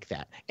like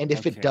that. And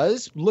if it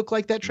does look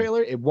like that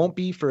trailer, it won't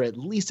be for at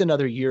least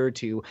another year or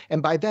two.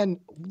 And by then,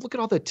 look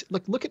at all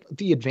look at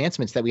the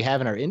advancements that we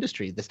have in our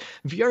industry. This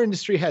VR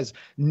industry has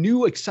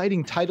new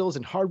exciting titles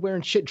and hardware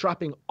and shit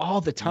dropping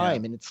all the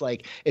time. And it's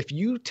like, if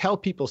you tell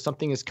people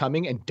something is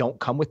coming and don't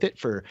come with it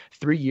for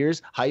 3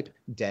 years, hype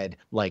dead,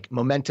 like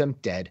momentum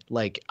dead.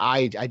 Like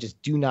I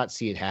just do not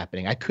see it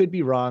happening. I could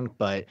be wrong,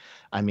 but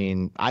I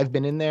mean, I've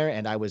been in there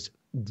and I was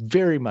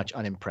very much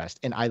unimpressed,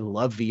 and I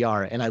love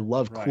VR and I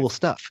love cool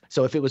stuff.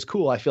 So if it was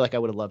cool, I feel like I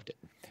would have loved it.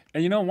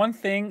 And you know, one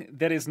thing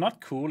that is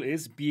not cool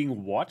is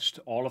being watched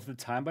all of the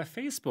time by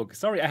Facebook.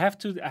 Sorry, I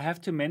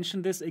have to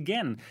mention this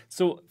again.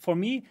 So for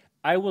me,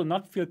 I will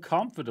not feel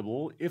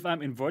comfortable if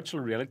I'm in virtual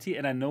reality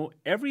and I know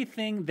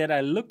everything that I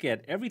look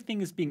at,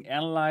 everything is being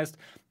analyzed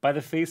by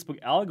the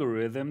Facebook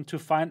algorithm to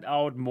find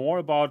out more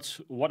about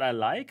what I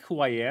like,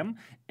 who I am,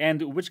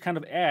 and which kind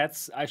of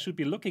ads I should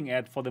be looking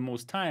at for the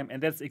most time.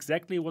 And that's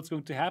exactly what's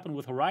going to happen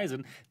with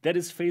Horizon. That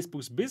is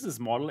Facebook's business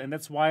model, and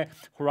that's why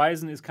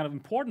Horizon is kind of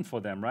important for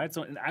them, right?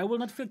 So, and I will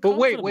not feel comfortable.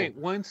 But wait,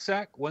 one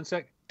sec.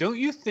 Don't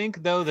you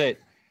think, though, that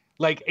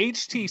like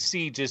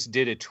HTC just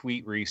did a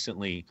tweet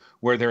recently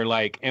where they're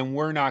like, and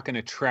we're not going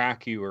to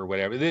track you or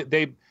whatever.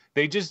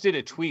 They just did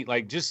a tweet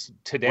like just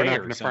today. We're not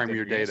going to farm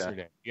your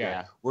data.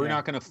 Yeah. We're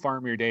not going to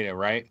farm your data,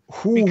 right?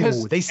 Ooh,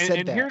 Because they said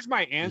and that. here's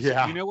my answer.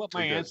 Yeah, You know what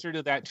my they did. answer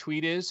to that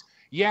tweet is?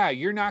 Yeah,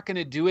 you're not going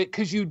to do it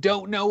because you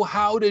don't know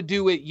how to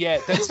do it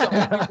yet. That's the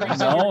only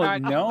reason you're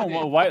not doing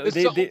it. Why? That's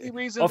the only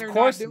reason they're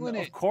not doing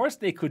it. Of course,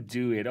 they could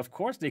do it. Of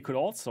course, they could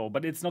also,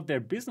 but it's not their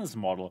business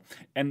model.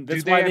 And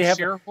that's Do why they have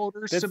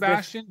shareholders, that's-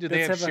 Sebastian? Do they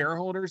that's have have a-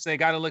 shareholders? They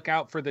got to look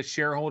out for the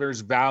shareholders'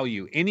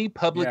 value. Any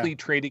publicly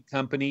traded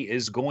company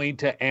is going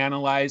to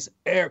analyze.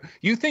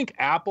 You think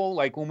Apple,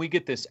 like when we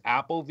get this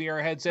Apple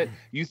VR headset,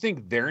 you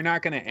think they're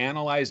not going to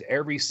analyze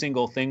every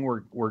single thing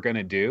we're going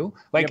to do?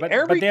 Like, but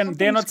every they're not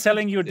company's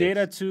selling your gonna do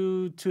data this.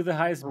 to the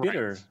highest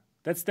bidder.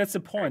 That's the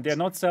point. Right. They're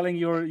not selling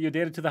your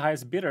data to the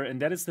highest bidder, and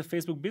that is the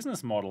Facebook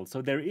business model.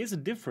 So there is a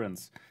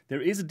difference.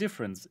 There is a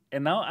difference.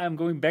 And now I'm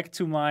going back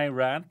to my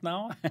rant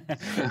now.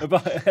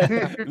 about,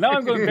 now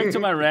I'm going back to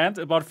my rant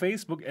about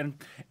Facebook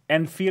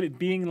and feel it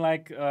being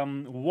like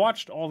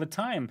watched all the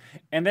time.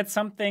 And that's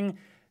something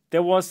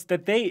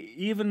that they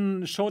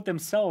even showed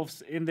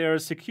themselves in their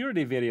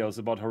security videos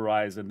about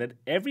Horizon, that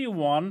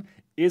everyone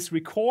is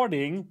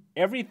recording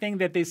everything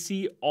that they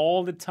see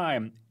all the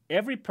time.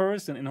 Every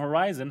person in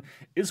Horizon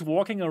is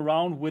walking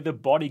around with a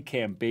body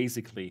cam,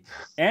 basically.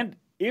 And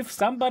if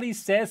somebody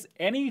says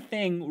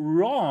anything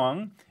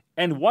wrong,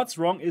 and what's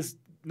wrong is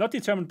not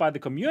determined by the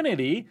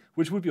community,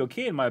 which would be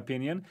okay in my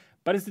opinion,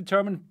 but it's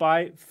determined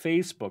by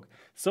Facebook.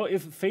 So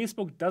if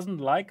Facebook doesn't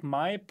like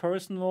my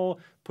personal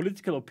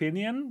political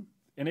opinion,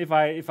 and if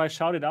I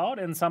shout it out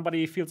and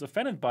somebody feels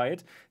offended by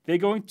it, they're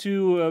going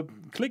to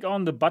click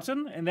on the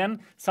button, and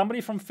then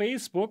somebody from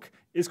Facebook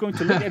is going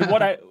to look at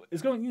what I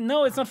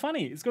No, it's not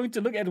funny. It's going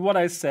to look at what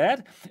I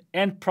said,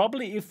 and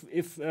probably if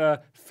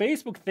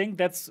Facebook think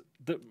that's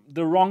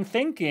the wrong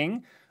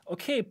thinking,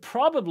 okay,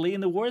 probably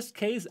in the worst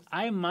case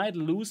I might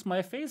lose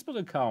my Facebook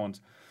account.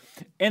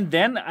 And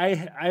then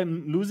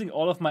I'm losing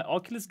all of my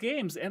Oculus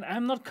games, and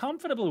I'm not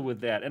comfortable with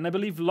that. And I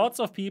believe lots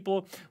of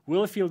people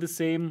will feel the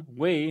same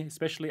way,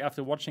 especially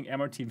after watching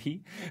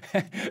MRTV.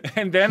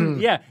 and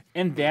then,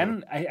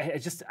 I'm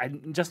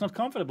just not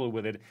comfortable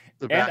with it.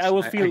 Sebastian, and I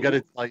will feel. I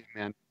gotta tell you,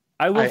 man.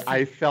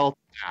 I felt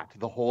that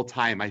the whole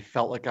time. I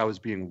felt like I was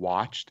being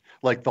watched.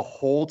 Like the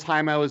whole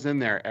time I was in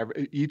there,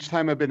 each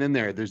time I've been in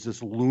there, there's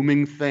this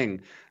looming thing.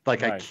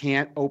 Like I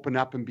can't open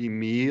up and be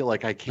me.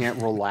 Like I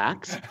can't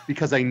relax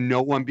because I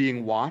know I'm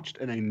being watched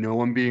and I know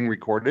I'm being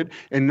recorded.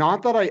 And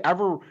not that I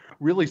ever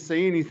really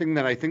say anything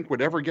that I think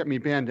would ever get me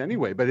banned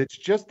anyway, but it's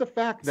just the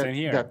fact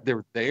that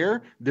they're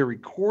there, they're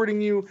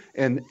recording you,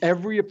 and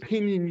every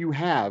opinion you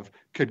have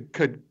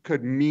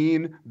could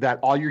mean that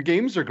all your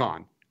games are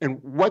gone. And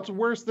what's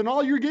worse than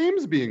all your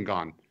games being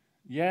gone?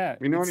 Yeah.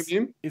 You know what I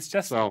mean? It's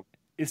just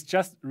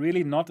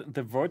really not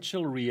the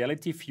virtual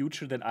reality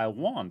future that I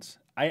want.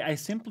 I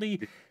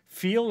simply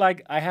feel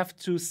like I have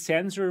to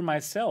censor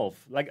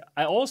myself. Like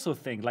I also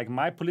think like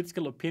my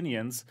political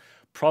opinions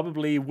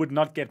probably would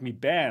not get me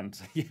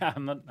banned. Yeah,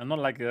 I'm not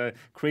like a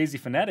crazy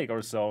fanatic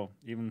or so.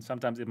 Even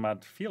sometimes it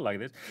might feel like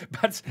this.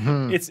 But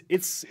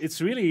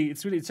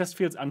it just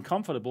feels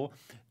uncomfortable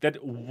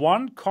that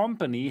one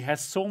company has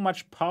so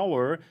much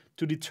power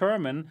to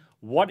determine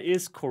what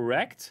is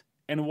correct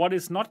and what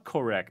is not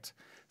correct.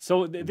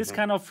 So this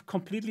kind of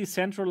completely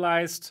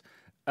centralized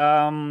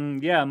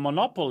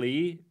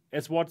monopoly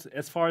as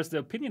far as the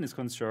opinion is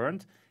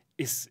concerned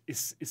is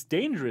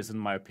dangerous in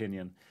my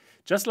opinion.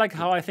 Just like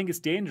how I think it's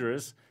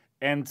dangerous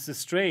and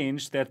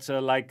strange that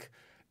like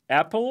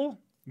Apple,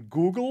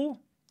 Google,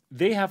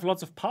 they have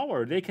lots of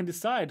power. They can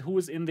decide who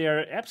is in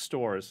their app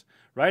stores,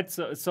 right?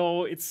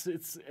 So it's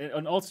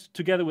and also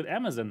together with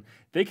Amazon,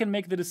 they can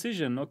make the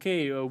decision.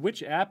 Okay,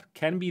 which app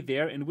can be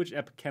there and which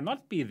app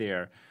cannot be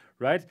there,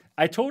 right?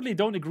 I totally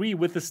don't agree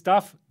with the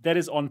stuff that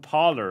is on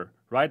Parler,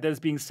 right? That is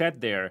being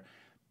said there,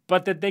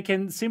 but that they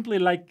can simply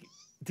like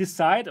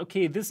decide.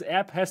 Okay, this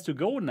app has to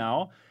go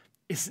now.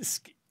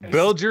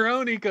 Build your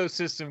own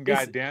ecosystem,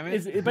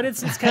 goddammit. But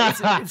it's kind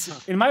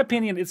of, in my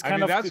opinion, it's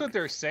kind of. That's what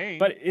they're saying.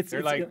 But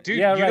they're like, dude,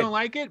 you don't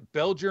like it?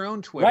 Build your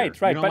own Twitter. Right.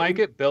 You don't like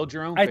it? Build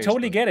your own I Facebook.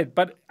 totally get it.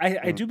 But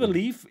I do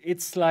believe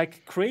it's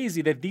like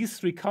crazy that these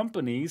three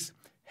companies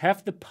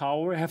have the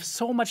power, have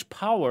so much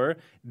power,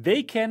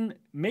 they can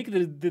make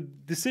the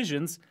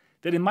decisions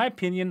that, in my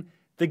opinion,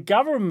 the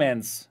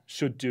governments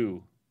should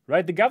do.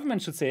 Right? The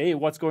government should say, hey,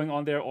 what's going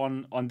on there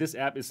on this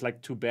app is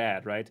like too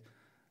bad, right?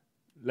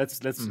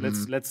 Let's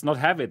not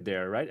have it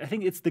there, right? I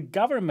think it's the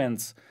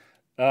government's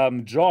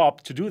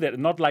job to do that,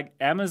 and not like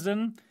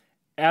Amazon,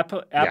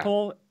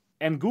 Apple,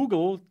 and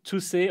Google to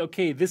say,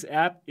 okay, this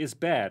app is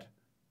bad.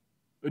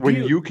 When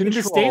you control in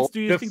the States, do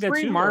you the think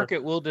free that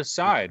market will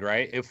decide,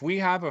 right? If we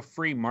have a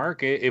free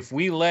market, if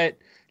we let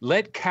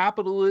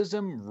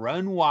capitalism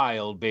run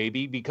wild,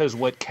 baby, because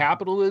what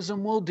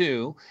capitalism will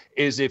do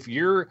is if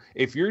you're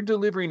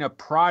delivering a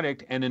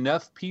product and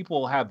enough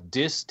people have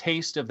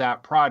distaste of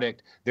that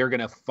product, they're going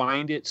to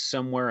find it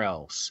somewhere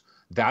else.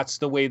 That's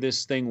the way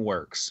this thing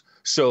works.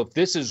 So if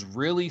this is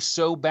really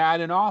so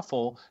bad and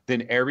awful,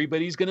 then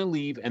everybody's going to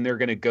leave and they're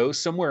going to go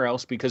somewhere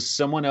else because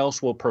someone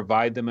else will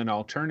provide them an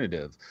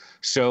alternative.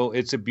 So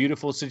it's a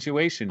beautiful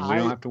situation. We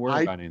don't have to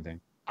worry about anything.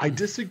 I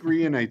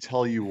disagree, and I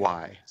tell you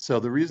why. So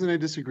the reason I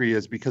disagree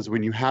is because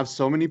when you have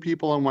so many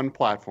people on one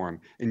platform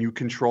and you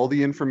control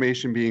the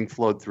information being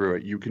flowed through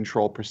it, you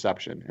control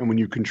perception. And when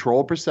you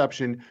control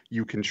perception,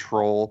 you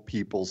control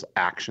people's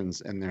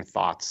actions and their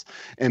thoughts.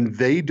 And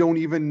they don't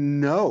even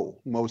know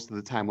most of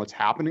the time what's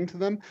happening to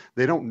them.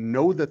 They don't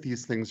know that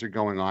these things are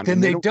going on. Then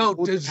they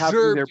don't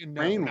deserve to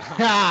know.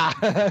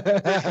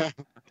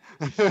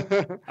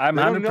 I'm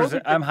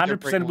 100%. I'm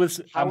 100% with.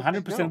 I'm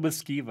 100% with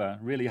Skiva.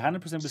 Really,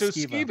 100% with so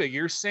Skiva.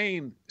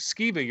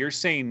 Skiva, you're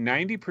saying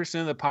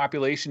 90% of the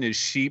population is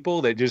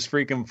sheeple that just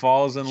freaking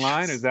falls in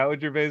line. Is that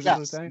what you're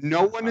basically saying?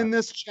 No one in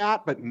this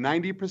chat, but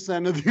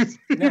 90% of these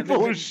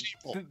people are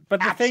sheeple. But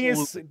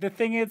the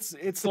thing is,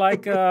 it's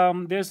like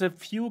there's a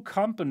few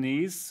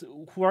companies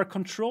who are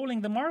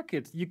controlling the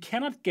market. You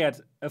cannot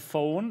get a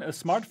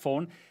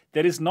smartphone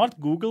that is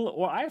not Google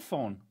or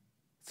iPhone.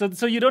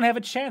 So you don't have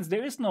a chance.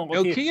 There is no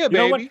Nokia,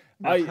 baby.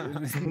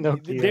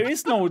 There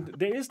is no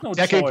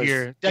Decade choice.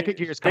 Gear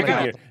is coming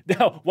out.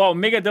 No, wow,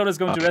 Megadota is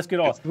going to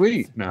rescue it all.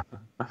 Sweet. No.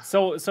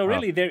 So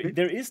really,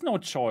 there is no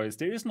choice.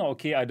 There is no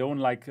I don't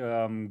like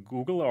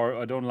Google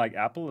or I don't like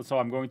Apple, so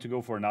I'm going to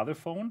go for another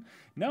phone.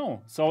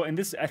 No. So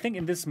I think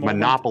in this moment,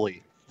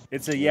 monopoly.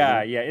 It's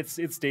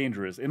it's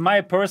dangerous. In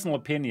my personal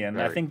opinion,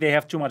 I think they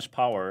have too much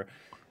power.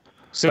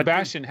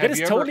 Sebastian, have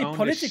you ever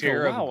owned a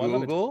share of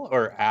Google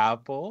or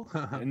Apple?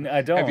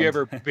 I don't. Have you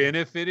ever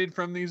benefited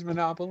from these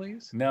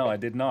monopolies? No, I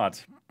did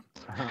not.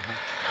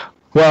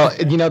 Well,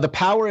 the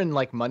power and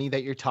money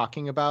that you're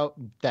talking about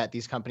that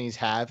these companies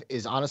have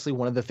is honestly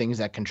one of the things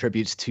that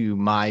contributes to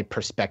my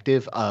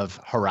perspective of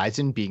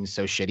Horizon being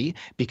so shitty,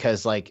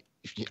 because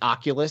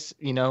Oculus,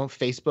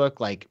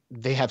 Facebook,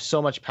 they have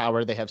so much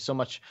power. They have so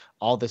much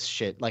all this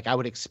shit. I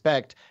would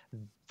expect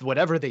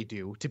whatever they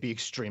do to be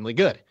extremely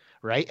good.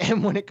 Right.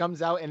 And when it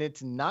comes out and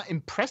it's not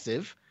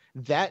impressive,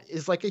 that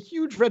is a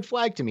huge red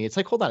flag to me. It's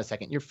hold on a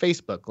second. Your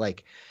Facebook,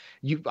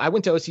 I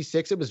went to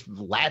OC6. It was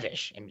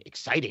lavish and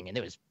exciting, and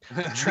there was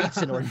treats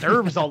and hors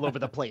d'oeuvres all over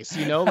the place.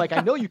 I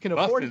know you can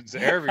afford it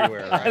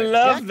everywhere. Right? I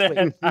love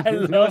that. I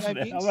love that.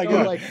 Oh my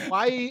God.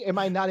 Why am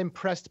I not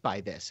impressed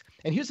by this?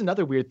 And here's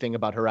another weird thing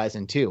about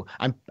Horizon 2.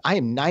 I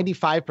am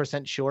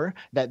 95% sure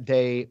that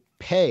they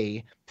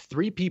pay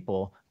 3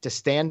 people to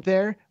stand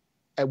there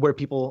where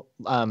people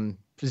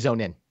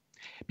zone in.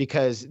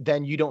 Because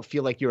then you don't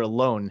feel like you're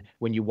alone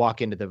when you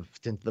walk into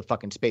the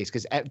fucking space.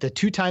 Because the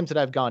 2 times that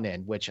I've gone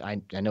in, which I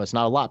know it's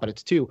not a lot, but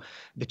it's 2.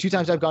 The 2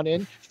 times I've gone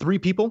in, 3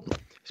 people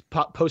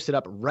posted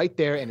up right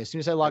there. And as soon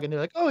as I log in, they're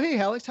like, "Oh, hey,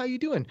 Alex, how you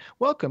doing?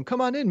 Welcome. Come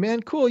on in,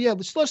 man. Cool. Yeah,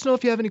 just let us know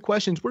if you have any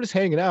questions. We're just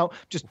hanging out,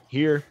 just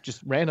here,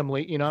 just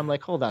randomly." I'm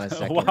like, hold on a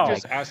second. Wow.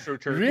 Just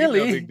AstroTurkey. Really?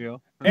 No big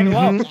deal. And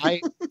wow,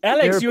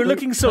 Alex, you're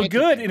looking so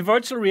good in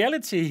virtual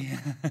reality.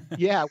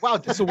 Yeah. Wow.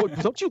 So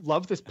don't you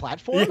love this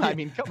platform? Yeah. I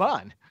mean, come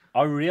on.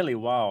 Oh, really?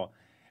 Wow.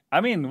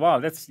 I mean, wow,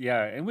 that's,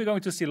 and we're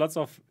going to see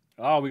we're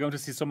going to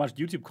see so much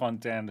YouTube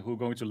content who are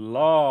going to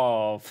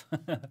love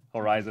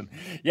Horizon.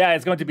 Yeah,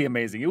 it's going to be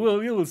amazing. You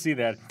will see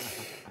that.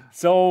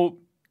 So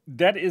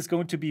that is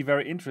going to be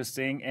very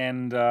interesting.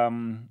 And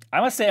I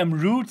must say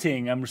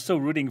I'm so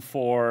rooting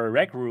for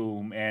Rec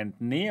Room and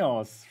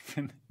Neos.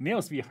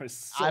 Neos VR is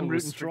so I'm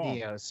rooting strong.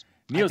 for Neos.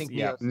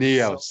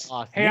 Neos. So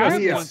awesome. Hey, I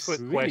have Neos one is quick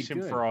really question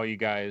good. for all you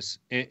guys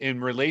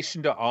in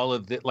relation to all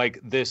of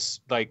this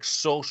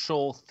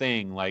social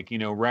thing,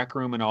 Rec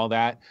Room and all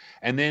that.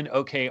 And then,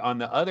 on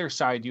the other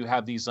side, you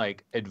have these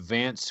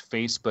advanced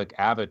Facebook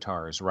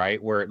avatars,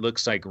 right? Where it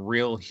looks like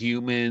real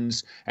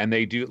humans, and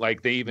they do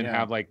they even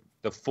have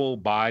the full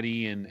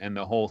body and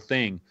the whole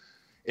thing.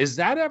 Is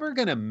that ever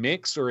going to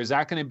mix, or is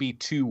that going to be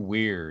too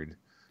weird?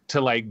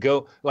 To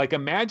go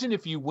imagine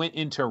if you went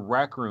into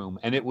Rec Room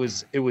and it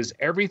was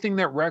everything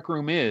that Rec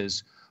Room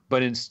is,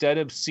 but instead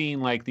of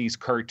seeing these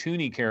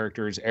cartoony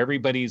characters,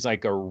 everybody's a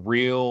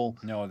real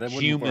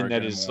human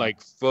that is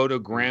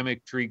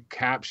photogrammetry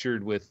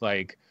captured with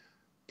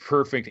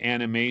perfect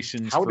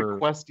animations. How would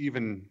Quest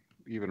even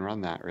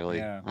run that, really?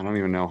 Yeah. I don't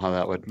even know how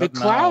that would. The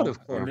cloud,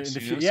 of course.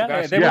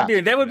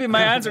 That would be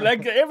my answer.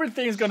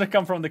 Everything's going to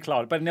come from the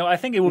cloud. But no, I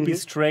think it would be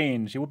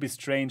strange. It would be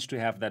strange to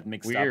have that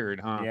mixed up. Weird,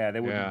 huh? Yeah,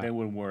 that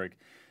wouldn't work.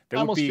 I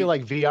almost feel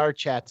like VR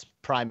chat's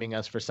priming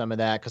us for some of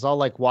that, because I'll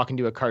walk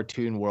into a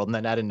cartoon world and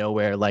then out of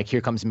nowhere,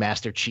 here comes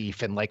Master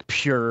Chief in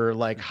pure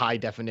high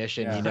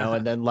definition,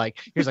 and then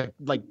here's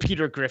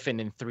Peter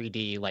Griffin in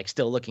 3D,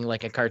 still looking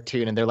like a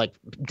cartoon, and they're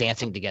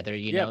dancing together,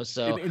 know.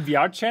 So in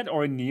VR chat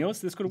or in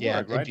Neos, this could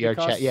work, right? In VR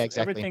chat, yeah,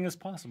 exactly. Everything is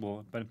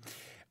possible, but.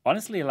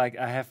 Honestly, like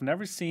I have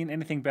never seen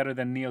anything better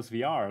than Neos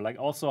VR. Like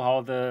also how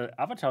the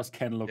avatars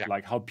can look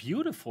like, how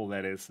beautiful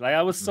that is. Like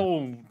I was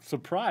so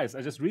surprised.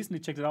 I just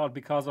recently checked it out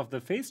because of the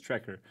face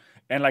tracker,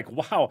 and like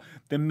wow,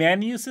 the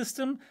menu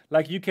system.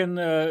 Like you can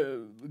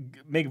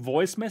make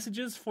voice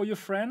messages for your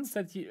friends.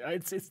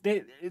 It's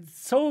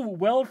so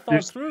well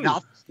thought through.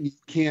 Nothing you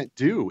can't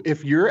do.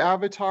 If your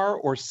avatar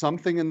or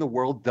something in the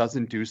world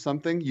doesn't do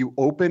something, you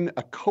open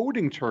a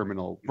coding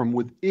terminal from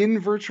within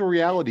virtual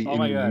reality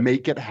and you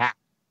make it happen.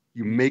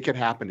 You make it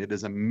happen. It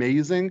is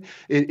amazing.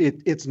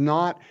 It's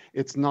not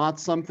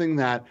something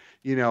that,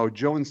 you know,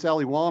 Joe and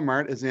Sally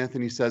Walmart, as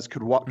Anthony says,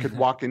 could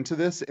walk into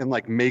this and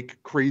like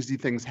make crazy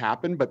things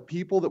happen. But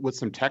people that with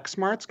some tech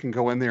smarts can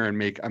go in there and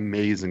make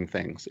amazing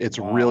things. It's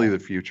really the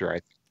future, I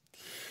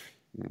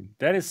think.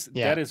 That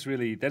is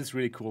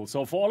really cool.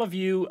 So for all of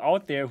you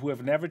out there who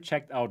have never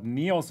checked out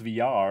Neos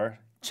VR,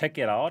 check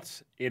it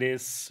out. It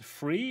is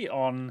free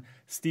on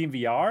Steam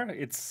VR.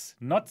 it's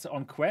not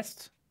on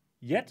Quest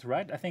yet,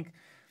 right? I think.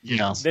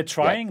 Yeah, they're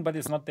trying, but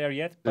it's not there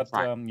yet. But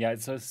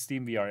it's a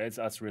Steam VR.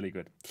 That's really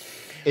good.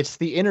 It's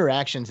the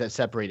interactions that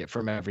separate it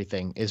from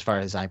everything, as far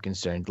as I'm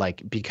concerned.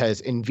 Like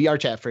because in VR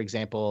chat, for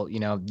example,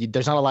 you know,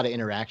 there's not a lot of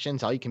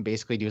interactions. All you can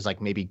basically do is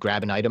like maybe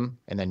grab an item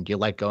and then you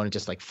let go and it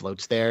just like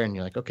floats there, and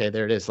you're like, okay,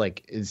 there it is.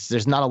 Like,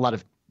 there's not a lot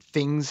of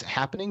things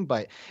happening.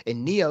 But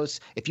in Neos,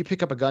 if you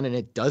pick up a gun and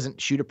it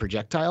doesn't shoot a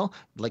projectile,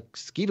 like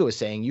Skiva was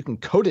saying, you can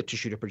code it to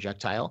shoot a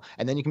projectile,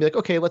 and then you can be like,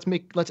 okay, let's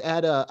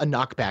add a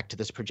knockback to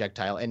this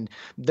projectile. And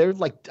they're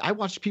like, I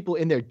watched people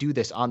in there do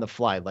this on the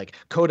fly, like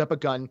code up a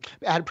gun,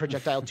 add a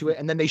projectile to it,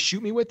 and then they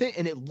shoot me with it,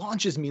 and it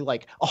launches me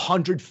like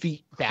 100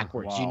 feet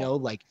backwards. You know,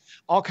 like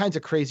all kinds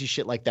of crazy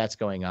shit like that's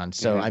going on.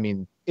 So I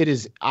mean, it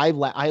is. I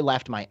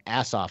laughed my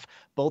ass off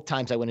both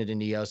times I went into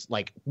Neos,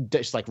 like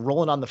just like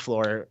rolling on the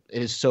floor.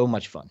 It is so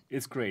much fun.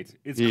 It's great.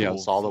 It's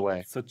Neos cool. all the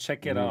way. So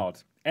check it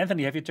out.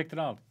 Anthony, have you checked it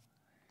out?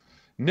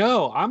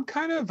 No, I'm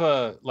kind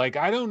of like,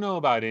 I don't know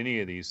about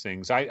any of these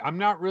things. I'm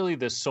not really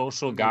the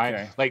social guy.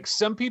 Okay. Like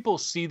some people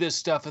see this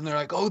stuff and they're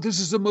like, oh, this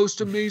is the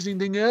most amazing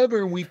thing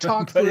ever. And we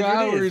talk for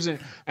hours.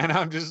 And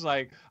I'm just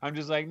like,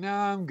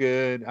 nah, I'm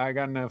good. I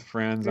got enough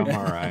friends. I'm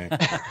all right.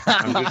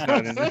 I'm just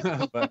not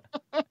enough. But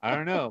I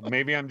don't know.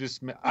 Maybe I'm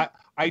just,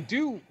 I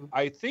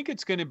think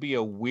it's going to be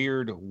a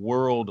weird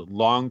world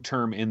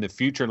long-term in the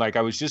future. Like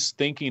I was just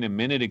thinking a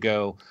minute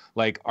ago,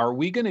 like, are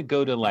we going to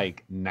go to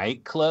like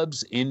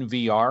nightclubs in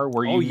VR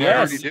where you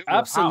yes,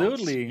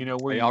 absolutely. House, you know,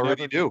 where they you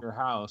already never do your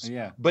house.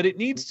 Yeah. But it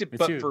needs to,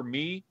 for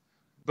me,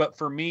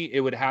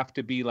 it would have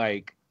to be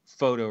like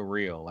photo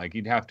real. Like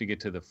you'd have to get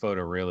to the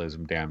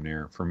photorealism damn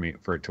near for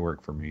it to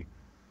work for me.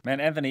 Man,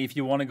 Anthony, if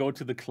you want to go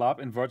to the club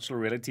in virtual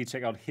reality,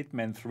 check out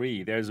Hitman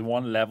 3. There's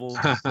one level,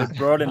 the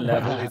Berlin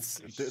level. It's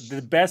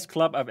the best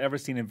club I've ever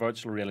seen in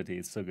virtual reality.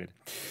 It's so good.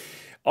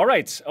 All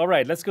right.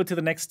 Let's go to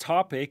the next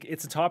topic.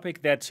 It's a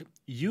topic that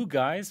you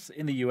guys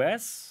in the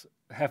US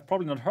have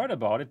probably not heard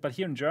about it, but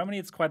here in Germany,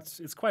 it's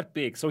quite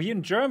big. So here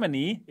in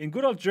Germany, in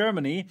good old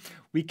Germany,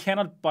 we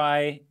cannot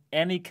buy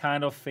any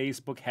kind of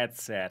Facebook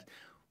headset.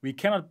 We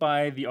cannot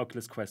buy the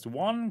Oculus Quest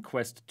 1,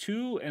 Quest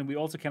 2, and we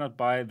also cannot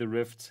buy the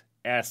Rift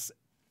S.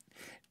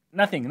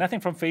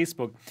 Nothing from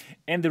Facebook.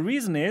 And the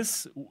reason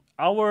is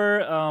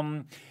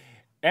our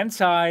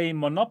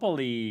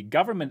anti-monopoly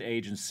government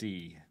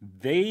agency,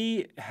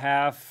 they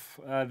have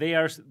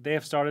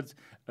started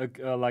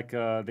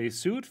they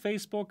sued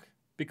Facebook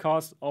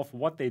because of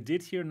what they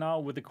did here now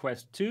with the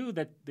Quest 2,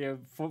 that they're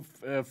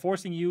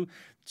forcing you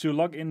to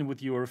log in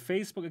with your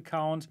Facebook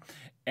account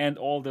and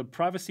all the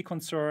privacy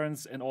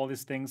concerns and all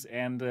these things.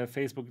 And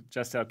Facebook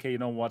just said, okay, you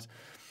know what?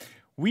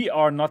 We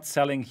are not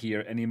selling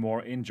here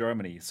anymore in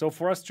Germany. So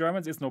for us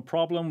Germans, it's no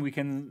problem. We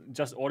can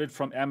just order it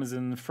from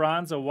Amazon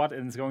France or what,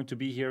 and it's going to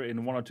be here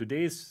in 1 or 2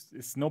 days.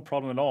 It's no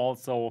problem at all.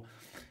 So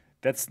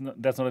that's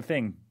not a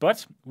thing.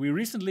 But we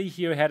recently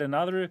here had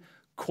another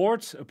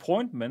court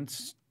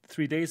appointment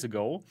 3 days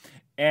ago,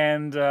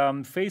 and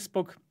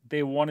Facebook,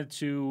 they wanted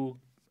to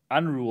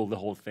unrule the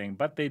whole thing,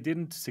 but they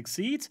didn't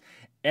succeed.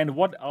 And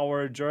what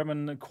our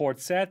German court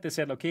said, they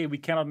said, okay, we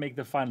cannot make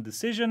the final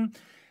decision.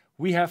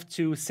 We have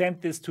to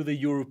send this to the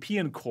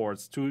European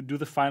courts to do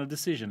the final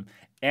decision.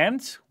 And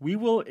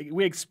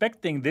we're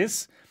expecting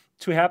this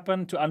to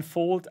happen, to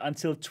unfold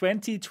until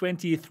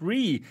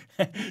 2023.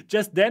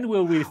 Just then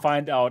will we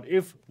find out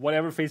if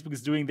whatever Facebook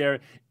is doing there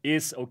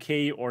is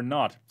okay or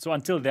not. So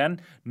until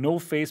then, no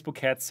Facebook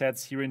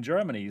headsets here in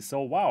Germany.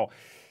 So wow.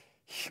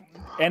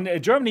 And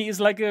Germany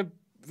is like a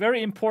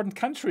very important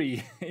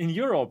country in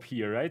Europe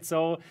here, right?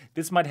 So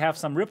this might have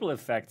some ripple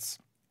effects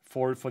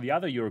for the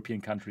other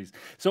European countries.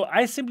 So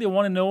I simply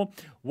want to know,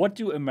 what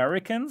do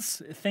Americans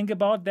think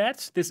about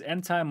that, this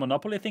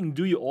anti-monopoly thing?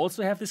 Do you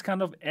also have this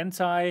kind of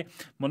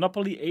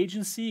anti-monopoly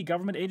agency,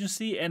 government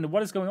agency? And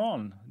what is going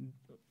on?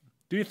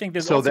 Do you think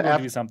there's also going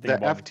to be something the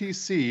about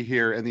FTC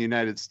here in the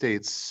United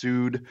States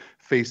sued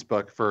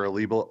Facebook for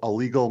illegal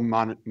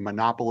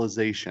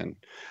monopolization?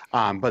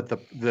 But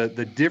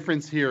the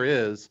difference here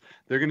is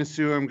they're going to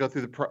sue them, go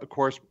through the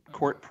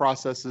court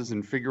processes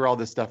and figure all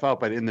this stuff out.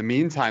 But in the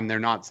meantime, they're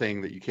not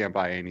saying that you can't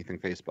buy anything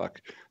Facebook.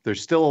 They're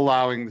still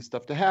allowing the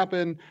stuff to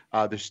happen.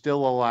 They're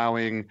still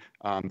allowing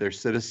their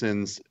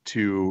citizens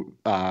to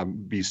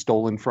be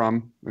stolen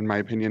from, in my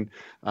opinion.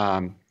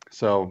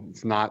 So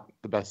it's not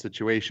the best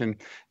situation.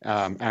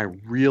 I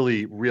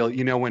really,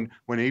 when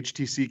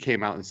HTC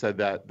came out and said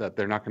that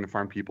they're not going to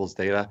farm people's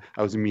data,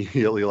 I was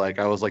immediately like,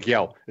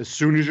 yo, as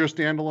soon as your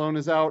standalone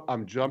is out,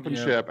 I'm jumping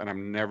ship and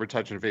I'm never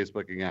touching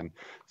Facebook again.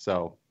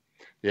 So,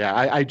 yeah,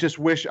 I just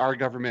wish our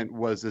government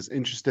was as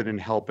interested in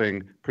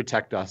helping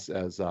protect us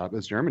as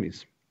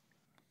Germany's.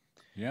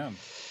 Yeah.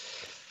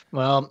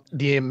 Well,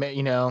 the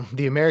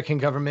American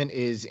government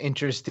is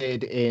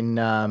interested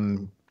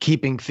in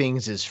keeping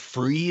things as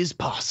free as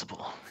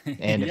possible.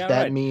 And if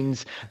that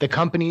means the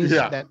companies,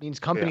 that means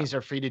companies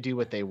are free to do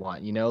what they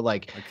want.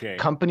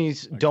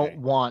 Companies don't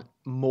want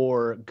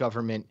more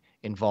government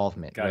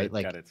involvement, right?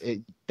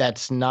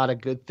 That's not a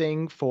good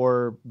thing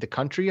for the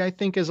country, I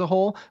think, as a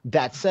whole.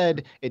 That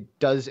said, it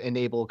does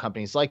enable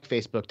companies like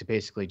Facebook to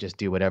basically just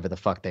do whatever the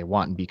fuck they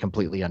want and be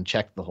completely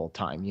unchecked the whole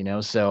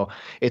time, So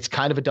it's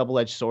kind of a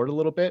double-edged sword a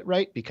little bit,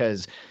 right?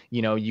 Because,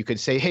 you could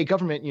say, hey,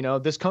 government,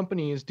 this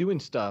company is doing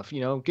stuff,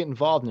 get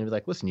involved. And they're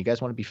like, listen, you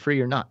guys want to be free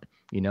or not?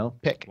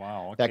 Pick.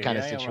 Wow. Okay. That kind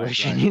of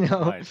situation,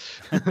 Right.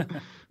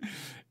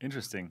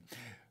 Interesting.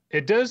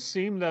 It does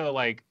seem, though,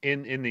 like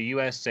in the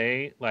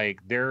USA,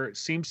 like there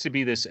seems to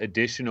be this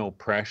additional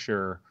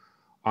pressure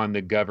on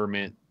the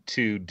government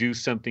to do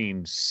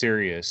something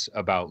serious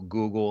about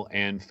Google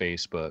and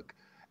Facebook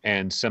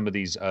and some of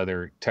these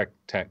other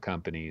tech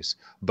companies.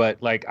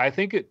 But like, I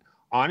think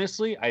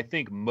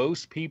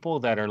most people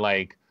that are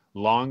like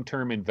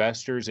long-term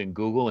investors in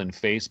Google and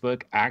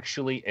Facebook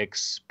actually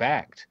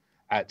expect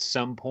at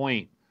some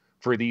point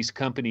for these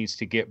companies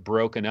to get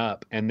broken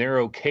up, and they're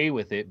okay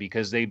with it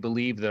because they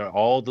believe that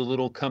all the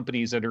little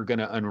companies that are going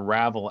to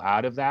unravel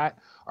out of that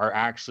are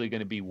actually going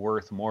to be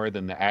worth more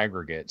than the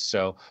aggregate.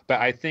 So, but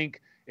I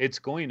think it's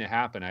going to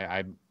happen.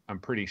 I'm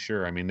pretty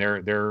sure. I mean,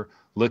 they're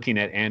looking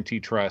at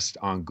antitrust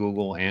on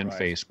Google and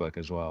Facebook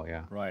as well.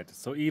 Yeah. Right.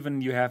 So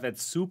even you have that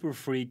super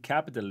free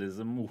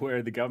capitalism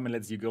where the government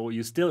lets you go,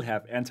 you still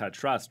have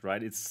antitrust,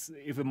 right? It's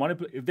if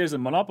there's a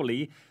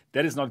monopoly,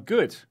 that is not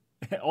good.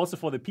 Also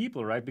for the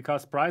people, right?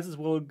 Because prices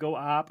will go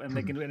up and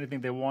they can do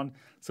anything they want.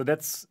 So that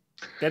is.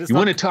 You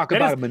want to talk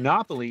about a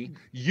monopoly?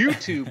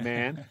 YouTube,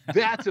 man,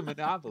 that's a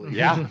monopoly.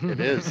 Yeah, it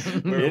is.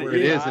 It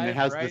is, and it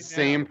has the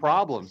same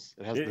problems.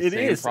 It has the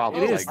same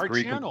problems. Our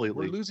channel.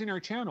 We're losing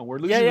our channel. We're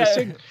losing the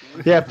signal.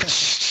 Yeah.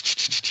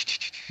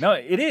 No,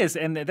 it is,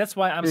 and that's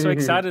why I'm so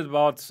excited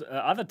about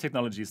other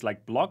technologies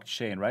like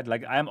blockchain, right?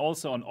 Like I'm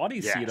also on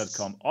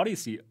Odyssey.com,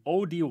 Odyssey,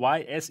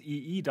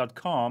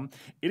 ODYSEE.com.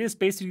 It is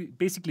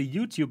basically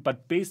YouTube,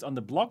 but based on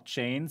the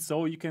blockchain,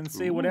 so you can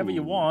say whatever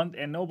you want,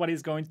 and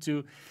nobody's going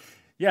to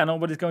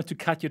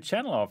cut your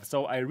channel off.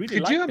 So I really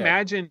like that. Could you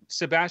imagine,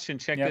 Sebastian,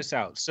 check this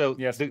out. So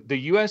the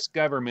U.S.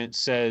 government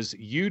says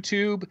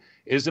YouTube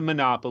is a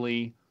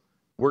monopoly.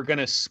 We're going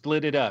to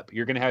split it up.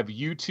 You're going to have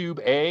YouTube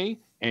A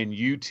and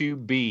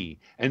YouTube B.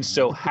 And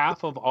so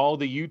half of all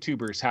the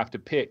YouTubers have to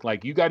pick.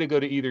 Like, you got to go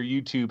to either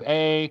YouTube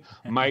A,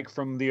 Mike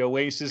from the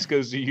Oasis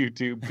goes to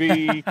YouTube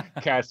B,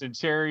 Cats and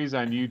Cherries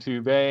on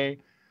YouTube A.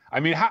 I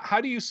mean,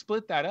 how do you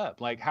split that up?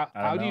 Like,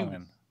 how do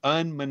you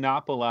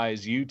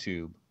unmonopolize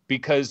YouTube?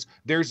 Because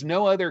there's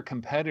no other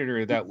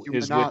competitor that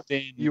is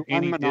within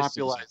any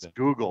unmonopolize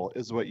Google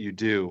is what you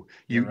do.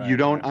 You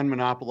don't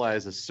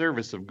unmonopolize a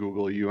service of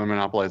Google. You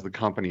unmonopolize the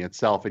company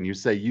itself, and you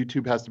say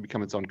YouTube has to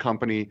become its own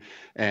company,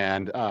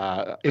 and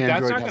Android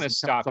that's not going to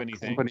stop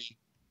anything.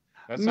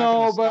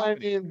 No, but I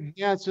mean,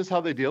 it's just how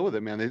they deal with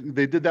it, man.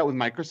 They did that with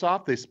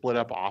Microsoft. They split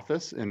up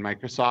Office and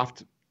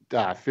Microsoft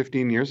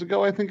 15 years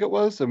ago, I think it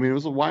was. I mean, it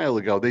was a while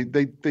ago. They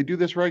do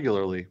this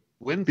regularly.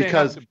 Wouldn't they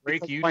have to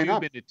break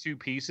YouTube into two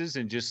pieces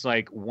and just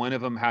like one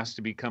of them has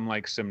to become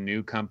like some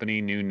new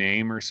company, new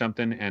name or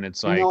something? And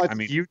it's like,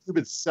 YouTube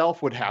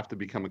itself would have to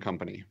become a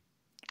company.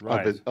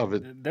 Right. Of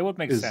it that would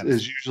make sense.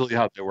 Is usually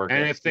how they work.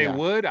 And if they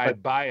would,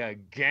 I'd buy a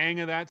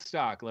gang of that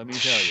stock. Let me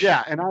tell you.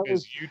 Yeah, and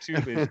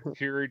YouTube is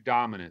pure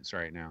dominance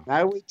right now.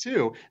 I would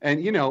too. And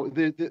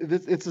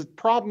it's a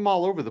problem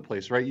all over the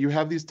place, right? You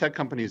have these tech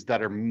companies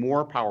that are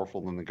more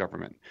powerful than the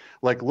government.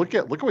 Like, look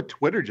at what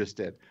Twitter just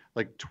did.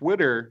 Like,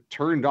 Twitter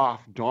turned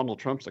off Donald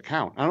Trump's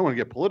account. I don't want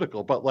to get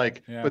political, but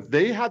but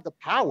they had the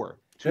power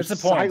to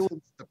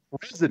silence the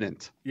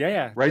president.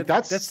 Yeah. Right.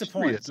 That's the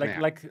point.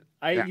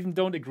 I even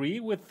don't agree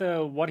with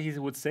what he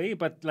would say,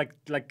 but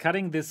like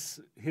cutting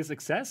his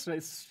access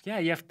is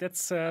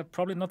that's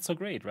probably not so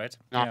great, right?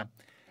 No.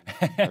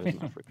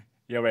 Yeah.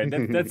 Yeah, right.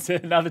 That's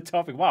another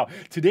topic. Wow,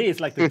 today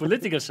is like the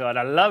political show, and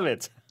I love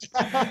it.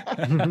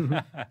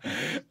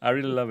 I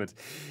really love it.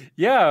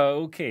 Yeah.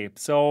 Okay.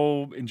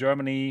 So in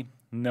Germany,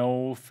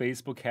 no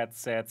Facebook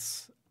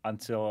headsets.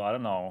 until, I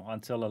don't know,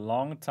 until a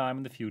long time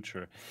in the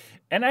future.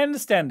 And I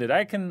understand it.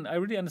 I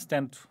really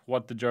understand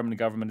what the German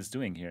government is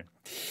doing here.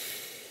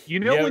 You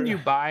know, when you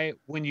buy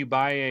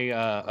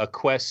a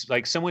Quest,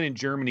 like someone in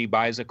Germany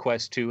buys a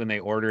Quest 2 and they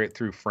order it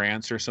through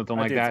France or something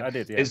like that. I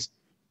did, yeah.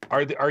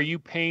 Are you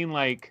paying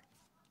like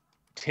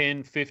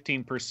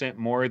 10-15%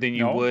 more than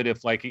you would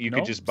if like you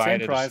could just buy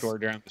it at a store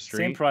down the street?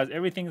 Same price.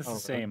 Everything is the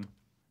same.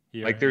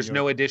 Here, like there's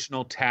no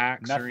additional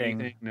tax or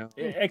anything. No.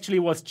 It actually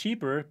was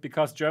cheaper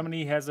because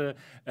Germany has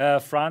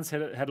France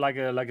had like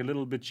a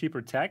little bit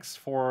cheaper tax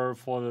for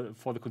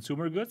the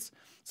consumer goods,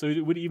 so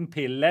you would even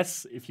pay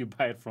less if you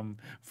buy it from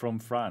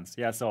France.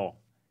 Yeah, so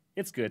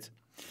it's good.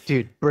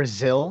 Dude,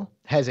 Brazil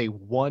has a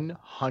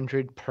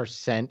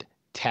 100%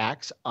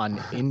 tax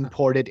on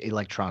imported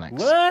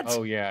electronics. What?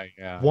 Oh yeah.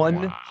 100%.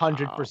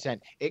 Wow.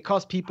 It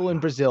costs people in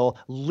Brazil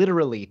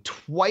literally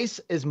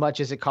twice as much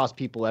as it costs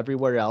people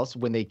everywhere else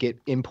when they get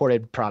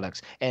imported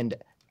products. And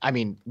I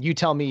mean, you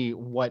tell me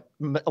what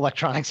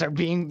electronics are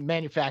being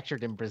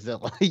manufactured in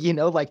Brazil. You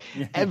know, like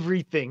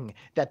everything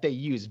that they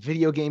use,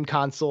 video game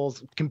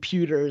consoles,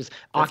 computers,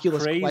 that's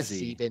Oculus Quest,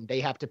 even they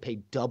have to pay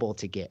double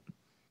to get.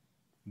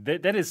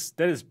 That is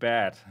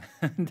bad.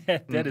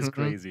 that is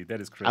crazy. That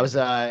is crazy. I was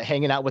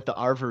hanging out with the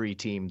Arvory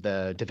team,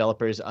 the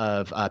developers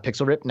of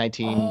Pixel Rip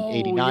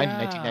 1989 and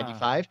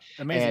 1995.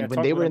 Amazing. And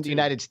when they were in the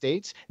United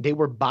States, they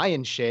were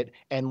buying shit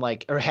and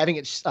or having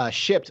it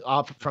shipped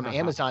off from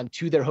Amazon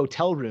to their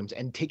hotel rooms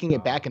and taking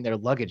it back in their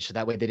luggage, so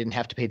that way they didn't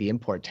have to pay the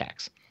import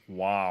tax.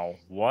 Wow!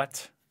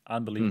 What?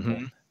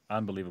 Unbelievable!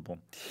 Unbelievable.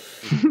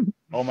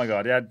 Oh my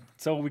God, yeah.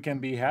 So we can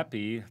be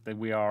happy that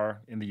we are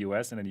in the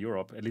US and in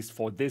Europe, at least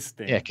for this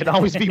thing. Yeah, it can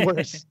always be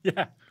worse.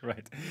 Yeah,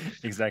 right.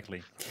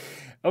 Exactly.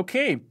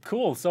 Okay,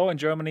 cool. So in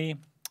Germany,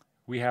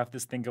 we have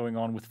this thing going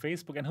on with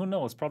Facebook, and who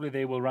knows, probably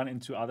they will run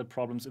into other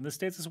problems in the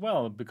States as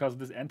well because of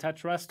this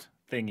antitrust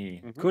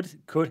thingy.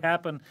 Could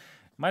happen.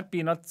 Might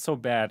be not so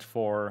bad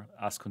for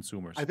us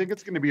consumers. I think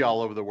it's going to be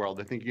all over the world.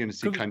 I think you're going to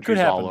see countries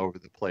all over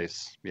the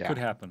place. Yeah. Could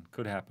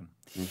happen.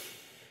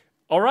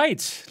 All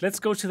right, let's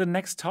go to the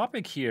next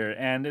topic here.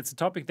 And it's a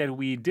topic that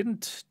we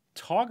didn't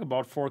talk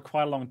about for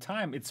quite a long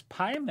time. It's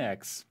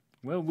Pimax.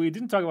 Well, we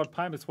didn't talk about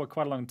Pimax for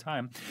quite a long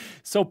time.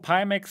 So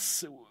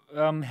Pimax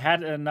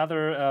had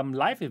another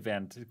live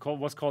event. It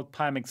was called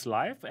Pimax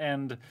Live.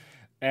 And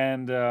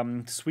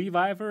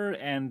Sweetviver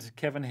and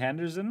Kevin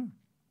Henderson,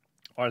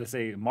 or let's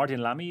say Martin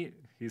Lamy,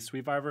 he's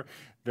Sweetviver,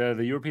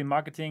 the European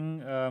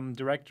marketing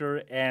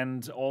director,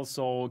 and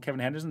also Kevin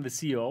Henderson, the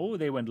CEO.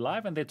 They went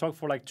live and they talked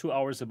for like 2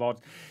 hours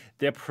about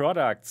their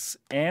products.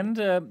 And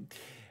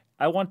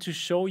I want to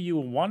show you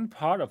one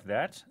part of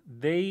that.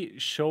 They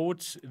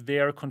showed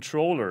their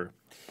controller.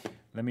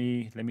 Let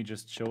me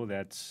just show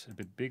that a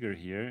bit bigger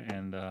here.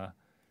 And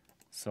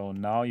so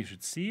now you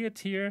should see it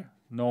here.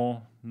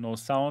 No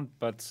sound,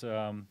 but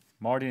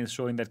Martin is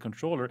showing that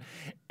controller.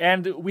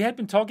 And we had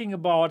been talking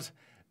about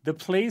the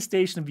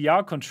PlayStation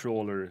VR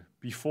controller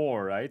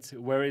before, right?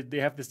 Where they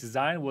have this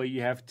design where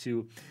you have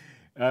to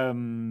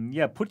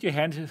put your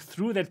hand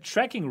through that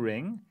tracking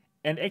ring.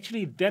 And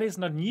actually, that is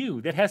not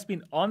new. That has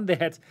been on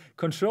that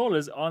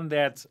controllers, on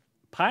that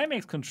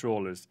Pimax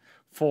controllers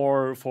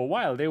for a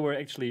while. They were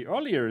actually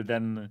earlier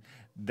than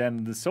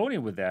the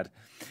Sony with that.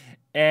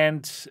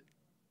 And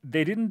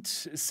they didn't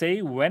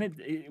say when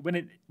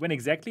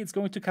exactly it's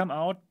going to come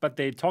out, but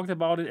they talked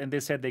about it and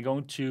they said they're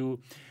going to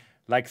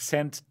like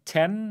send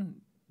 10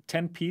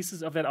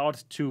 pieces of that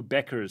out to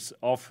backers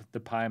of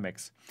the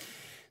Pimax.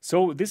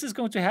 So this is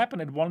going to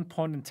happen at one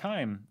point in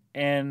time.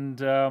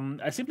 And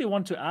I simply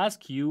want to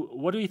ask you,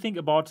 what do you think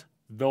about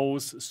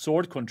those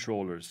sword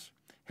controllers?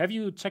 Have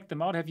you checked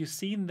them out? Have you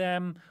seen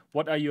them?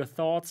 What are your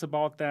thoughts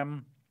about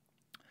them?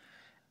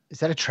 Is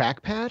that a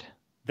trackpad?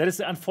 That is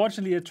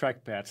unfortunately a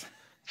trackpad.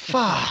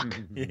 Fuck.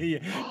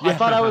 I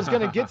thought I was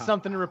going to get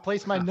something to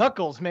replace my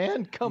knuckles,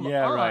 man. Come on.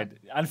 Yeah, right.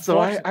 So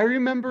I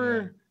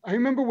remember... Yeah. I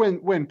remember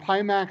when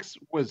Pimax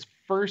was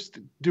first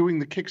doing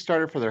the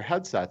Kickstarter for their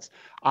headsets,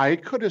 I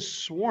could have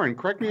sworn,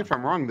 correct me if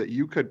I'm wrong, that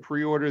you could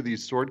pre-order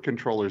these sword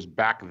controllers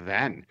back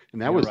then. And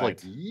that was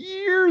like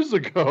years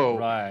ago.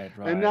 Right.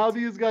 And now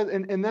these guys,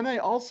 and then I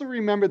also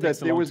remember that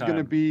there was going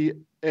to be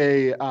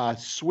a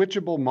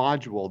switchable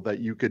module that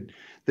you could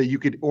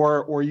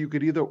or you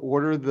could either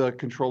order the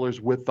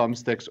controllers with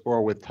thumbsticks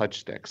or with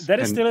touch sticks. That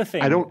is still a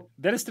thing.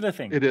 That is still a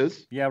thing. It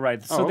is? Yeah,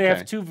 right. So they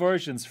have two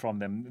versions from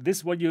them.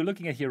 This, what you're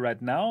looking at here right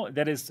now,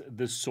 that is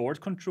the Sword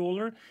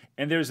controller.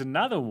 And there's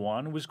another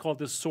one which is called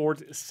the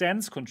Sword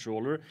Sense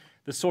controller.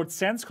 The Sword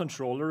Sense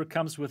controller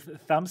comes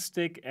with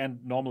thumbstick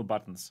and normal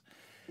buttons.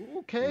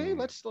 Okay,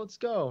 let's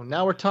go.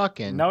 Now we're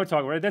talking.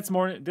 Right? That's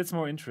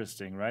more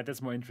interesting, right?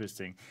 That's more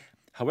interesting.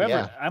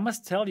 However, I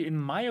must tell you, in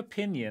my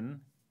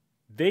opinion,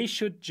 they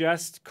should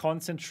just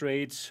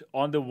concentrate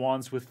on the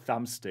ones with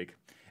thumbstick.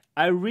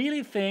 I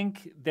really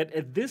think that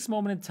at this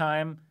moment in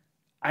time,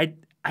 I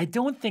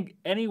don't think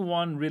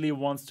anyone really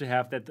wants to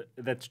have that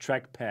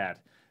trackpad.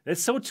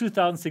 That's so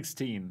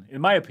 2016,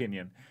 in my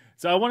opinion.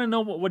 So I want to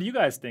know what you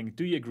guys think.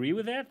 Do you agree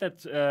with that?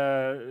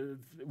 That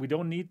we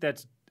don't need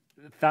that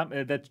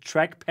that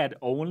trackpad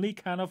only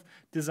kind of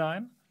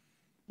design?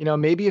 You know,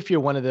 maybe if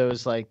you're one of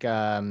those like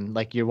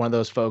you're one of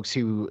those folks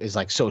who is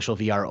like social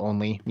VR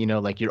only, you know,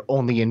 like you're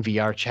only in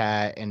VR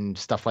chat and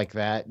stuff like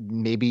that,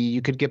 maybe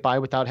you could get by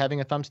without having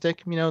a thumbstick,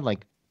 you know,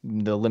 like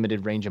the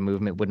limited range of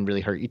movement wouldn't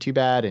really hurt you too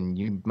bad, and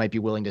you might be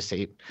willing to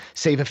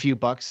save a few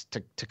bucks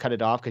to cut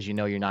it off because you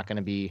know you're not going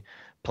to be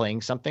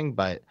playing something.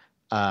 But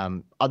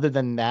other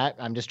than that,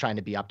 I'm just trying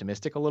to be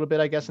optimistic a little bit,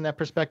 I guess, in that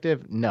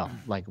perspective. No,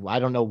 like I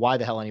don't know why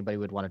the hell anybody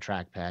would want a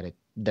trackpad.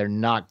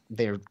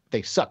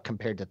 They suck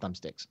compared to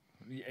thumbsticks.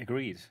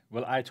 Agreed.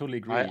 Well, I totally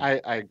agree.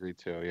 I agree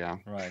too. Yeah.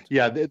 Right.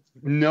 Yeah.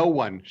 No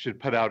one should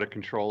put out a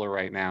controller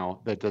right now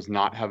that does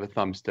not have a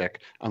thumbstick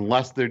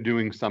unless they're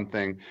doing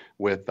something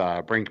with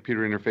brain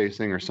computer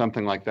interfacing or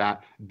something like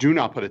that. Do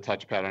not put a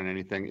touchpad on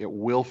anything. It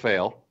will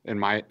fail, in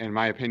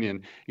my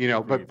opinion. You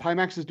know, but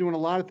Pimax is doing a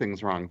lot of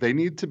things wrong. They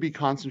need to be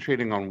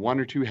concentrating on one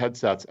or two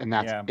headsets, and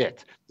that's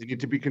it. They need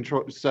to be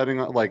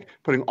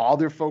putting all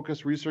their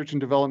focus, research and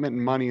development,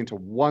 and money into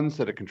one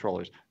set of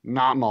controllers,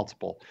 not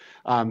multiple.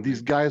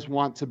 These guys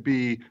want to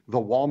be the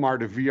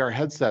Walmart of VR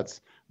headsets,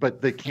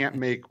 but they can't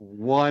make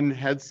one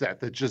headset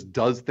that just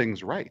does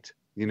things right.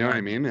 You know what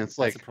I mean? It's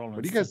like, what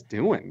are you guys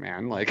doing,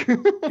 man? Like,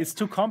 it's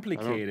too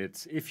complicated.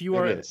 If you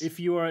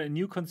are a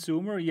new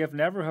consumer, you have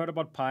never heard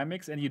about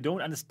Pimax, and you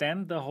don't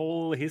understand the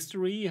whole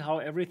history, how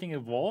everything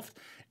evolved,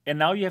 and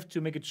now you have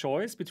to make a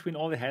choice between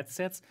all the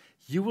headsets,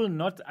 you will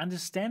not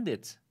understand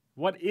it.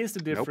 What is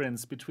the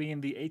difference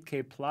between the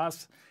 8K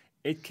Plus,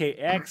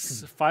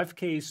 8KX,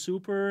 5K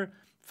Super,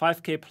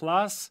 5K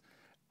Plus,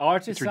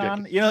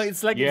 Artisan? You know,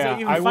 it's like it's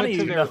even funny,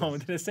 you know,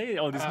 to say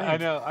all these names. I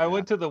know. I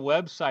went to the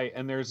website,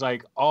 and there's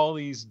like all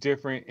these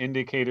different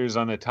indicators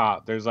on the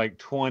top. There's like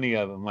 20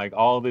 of them, like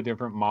all the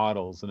different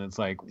models, and it's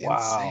like,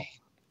 wow.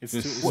 It's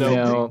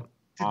so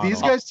did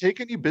these guys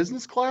take any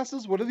business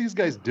classes? What are these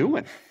guys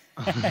doing?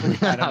 I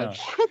don't know.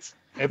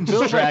 It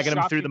feels dragging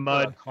them through the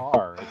mud.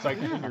 Car. It's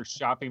like when you're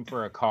shopping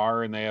for a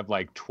car and they have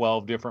like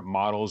 12 different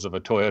models of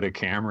a Toyota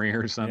Camry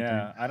or something.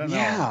 Yeah, I don't know.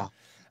 Yeah.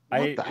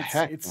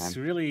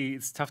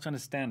 It's tough to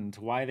understand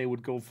why they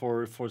would go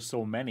for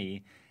so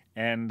many.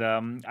 And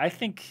I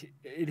think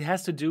it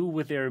has to do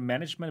with their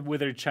management,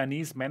 with their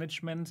Chinese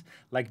management,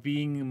 like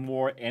being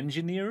more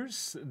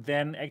engineers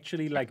than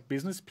actually like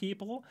business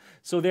people.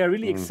 So they're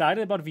really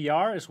excited about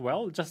VR as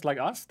well, just like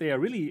us. They are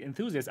really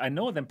enthusiasts. I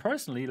know them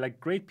personally, like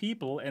great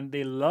people, and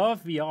they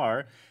love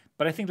VR.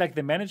 But I think like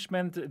the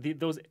management,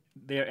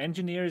 they're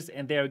engineers,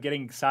 and they are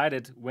getting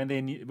excited when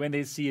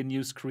they see a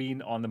new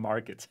screen on the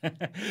market.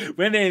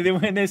 when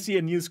they see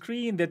a new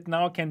screen that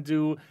now can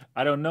do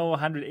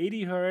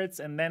 180 hertz,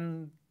 and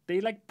then they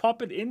like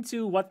pop it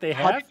into what they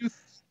have.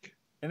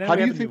 How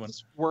do you think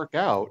this would work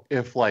out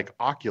if like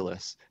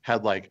Oculus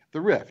had like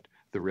the Rift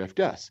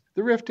S,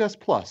 the Rift S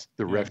Plus,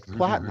 the Rift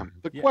Platinum,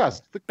 the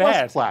Quest, the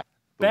Quest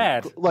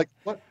Platinum? Like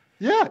what?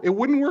 Yeah, it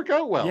wouldn't work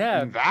out well.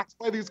 Yeah. And that's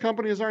why these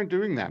companies aren't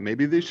doing that.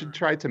 Maybe they should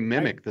try to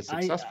mimic the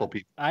successful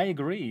people. I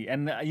agree.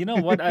 And you know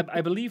what?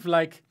 I believe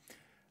like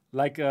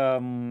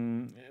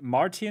Martin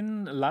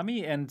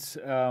Lamy and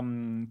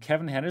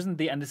Kevin Henderson,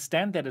 they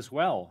understand that as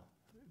well.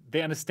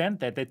 They understand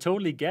that. They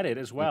totally get it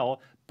as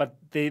well. But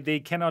they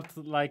cannot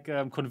like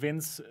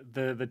convince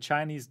the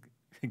Chinese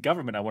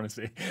government, I want to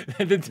say.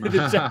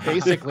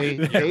 Basically,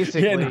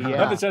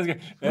 the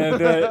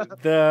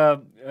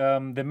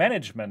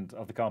management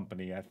of the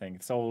company, I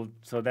think. So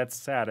that's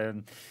sad.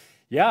 And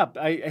yeah,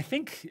 I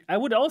think I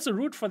would also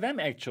root for them,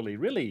 actually,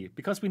 really,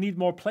 because we need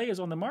more players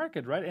on the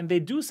market, right? And they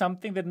do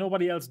something that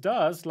nobody else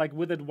does, like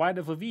with it wide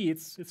FOV.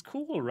 It's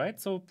cool, right?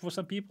 So for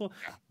some people,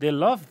 they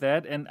love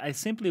that, and I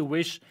simply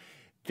wish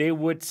they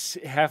would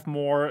have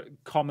more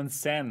common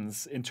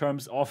sense in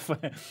terms of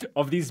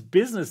these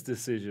business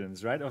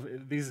decisions, right? Of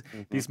these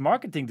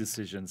marketing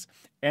decisions,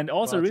 and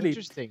also really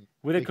interesting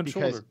with a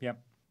controller. Yeah,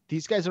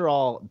 these guys are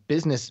all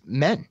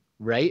businessmen,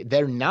 right?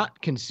 They're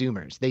not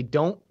consumers. They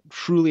don't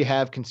truly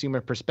have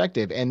consumer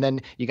perspective. And then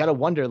you got to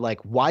wonder,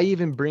 like, why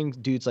even bring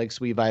dudes like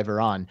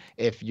Sweetviver on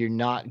if you're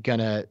not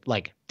gonna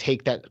like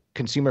take that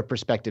consumer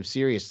perspective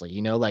seriously?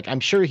 You know, like I'm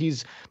sure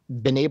he's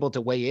been able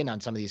to weigh in on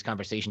some of these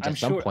conversations at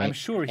some point. I'm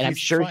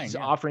sure he's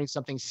offering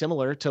something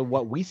similar to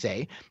what we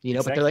say, you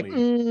know, exactly. But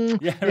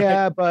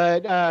they're like,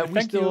 but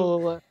we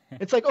still,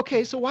 it's like,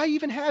 okay, so why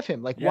even have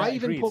him? Like, why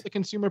even pull the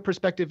consumer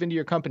perspective into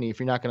your company if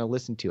you're not going to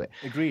listen to it?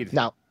 Agreed.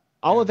 Now,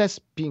 all of this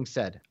being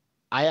said,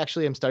 I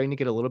actually am starting to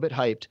get a little bit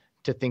hyped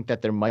to think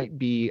that there might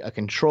be a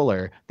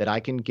controller that I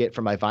can get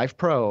for my Vive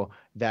Pro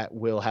that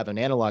will have an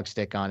analog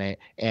stick on it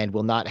and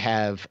will not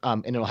have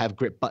and it'll have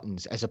grip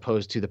buttons as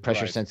opposed to the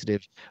pressure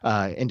sensitive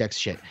index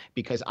shit,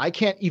 because I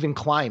can't even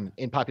climb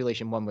in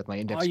Population 1 with my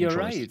index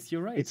controllers.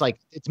 You're right. It's like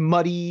it's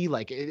muddy,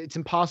 like it's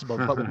impossible.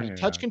 But with my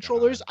touch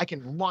controllers, I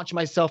can launch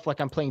myself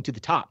like I'm playing to the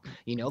top.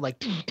 You know,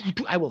 like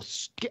I will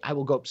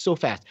go up so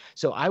fast.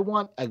 So I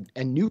want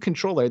a new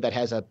controller that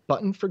has a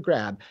button for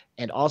grab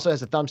and also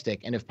has a thumbstick.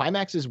 And if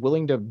Pimax is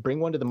willing to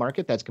bring one to the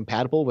market that's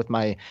compatible with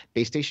my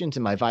base stations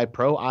and my Vive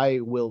Pro, I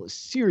will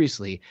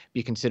seriously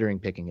be considering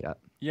picking it up.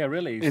 Yeah,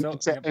 really. And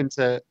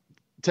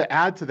to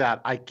add to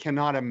that, I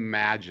cannot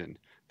imagine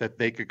that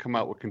they could come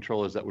out with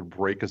controllers that would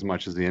break as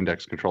much as the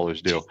Index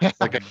controllers do.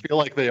 Like, I feel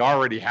like they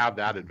already have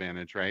that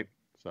advantage, right?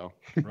 So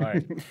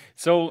right.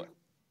 So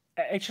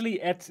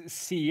actually at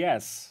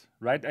CES,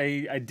 right,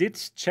 I did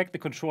check the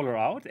controller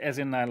out, as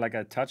in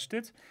I touched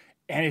it,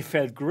 and it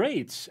felt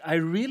great. I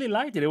really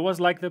liked it. It was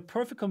like the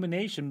perfect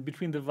combination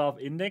between the Valve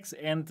Index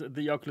and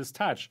the Oculus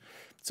Touch.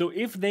 So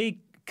if they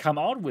come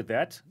out with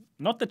that,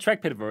 not the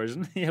trackpad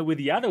version, with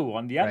the other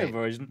one, the other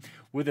version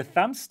with a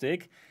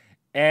thumbstick,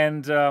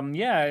 and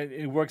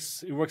it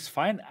works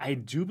fine. I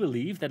do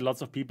believe that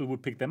lots of people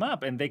would pick them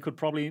up, and they could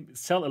probably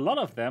sell a lot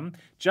of them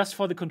just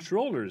for the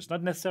controllers,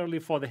 not necessarily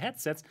for the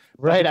headsets.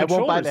 Right, I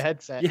won't buy the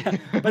headset. Yeah,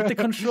 but the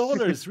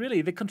controllers,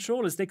 really, they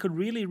could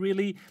really,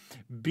 really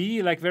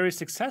be like very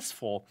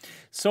successful.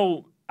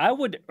 So I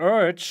would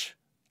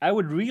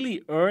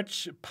really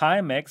urge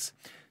Pimax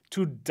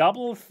to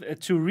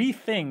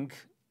rethink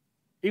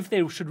if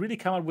they should really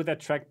come out with that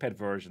trackpad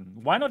version.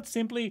 Why not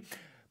simply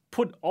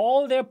put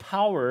all their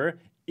power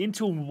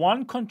into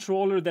one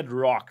controller that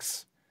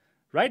rocks,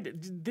 right?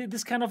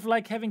 This kind of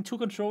like having two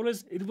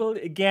controllers, it will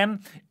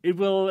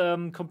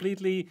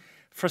completely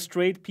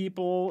frustrate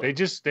people.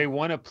 They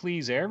want to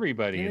please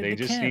everybody. Yeah, they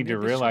just need to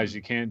realize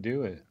you can't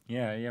do it.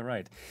 Yeah,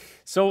 right.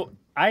 So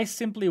I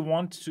simply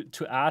want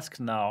to ask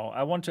now,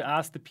 I want to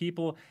ask the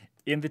people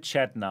in the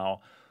chat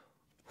now,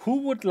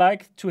 who would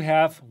like to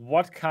have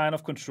what kind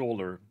of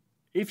controller?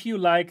 If you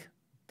like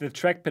the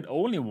trackpad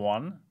only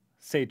one,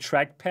 say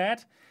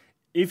trackpad.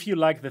 If you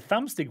like the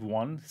thumbstick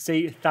one,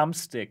 say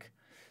thumbstick.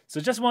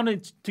 So just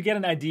wanted to get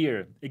an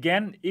idea.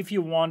 Again, if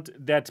you want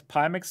that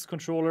Pimax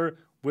controller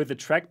with a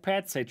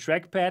trackpad, say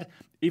trackpad.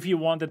 If you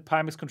want that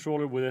Pimax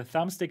controller with a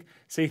thumbstick,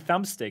 say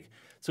thumbstick.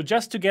 So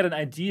just to get an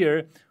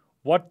idea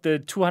what the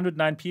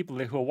 209 people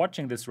who are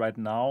watching this right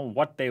now,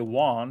 what they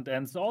want,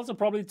 and also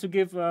probably to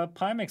give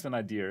Pimax an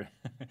idea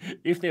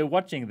if they're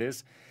watching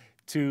this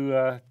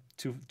to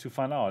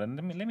find out. And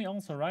let me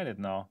also write it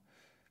now.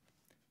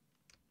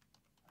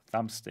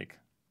 Thumbstick.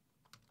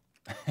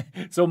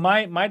 So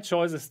my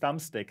choice is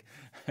thumbstick.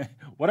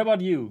 What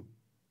about you?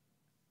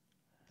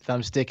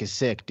 Thumbstick is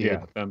sick, dude.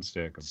 Yeah,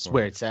 thumbstick. That's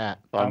where it's at.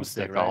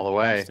 Thumbstick right? all the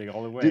way. Thumbstick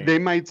all the way. They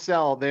might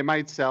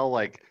sell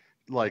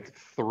like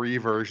 3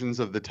 versions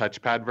of the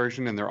touchpad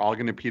version, and they're all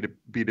going to be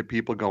to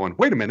people going,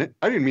 wait a minute,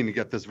 I didn't mean to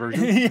get this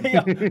version.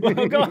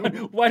 Oh,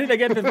 God, why did I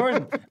get this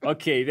version?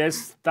 Okay,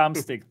 there's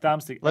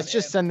thumbstick. Let's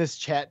just send this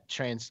chat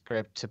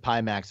transcript to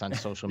Pimax on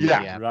social media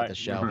after the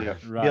show. Yeah.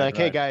 Be like,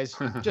 hey guys,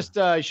 just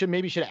you should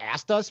have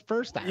asked us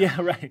first.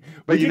 Yeah, right.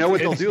 But you know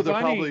what they'll do?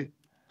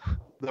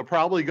 They'll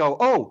probably go,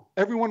 oh,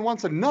 everyone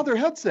wants another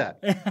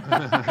headset.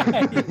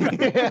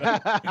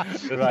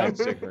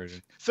 Thumbstick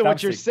version. So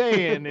what you're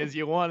saying is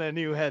you want a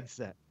new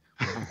headset.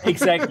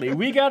 Exactly.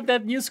 We got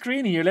that new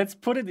screen here. Let's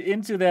put it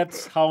into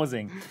that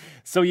housing.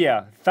 So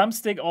yeah,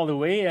 thumbstick all the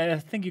way. I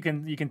think you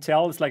can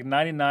tell it's like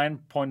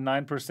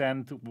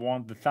 99.9%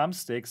 want the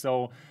thumbstick.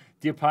 So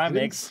dear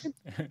Pimax,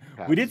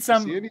 we did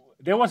some.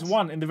 There was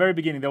one in the very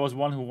beginning. There was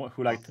one who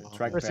liked the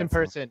trackpad.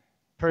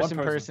 Person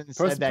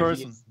said that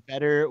he's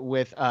better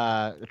with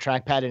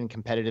trackpad in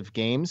competitive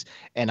games,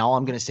 and all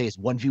I'm gonna say is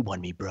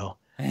 1v1 me, bro.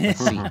 Let's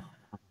see.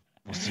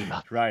 We'll see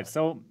about that. Right.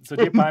 So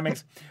dear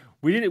Pimax,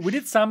 we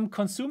did some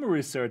consumer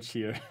research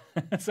here.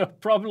 So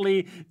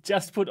probably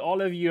just put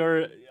all of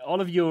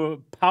your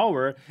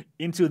power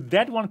into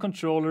that one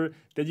controller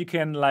that you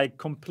can like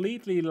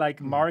completely like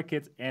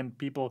market, and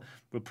people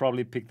will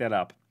probably pick that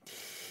up.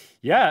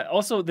 Yeah.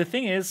 Also, the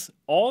thing is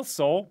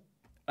also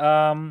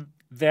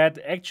that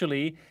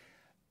actually.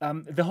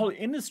 The whole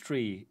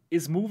industry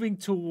is moving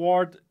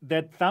toward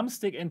that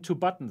thumbstick and 2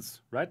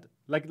 buttons, right?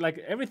 Like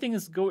everything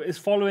is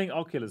following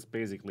Oculus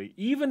basically.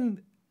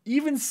 Even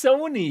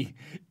Sony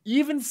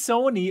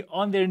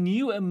on their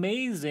new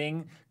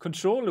amazing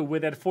controller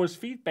with that force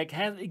feedback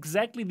has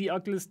exactly the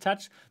Oculus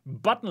Touch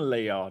button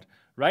layout,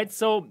 right?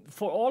 So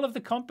for all of the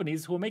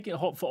companies who are making,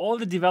 for all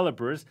the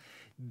developers,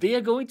 they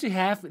are going to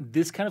have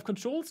this kind of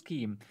control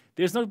scheme.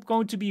 There's not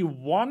going to be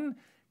one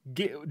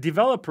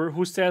developer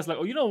who says like,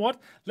 oh, you know what?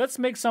 Let's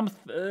make some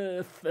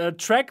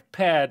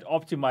trackpad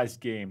optimized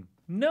game.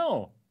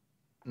 No.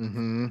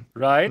 Mm-hmm.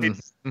 Right?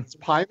 It's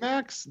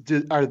Pimax.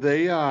 Are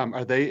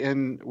they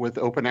in with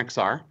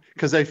OpenXR?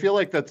 Because I feel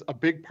like that's a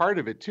big part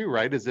of it too,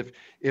 right? Is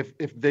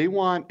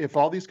if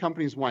all these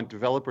companies want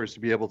developers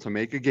to be able to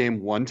make a game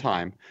one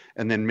time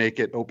and then make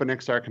it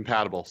OpenXR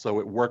compatible, so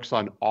it works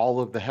on all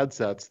of the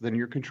headsets, then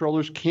your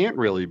controllers can't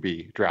really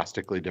be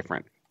drastically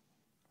different.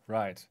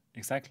 Right.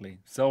 Exactly.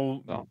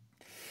 So.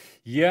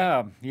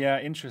 Yeah,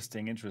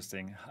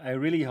 interesting. I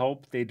really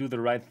hope they do the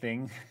right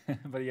thing.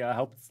 But yeah, I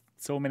hope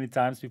so many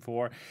times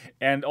before.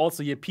 And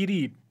also, yeah,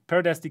 PD,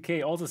 Paradise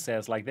Decay also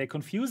says, like, they're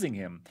confusing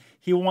him.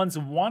 He wants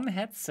one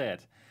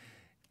headset.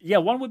 Yeah,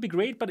 one would be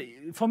great, but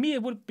for me,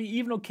 it would be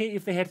even okay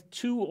if they had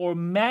 2 or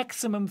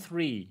maximum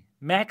 3.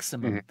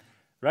 Maximum,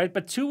 right?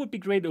 But 2 would be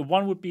great,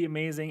 1 would be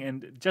amazing,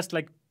 and just,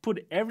 like,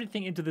 put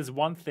everything into this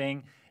one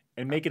thing,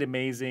 and make it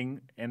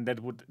amazing, and that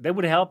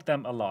would help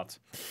them a lot.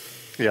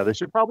 Yeah, they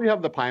should probably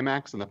have the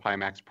Pimax and the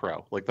Pimax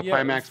Pro. Like the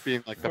Pimax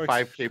being like the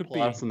 5K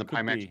Plus and the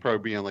Pimax Pro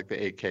being like the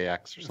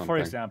 8KX or something. For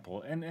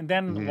example. And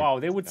then, wow,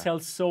 they would sell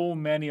so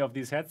many of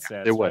these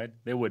headsets, they would. right?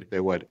 They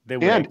would.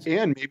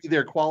 And maybe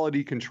their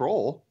quality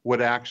control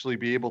would actually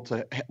be able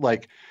to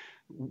like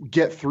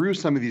get through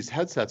some of these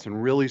headsets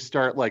and really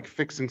start like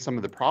fixing some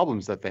of the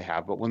problems that they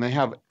have. But when they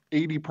have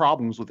 80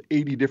 problems with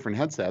 80 different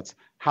headsets,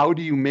 how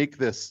do you make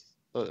this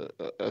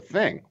a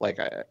thing? Like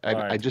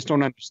I just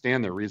don't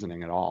understand their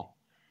reasoning at all.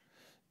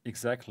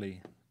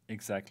 Exactly.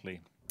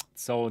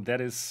 So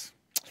that is,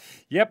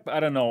 yep. I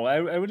don't know. I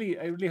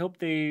really hope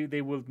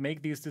they will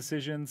make these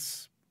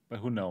decisions, but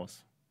who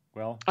knows?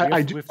 Well,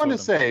 I do want to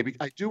say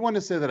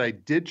that I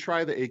did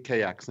try the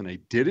 8KX and I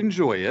did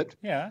enjoy it.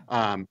 Yeah.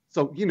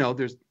 So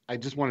I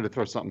just wanted to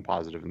throw something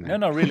positive in there.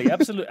 No, really,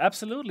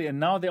 absolutely. And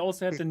now they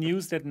also have the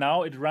news that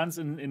now it runs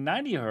in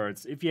 90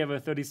 hertz if you have a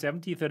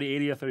 3070,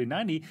 3080, or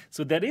 3090.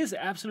 So that is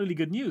absolutely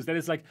good news. That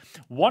is like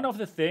one of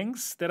the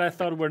things that I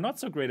thought were not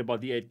so great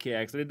about the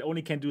 8KX, that it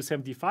only can do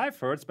 75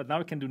 hertz, but now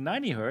it can do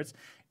 90 hertz.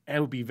 And I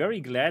would be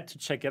very glad to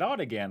check it out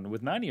again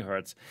with 90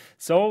 hertz.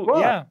 So,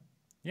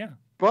 yeah.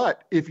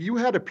 But if you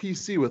had a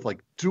PC with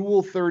like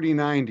dual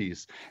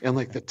 3090s and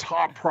like the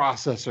top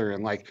processor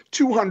and like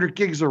 200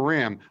 gigs of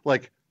RAM,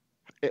 like,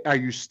 are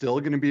you still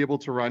going to be able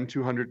to run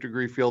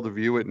 200-degree field of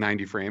view at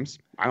 90 frames?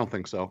 I don't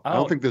think so. I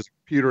don't think there's a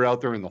computer out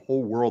there in the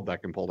whole world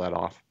that can pull that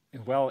off.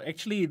 Well,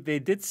 actually, they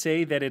did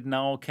say that it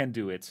now can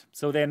do it.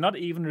 So they're not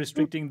even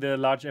restricting the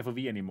large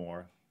FOV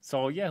anymore.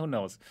 So, yeah, who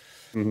knows?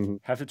 Mm-hmm.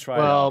 Have to try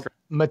it out.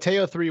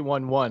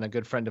 Mateo311, a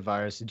good friend of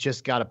ours,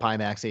 just got a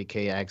Pimax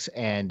 8KX,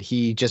 and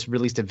he just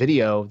released a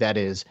video that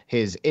is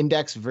his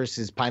Index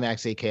versus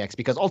Pimax 8KX,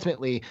 because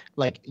ultimately,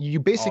 like,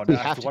 you basically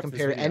have to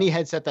compare any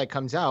headset that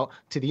comes out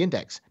to the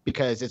Index,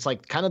 because it's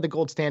like kind of the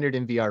gold standard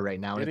in VR right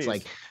now. And it's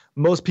like,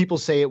 most people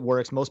say it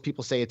works. Most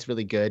people say it's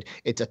really good.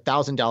 It's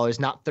 $1,000,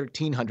 not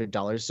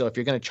 $1,300. So if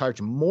you're going to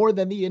charge more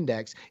than the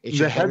Index, it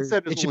should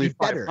be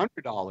better.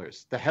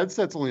 $500. The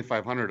headset's only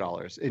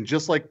 $500, and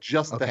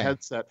the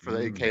headset for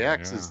the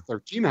 8KX is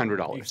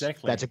 $1,300.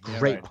 Exactly. That's a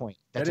great point.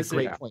 That's a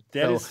great point.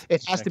 So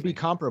it has to be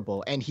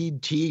comparable, and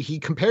he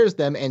compares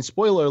them. And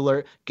spoiler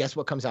alert, guess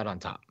what comes out on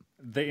top?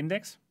 The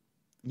Index.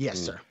 Yes,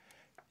 sir.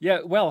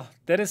 Yeah, well,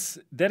 that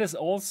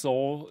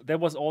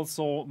was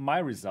also my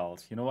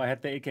result. I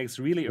had the 8KX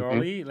really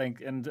early,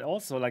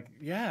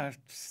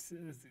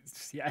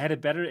 I had a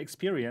better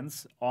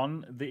experience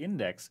on the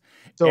Index.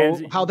 So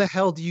how the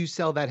hell do you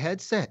sell that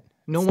headset?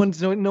 No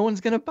one's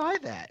gonna buy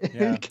that.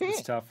 Yeah, you can't.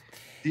 It's tough.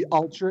 The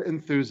ultra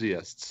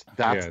enthusiasts.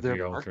 That's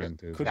their market.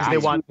 Because they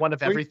want one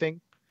of everything.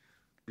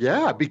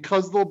 Yeah,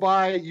 because they'll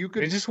buy.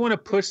 They just want to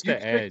push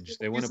the edge.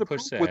 They want to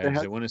push the edge.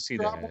 They want to see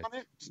the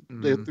edge.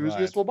 The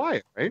enthusiasts will buy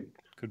it, right?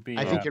 Could be.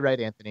 I think you're right,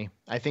 Anthony.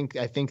 I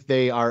think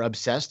they are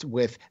obsessed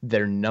with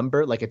their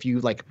number. Like if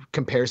you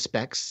compare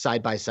specs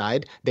side by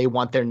side, they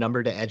want their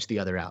number to edge the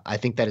other out. I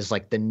think that is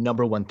like the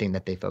number one thing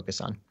that they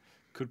focus on.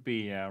 Could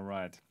be, yeah,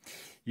 right.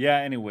 Yeah.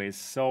 Anyways,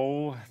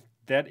 so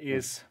that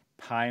is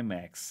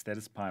Pimax.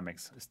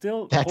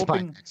 Still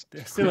hoping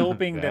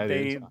that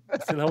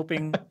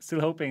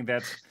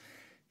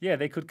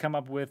they could come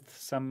up with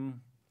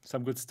some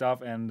good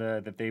stuff, and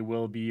that they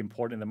will be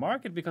important in the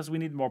market, because we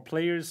need more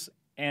players.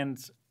 And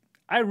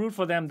I root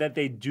for them that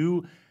they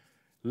do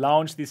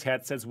launch these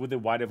headsets with a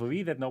wide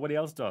FOV that nobody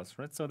else does,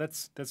 right? So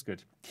that's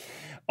good.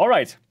 All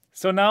right.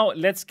 So now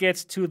let's get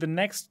to the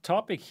next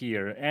topic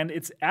here, and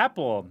it's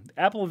Apple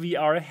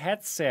VR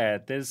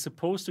headset that is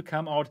supposed to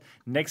come out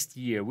next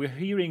year. We're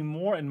hearing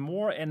more and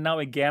more, and now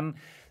again,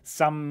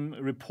 some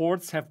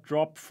reports have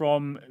dropped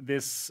from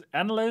this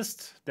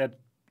analyst that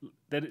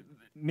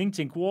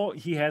Ming-Chi Kuo.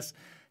 He has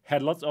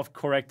had lots of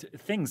correct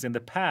things in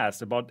the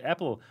past about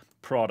Apple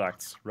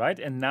products, right?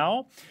 And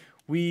now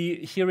we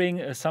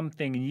hearing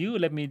something new.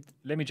 Let me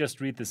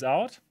just read this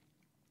out.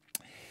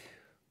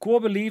 Kuo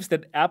believes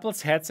that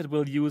Apple's headset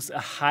will use a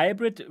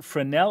hybrid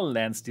Fresnel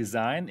lens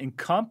design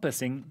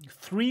encompassing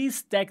 3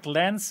 stacked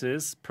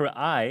lenses per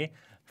eye.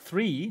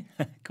 3,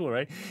 cool,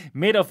 right?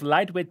 Made of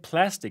lightweight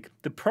plastic.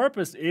 The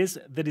purpose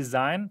of the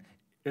design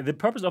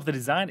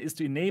is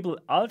to enable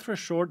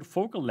ultra-short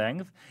focal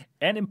length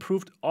and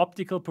improved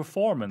optical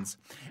performance,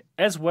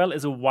 as well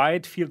as a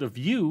wide field of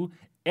view,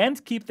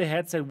 and keep the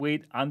headset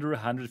weight under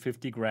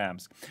 150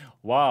 grams.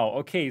 Wow,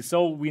 okay,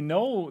 so we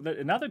know that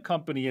another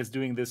company is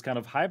doing this kind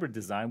of hybrid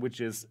design, which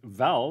is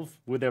Valve,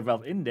 with their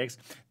Valve Index.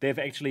 They have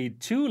actually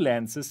 2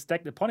 lenses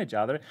stacked upon each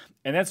other,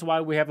 and that's why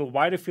we have a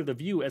wider field of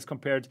view as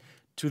compared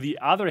to the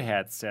other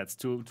headsets,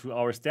 to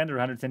our standard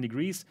 110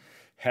 degrees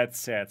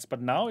headsets.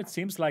 But now it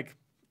seems like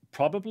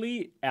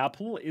probably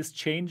Apple is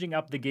changing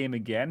up the game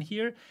again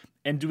here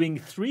and doing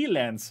 3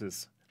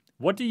 lenses.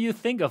 What do you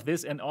think of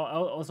this? And I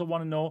also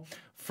want to know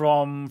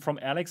from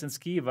Alex and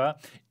Skiva,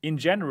 in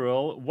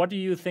general, what do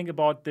you think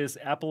about this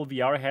Apple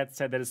VR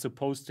headset that is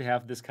supposed to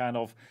have this kind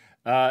of,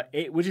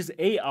 which is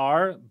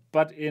AR,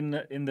 but in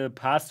the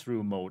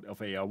pass-through mode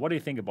of AR? What do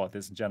you think about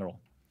this in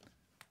general?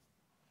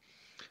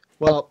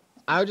 Well,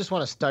 I just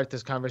want to start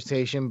this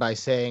conversation by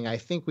saying I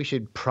think we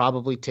should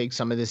probably take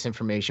some of this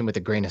information with a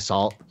grain of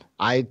salt.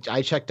 I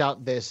checked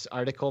out this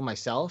article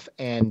myself,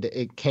 and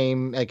it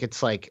came like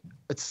it's like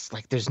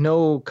there's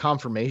no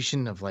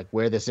confirmation of like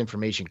where this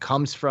information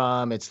comes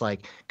from. It's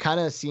like kind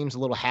of seems a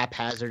little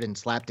haphazard and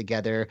slapped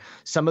together.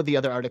 Some of the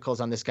other articles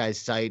on this guy's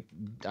site,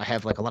 I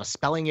have like a lot of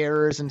spelling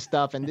errors and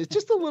stuff, and it's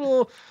just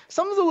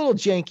something's a little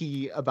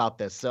janky about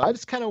this. So I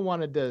just kind of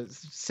wanted to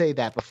say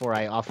that before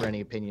I offer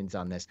any opinions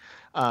on this.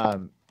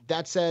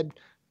 That said,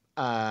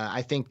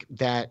 I think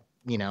that,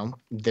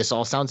 this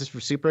all sounds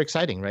super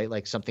exciting, right?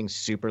 Like something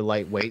super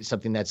lightweight,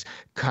 something that's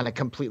kind of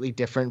completely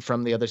different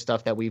from the other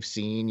stuff that we've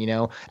seen,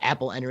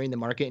 Apple entering the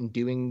market and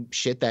doing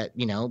shit that,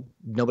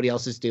 nobody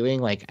else is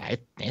doing. Like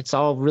it's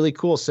all really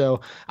cool.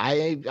 So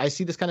I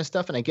see this kind of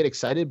stuff and I get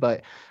excited,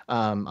 but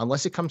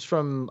unless it comes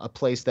from a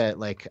place that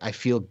like I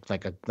feel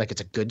like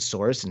it's a good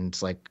source and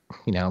it's like,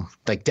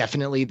 like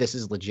definitely this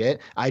is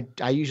legit, I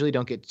usually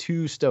don't get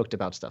too stoked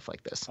about stuff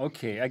like this.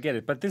 Okay, I get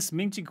it. But this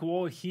Ming-Chi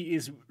Kuo, he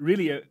is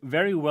really a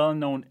very well-known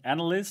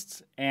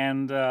analyst,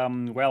 and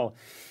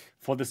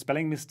for the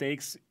spelling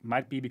mistakes,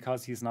 might be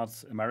because he's not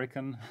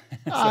American.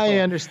 So. I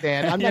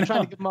understand. I'm not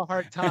trying to give him a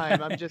hard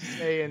time. I'm just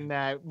saying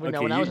that when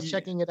I was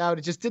checking it out,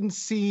 it just didn't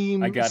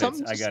seem. I got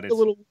it. A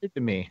little weird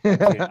to me.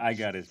 Okay, I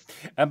got it.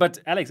 But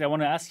Alex, I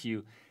want to ask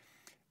you: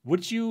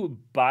 would you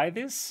buy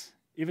this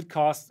if it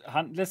costs?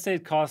 Let's say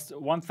it costs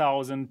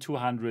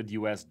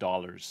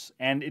 $1,200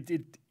 and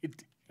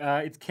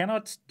it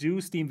cannot do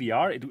Steam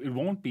VR. It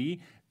won't be.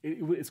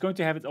 It's going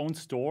to have its own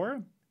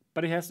store,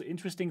 but it has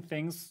interesting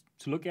things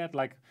to look at,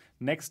 like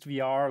Next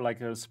VR, like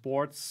a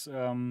sports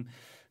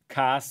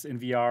cast in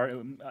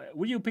VR.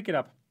 Will you pick it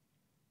up?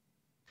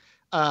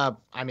 I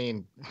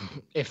mean,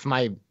 if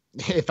I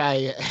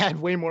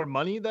had way more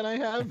money than I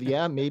have,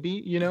 yeah,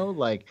 maybe,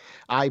 like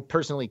I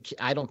personally,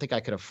 I don't think I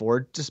could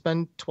afford to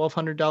spend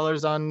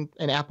 $1,200 on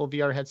an Apple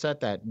VR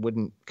headset that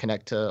wouldn't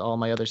connect to all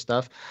my other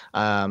stuff.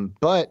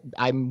 But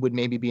I would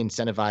maybe be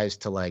incentivized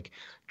to like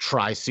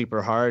try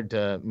super hard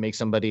to make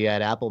somebody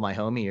at Apple my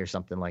homie or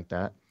something like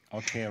that.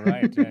 Okay,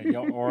 right.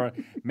 Or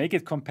make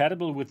it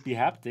compatible with the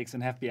haptics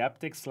and have the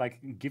haptics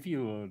like give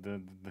you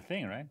the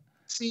thing, right?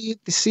 See,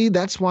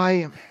 that's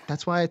why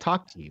I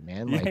talked to you,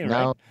 man. Like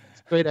now. Right.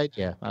 Great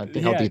idea. I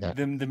think I'll do that.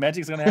 The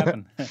magic's going to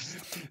happen.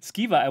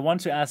 Skiva, I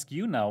want to ask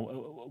you now,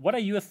 what are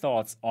your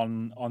thoughts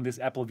on this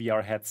Apple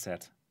VR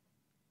headset?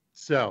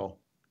 So,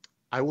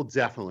 I will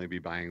definitely be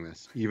buying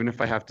this, even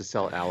if I have to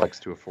sell Alex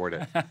to afford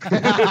it.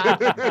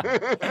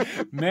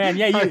 Man,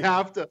 yeah, I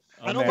have to.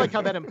 I don't like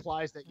how that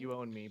implies that you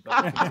own me,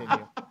 but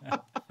continue.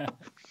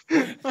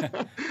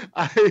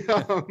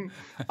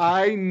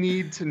 I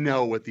need to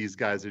know what these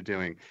guys are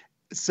doing.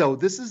 So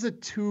this is a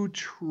 $2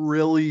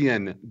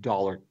 trillion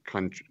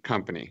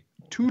company.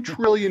 $2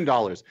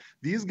 trillion.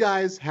 These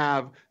guys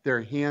have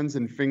their hands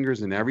and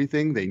fingers in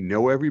everything. They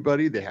know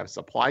everybody. They have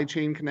supply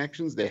chain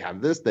connections. They have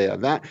this, they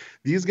have that.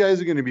 These guys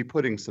are going to be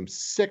putting some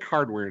sick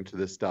hardware into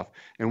this stuff.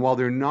 And while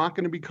they're not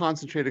going to be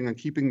concentrating on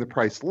keeping the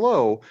price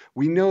low,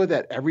 we know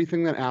that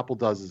everything that Apple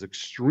does is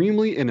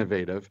extremely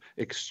innovative,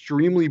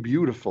 extremely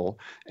beautiful,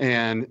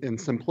 and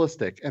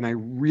simplistic. And I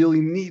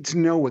really need to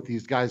know what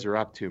these guys are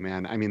up to,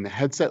 man. I mean, the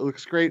headset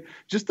looks great.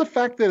 Just the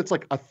fact that it's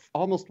like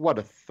almost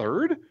a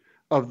third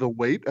of the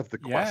weight of the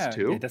Quest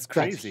 2. That's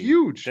crazy. That's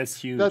huge.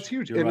 That's huge. That's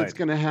huge. You're and right. it's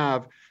going to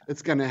have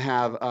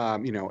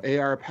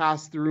AR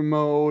pass-through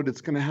mode.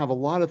 It's going to have a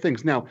lot of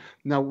things. Now,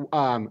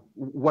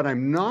 what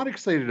I'm not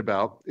excited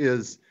about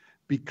is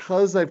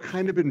because I've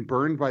kind of been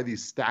burned by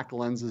these stack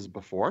lenses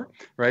before,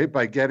 right?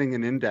 By getting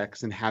an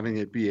Index and having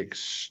it be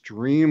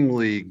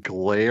extremely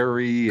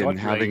glary and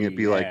having it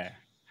be like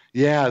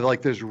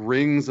there's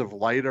rings of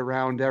light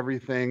around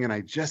everything, and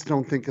I just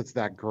don't think it's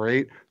that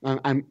great.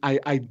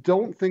 I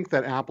don't think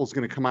that Apple's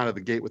going to come out of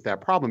the gate with that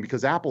problem,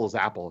 because Apple is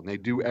Apple, and they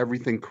do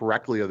everything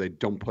correctly or they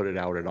don't put it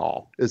out at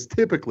all. Is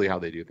typically how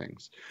they do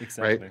things,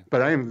 exactly. Right?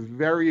 But I am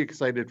very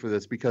excited for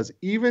this, because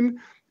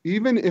even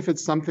if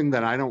it's something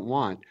that I don't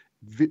want,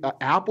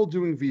 Apple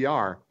doing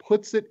VR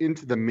puts it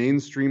into the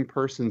mainstream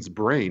person's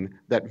brain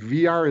that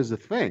VR is a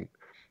thing.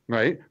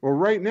 Right. Well,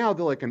 right now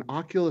they're like an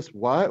Oculus.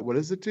 What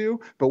does it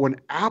do? But when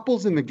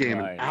Apple's in the game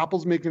and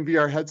Apple's making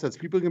VR headsets,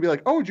 people are gonna be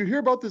like, "Oh, did you hear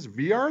about this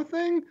VR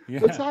thing?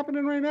 Yeah. What's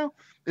happening right now?"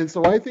 And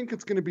so I think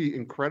it's gonna be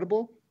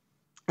incredible.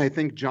 I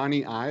think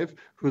Johnny Ive,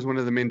 who's one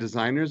of the main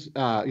designers,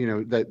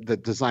 that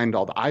designed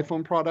all the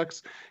iPhone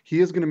products, he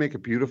is going to make a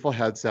beautiful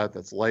headset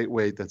that's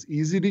lightweight, that's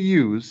easy to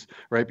use,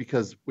 right?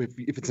 Because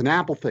if it's an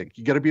Apple thing,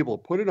 you got to be able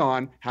to put it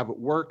on, have it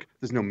work.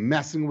 There's no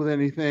messing with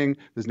anything.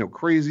 There's no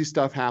crazy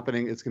stuff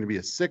happening. It's going to be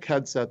a sick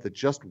headset that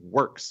just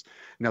works.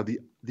 Now, the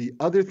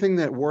other thing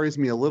that worries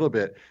me a little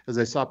bit is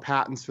I saw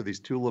patents for these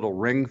two little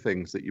ring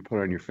things that you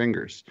put on your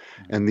fingers.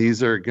 And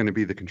these are going to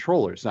be the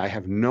controllers. I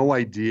have no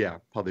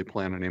idea how they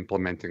plan on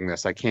implementing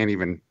this. I can't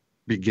even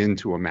begin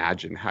to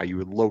imagine how you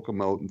would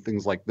locomote and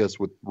things like this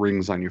with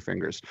rings on your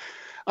fingers.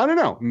 I don't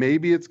know.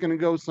 Maybe it's going to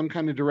go some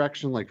kind of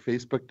direction like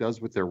Facebook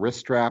does with their wrist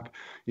strap,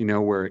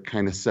 where it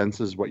kind of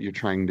senses what you're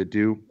trying to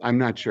do. I'm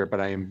not sure, but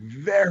I am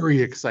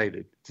very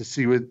excited to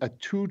see with a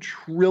 $2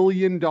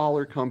 trillion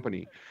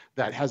company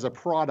that has a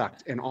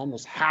product and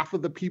almost half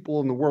of the people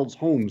in the world's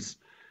homes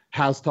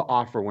has to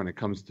offer when it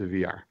comes to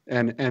VR.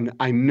 And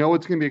I know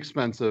it's going to be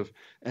expensive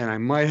and I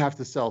might have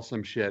to sell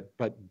some shit,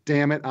 but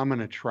damn it, I'm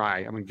going to try.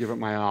 I'm going to give it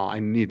my all. I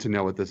need to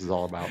know what this is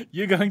all about.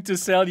 You're going to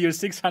sell your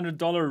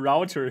 $600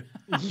 router.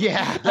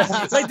 Yeah.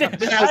 Like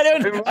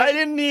I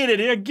didn't need it.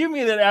 Here, give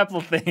me that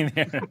Apple thing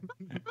there.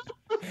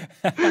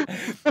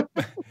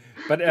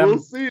 But we'll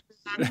see.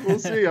 We'll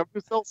see. I'm going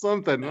to sell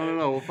something. I don't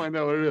know. We'll find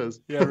out what it is.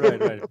 Yeah,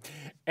 right.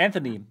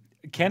 Anthony,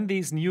 can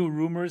these new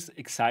rumors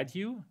excite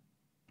you?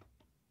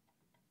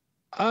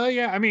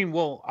 Yeah, I mean,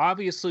 well,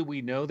 obviously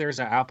we know there's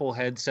an Apple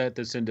headset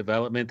that's in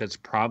development that's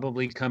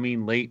probably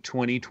coming late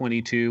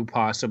 2022,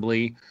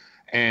 possibly.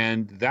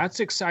 And that's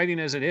exciting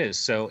as it is.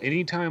 So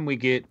anytime we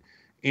get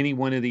any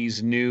one of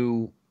these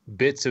new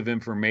bits of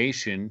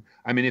information,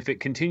 I mean, if it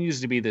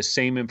continues to be the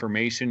same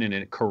information and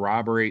it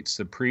corroborates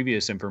the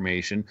previous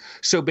information.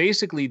 So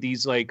basically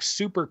these like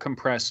super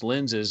compressed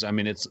lenses, I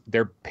mean,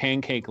 they're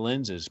pancake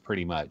lenses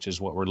pretty much is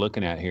what we're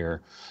looking at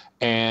here.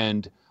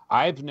 And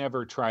I've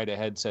never tried a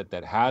headset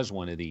that has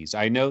one of these.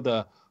 I know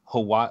the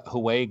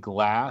Huawei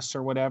Glass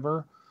or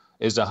whatever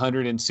is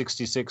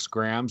 166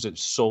 grams.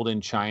 It's sold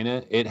in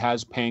China. It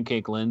has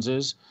pancake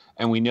lenses.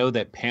 And we know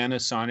that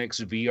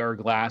Panasonic's VR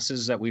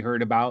glasses that we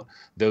heard about,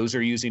 those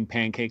are using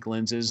pancake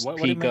lenses. What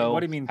do you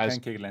mean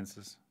pancake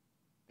lenses?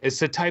 It's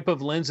the type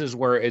of lenses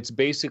where it's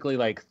basically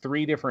like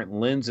 3 different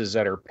lenses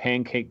that are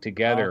pancaked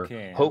together,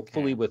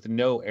 hopefully with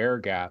no air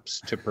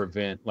gaps to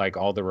prevent like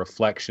all the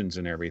reflections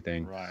and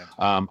everything. Right.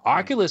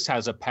 Oculus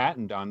has a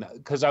patent on that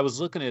because I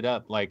was looking it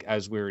up like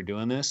as we were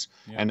doing this,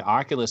 and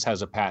Oculus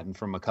has a patent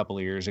from a couple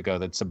of years ago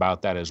that's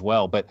about that as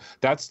well. But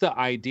that's the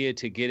idea,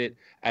 to get it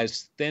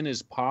as thin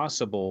as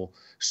possible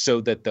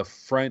so that the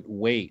front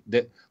weight,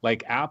 that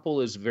like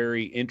Apple is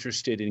very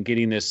interested in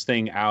getting this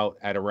thing out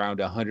at around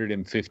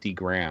 150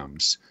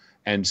 grams.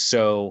 And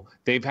so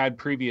they've had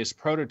previous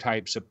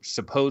prototypes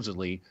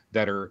supposedly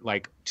that are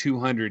like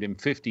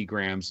 250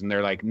 grams. And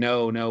they're like,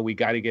 no, we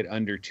got to get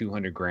under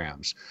 200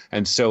 grams.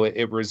 And so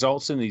it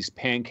results in these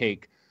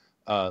pancake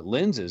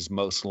lenses,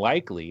 most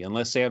likely,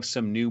 unless they have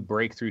some new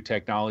breakthrough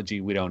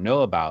technology we don't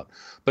know about.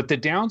 But the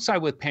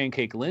downside with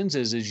pancake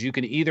lenses is you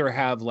can either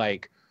have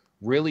like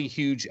really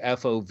huge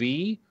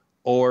FOV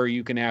or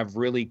you can have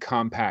really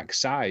compact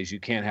size. You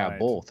can't have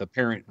both,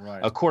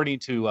 according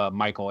to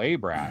Michael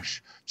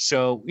Abrash.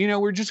 So,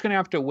 we're just going to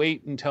have to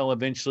wait until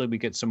eventually we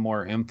get some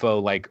more info,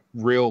 like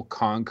real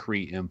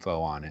concrete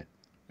info on it.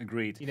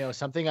 Agreed.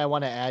 Something I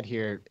want to add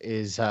here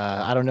is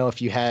I don't know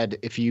if you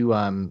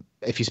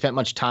spent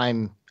much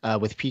time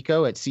with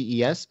Pico at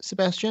CES,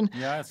 Sebastian.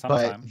 Yeah,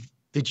 sometime.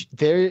 But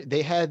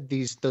they had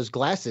those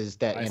glasses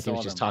that Anthony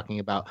was just talking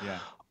about. Yeah.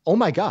 Oh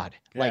my God.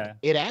 Like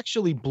it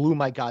actually blew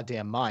my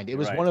goddamn mind. It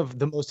was one of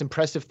the most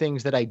impressive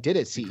things that I did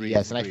at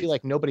CES. And I feel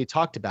like nobody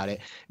talked about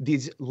it.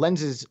 These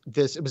lenses,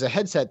 it was a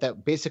headset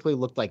that basically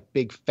looked like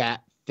big,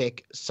 fat,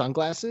 thick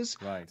sunglasses.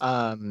 Right.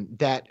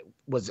 That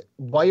was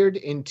wired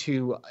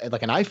into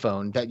like an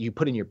iPhone that you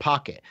put in your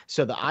pocket.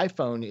 So the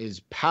iPhone is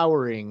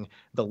powering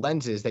the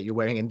lenses that you're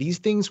wearing. And these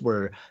things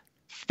were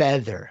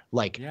feather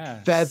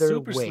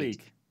super weight.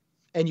 Sleek.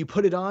 And you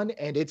put it on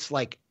and it's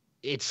like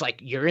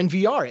you're in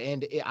VR,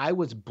 and I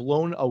was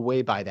blown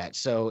away by that.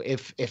 So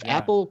if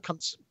Apple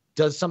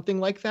does something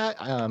like that,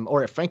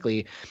 or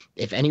frankly,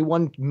 if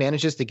anyone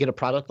manages to get a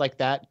product like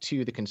that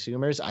to the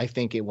consumers, I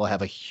think it will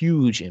have a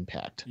huge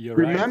impact.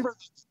 Remember,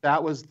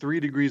 that was 3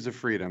 degrees of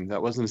freedom.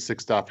 That wasn't a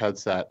 6-stop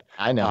headset.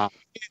 I know.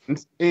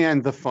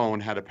 And the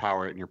phone had to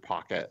power it in your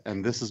pocket,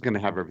 and this is going to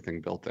have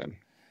everything built in.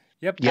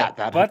 Yep. Yeah.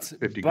 But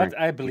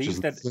I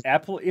believe that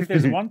Apple, if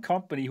there's one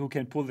company who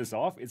can pull this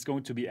off, it's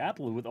going to be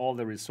Apple with all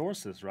the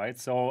resources, right?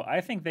 So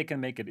I think they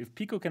can make it. If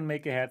Pico can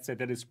make a headset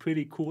that is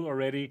pretty cool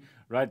already,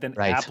 right? Then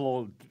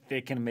Apple, they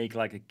can make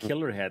like a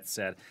killer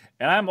headset.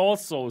 And I'm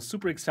also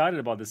super excited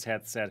about this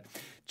headset.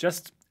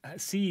 Just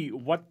see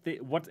what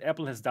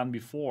Apple has done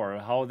before,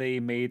 how they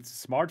made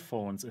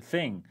smartphones a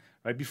thing,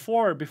 right?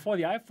 Before the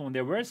iPhone,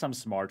 there were some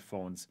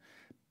smartphones,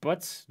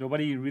 but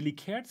nobody really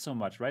cared so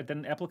much, right?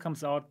 Then Apple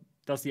comes out,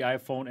 does the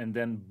iPhone, and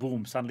then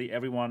boom, suddenly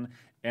everyone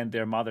and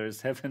their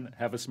mothers have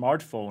a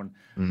smartphone,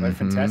 right?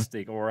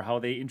 Fantastic. Or how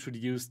they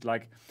introduced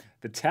like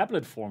the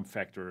tablet form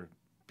factor.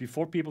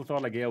 Before people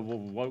thought like,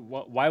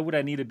 why would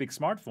I need a big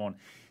smartphone?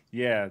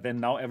 Yeah, then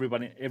now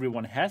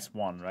everyone has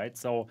one, right?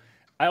 So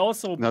I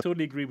also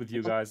totally agree with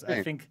you guys.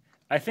 I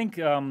think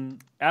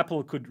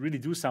Apple could really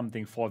do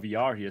something for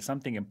VR here,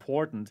 something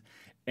important,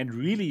 and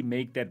really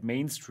make that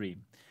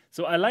mainstream.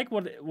 So I like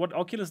what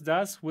Oculus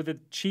does with a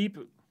cheap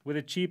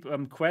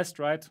Quest,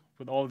 right,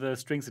 with all the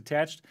strings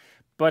attached.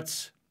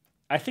 But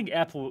I think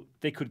Apple,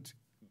 they could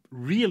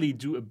really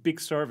do a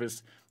big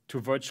service to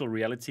virtual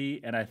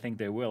reality, and I think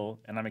they will,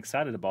 and I'm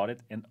excited about it.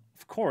 And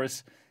of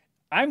course,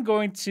 I'm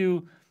going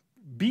to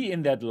be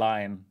in that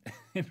line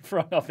in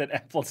front of that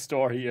Apple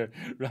store here,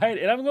 right?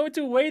 And I'm going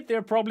to wait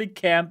there, probably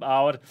camp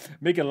out,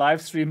 make a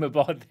live stream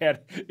about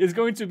that. It's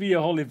going to be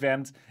a whole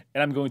event,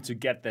 and I'm going to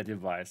get that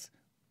device.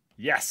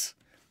 Yes.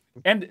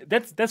 And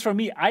that's for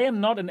me.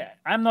 I'm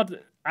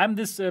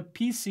this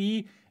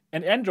PC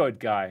and Android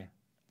guy,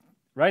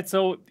 right?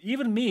 So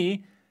even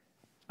me,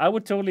 I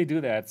would totally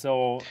do that.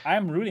 So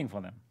I'm rooting for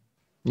them.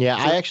 Yeah,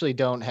 I actually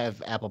don't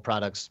have Apple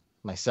products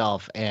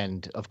myself,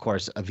 and of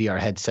course a VR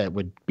headset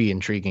would be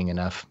intriguing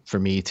enough for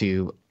me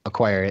to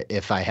acquire it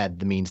if I had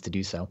the means to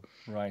do so.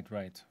 Right.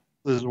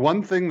 There's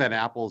one thing that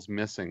Apple's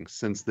missing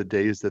since the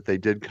days that they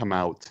did come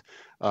out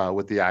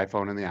with the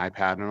iPhone and the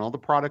iPad and all the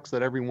products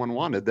that everyone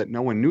wanted that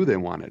no one knew they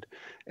wanted,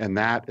 and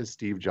that is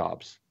Steve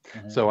Jobs.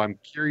 So I'm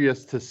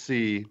curious to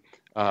see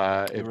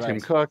if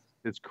Tim Cook,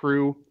 his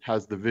crew,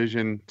 has the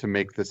vision to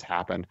make this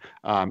happen.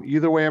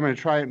 Either way, I'm going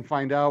to try it and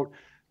find out.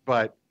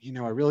 But,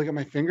 I really got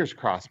my fingers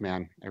crossed,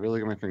 man. I really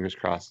got my fingers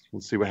crossed.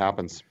 Let's see what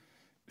happens.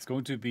 It's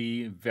going to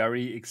be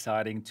very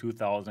exciting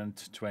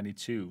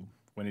 2022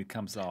 when it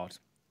comes out.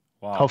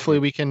 Wow. Hopefully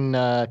we can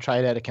try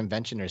it at a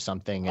convention or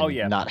something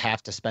and not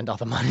have to spend all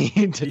the money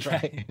to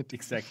try it.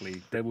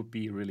 Exactly. That would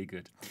be really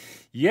good.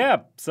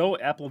 Yeah. So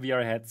Apple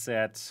VR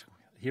headset,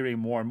 hearing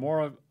more and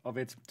more of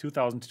it,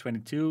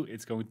 2022,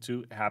 it's going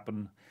to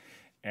happen.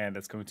 And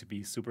that's going to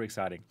be super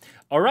exciting.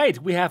 All right,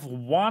 we have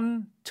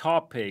one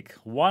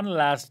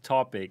last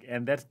topic,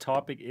 and that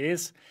topic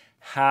is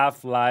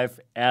Half-Life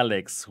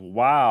Alyx.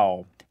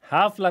 Wow.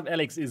 Half-Life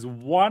Alyx is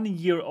 1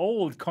 year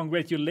old.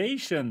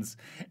 Congratulations.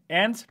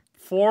 And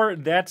for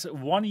that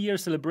 1 year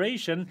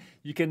celebration,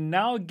 you can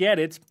now get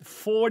it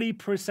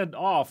 40%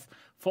 off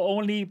for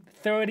only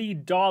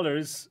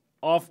 $30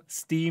 of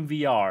Steam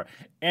VR.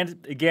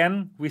 And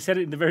again, we said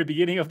it in the very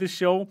beginning of this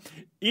show,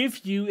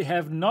 if you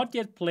have not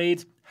yet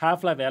played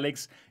Half-Life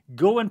Alyx,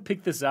 go and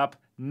pick this up.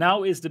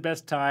 Now is the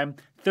best time.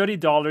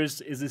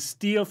 $30 is a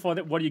steal for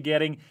what you're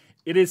getting.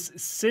 It is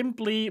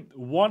simply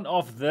one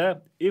of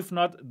the, if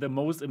not the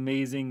most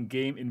amazing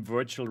game in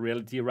virtual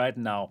reality right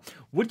now.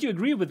 Would you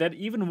agree with that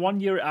even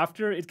 1 year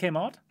after it came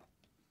out?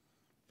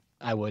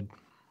 I would.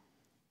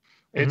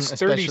 It's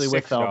especially $36,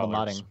 with all the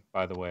modding,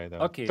 by the way, though.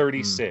 Okay.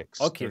 36.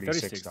 Okay,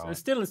 $36.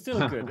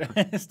 Still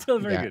good. Still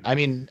very good. I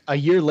mean, a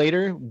year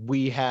later,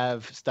 we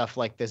have stuff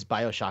like this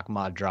BioShock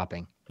mod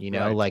dropping.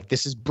 Like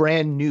this is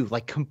brand new,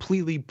 like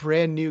completely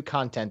brand new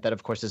content that,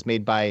 of course, is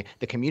made by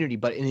the community,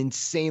 but an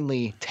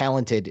insanely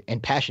talented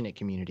and passionate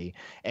community.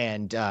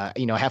 And,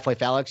 Half-Life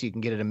Alyx, you can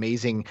get an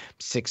amazing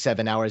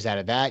 6-7 hours out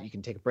of that. You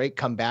can take a break,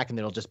 come back, and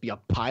there'll just be a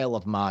pile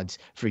of mods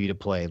for you to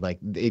play. Like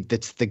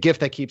it's the gift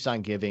that keeps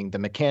on giving. The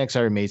mechanics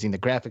are amazing. The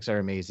graphics are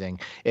amazing.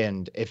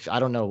 And I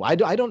don't know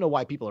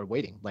why people are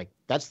waiting. Like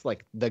that's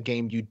like the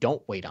game you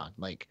don't wait on.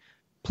 Like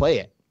play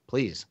it,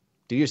 please.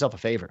 Do yourself a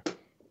favor.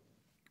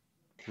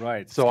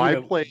 Right. So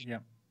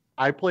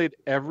I played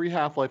every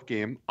Half-Life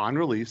game on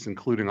release,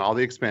 including all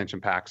the expansion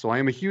packs. So I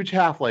am a huge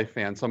Half-Life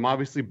fan. So I'm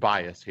obviously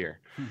biased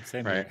here.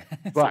 Same right?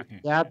 here. But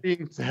that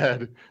being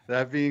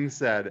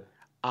said,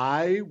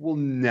 I will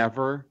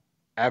never,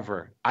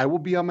 ever, I will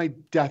be on my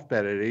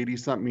deathbed at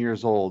 80-something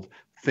years old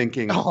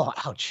thinking, oh,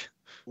 ouch.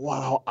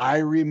 Wow, I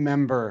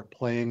remember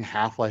playing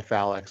Half-Life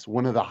Alyx,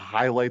 one of the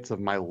highlights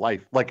of my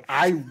life. Like,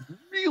 I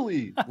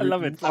really I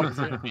love it.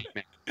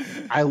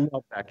 I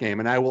love that game,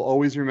 and I will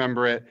always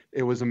remember it.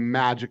 It was a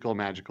magical,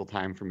 magical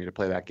time for me to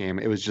play that game.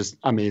 It was just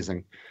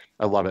amazing.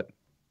 I love it.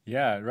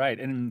 Yeah, right.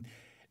 And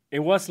it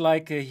was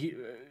like in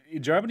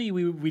Germany,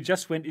 we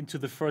just went into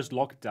the first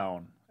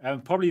lockdown.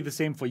 Probably the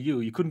same for you.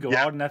 You couldn't go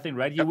out, nothing,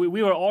 right?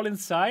 We were all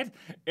inside,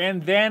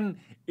 and then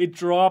it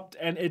dropped,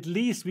 and at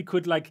least we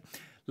could like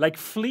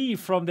flee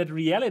from that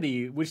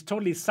reality, which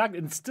totally sucked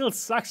and still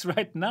sucks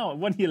right now,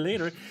 1 year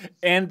later.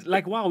 And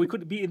wow, we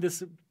could be in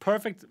this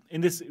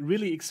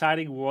really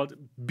exciting world,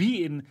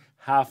 be in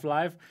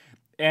Half-Life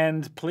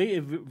and play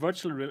a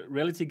virtual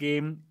reality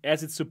game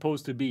as it's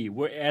supposed to be.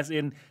 Whereas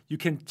you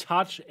can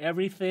touch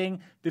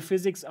everything, the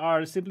physics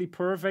are simply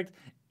perfect,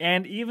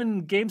 and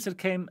even games that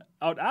came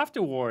out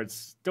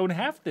afterwards don't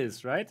have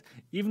this, right?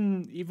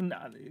 Even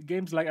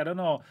games like, I don't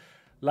know,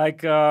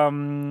 like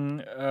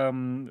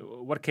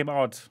what came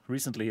out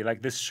recently,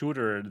 like this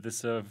shooter,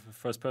 this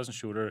first-person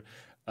shooter,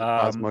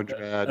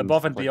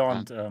 Above and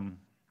Beyond.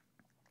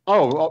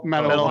 Medal of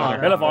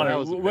Honor. Medal of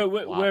Honor,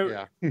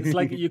 where it's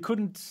like you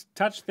couldn't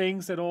touch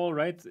things at all,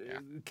 right?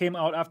 It came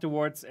out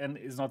afterwards and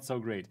is not so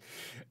great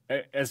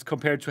as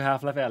compared to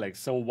Half-Life Alyx.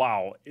 So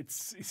wow,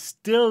 it's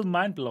still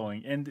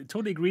mind-blowing, and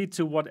totally agree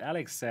to what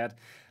Alex said.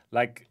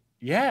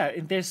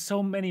 And there's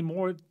so many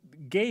more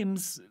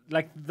games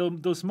like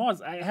those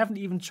mods. I haven't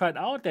even tried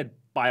out that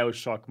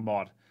BioShock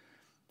mod.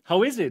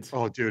 How is it?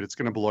 Oh, dude, it's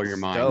gonna blow your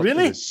mind.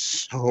 Really?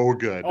 It's so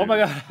good. Oh my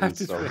god,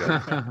 it's so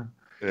good.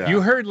 Yeah.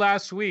 You heard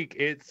last week.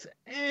 It's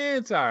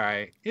all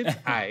right. It's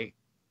I.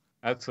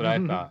 That's what I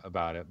thought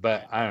about it,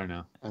 but I don't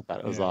know. I thought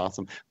it was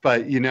awesome.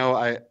 But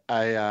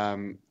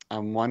I'm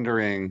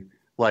wondering,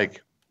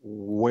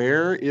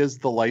 where is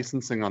the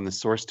licensing on the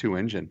Source 2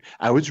 engine?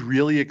 I was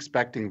really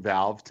expecting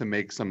Valve to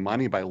make some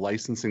money by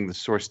licensing the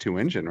Source 2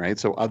 engine, right?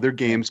 So other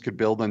games could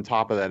build on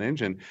top of that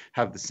engine,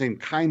 have the same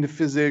kind of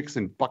physics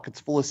and buckets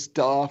full of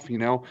stuff, you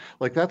know?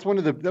 Like that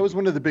was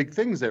one of the big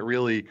things that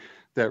really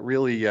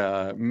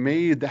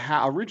made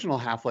the original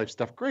Half-Life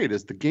stuff great,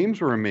 is the games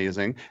were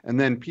amazing, and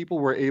then people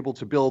were able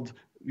to build,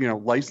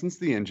 license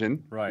the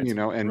engine, right,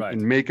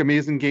 and make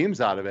amazing games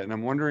out of it. And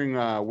I'm wondering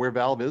where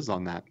Valve is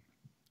on that.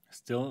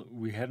 Still,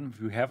 we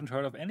haven't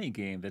heard of any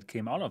game that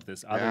came out of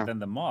this other than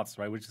the mods,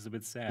 right? Which is a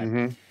bit sad.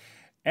 Mm-hmm.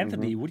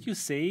 Anthony, would you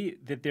say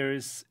that there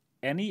is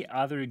any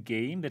other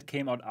game that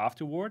came out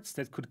afterwards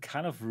that could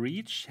kind of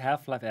reach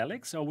Half-Life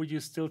Alyx, or would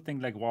you still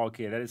think like, wow,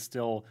 okay, that is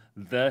still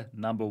the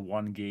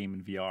 #1 game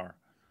in VR?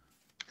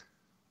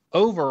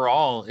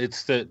 Overall,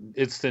 it's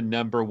the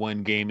number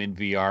one game in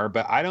VR,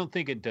 but I don't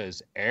think it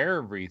does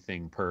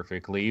everything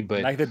perfectly.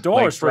 But like the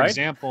doors, for right?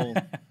 example,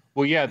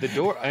 well, yeah, the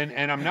door,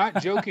 and I'm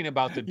not joking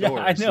about the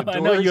doors. Yeah, the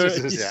doors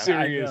is a yeah,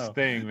 serious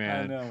thing,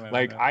 man.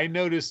 I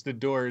noticed the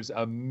doors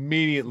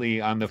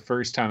immediately on the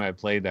first time I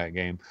played that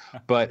game.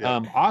 But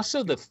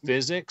also the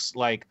physics,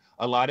 like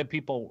a lot of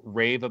people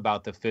rave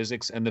about the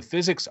physics, and the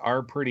physics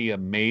are pretty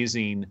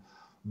amazing,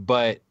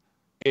 but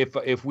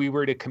if we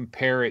were to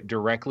compare it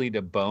directly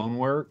to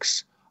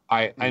Boneworks,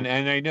 I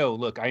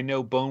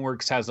know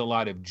Boneworks has a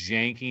lot of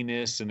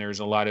jankiness and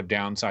there's a lot of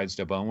downsides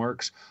to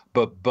Boneworks,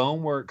 but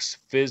Boneworks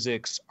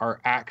physics are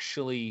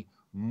actually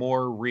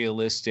more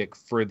realistic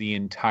for the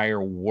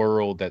entire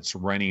world that's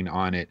running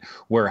on it,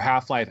 where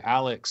Half-Life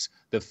Alyx,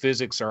 the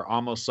physics are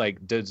almost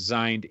like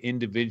designed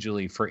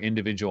individually for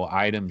individual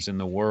items in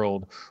the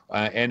world,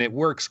 and it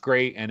works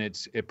great, and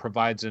it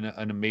provides an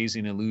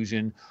amazing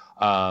illusion.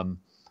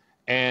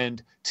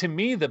 And to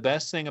me, the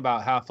best thing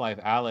about Half-Life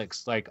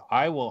Alyx, like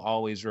I will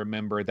always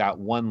remember that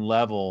one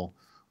level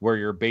where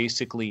you're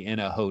basically in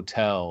a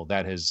hotel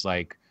that is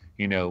like,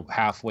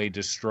 halfway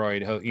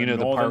destroyed. The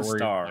part where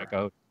you're like,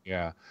 oh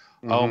yeah,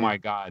 oh my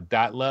God,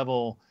 that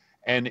level.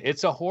 And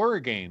it's a horror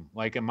game.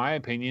 Like in my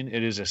opinion,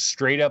 it is a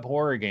straight up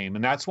horror game,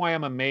 and that's why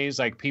I'm amazed.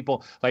 Like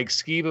people, like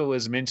Skiba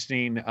was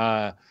mentioning.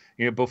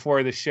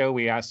 Before the show,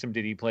 we asked him,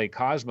 did he play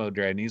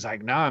Cosmodread? And he's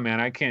like, nah,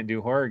 man, I can't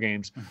do horror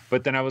games.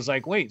 But then I was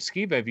like, wait,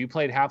 Skiba, have you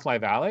played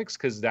Half-Life Alyx?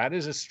 Because that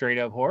is a straight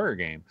up horror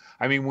game.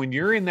 I mean, when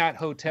you're in that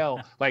hotel,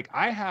 like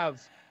I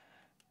have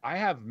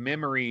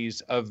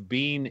memories of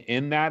being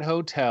in that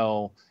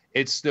hotel.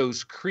 It's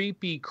those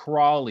creepy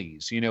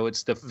crawlies,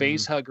 it's the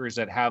face huggers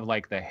that have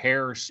like the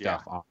hair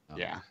stuff on them.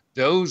 Yeah.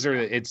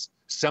 It's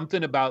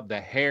something about the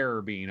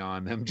hair being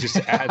on them just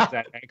adds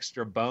that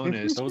extra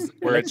bonus. Those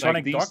where it's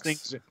like these ducks?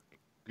 things.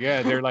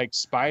 Yeah, they're like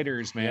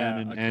spiders,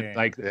 man, and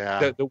like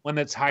the one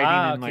that's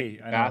hiding in like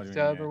the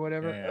bathtub or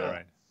whatever. Yeah,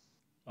 right.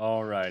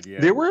 All right, yeah.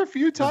 There were a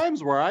few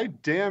times where I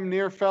damn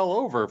near fell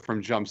over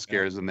from jump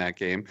scares in that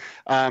game,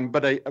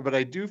 but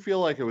I do feel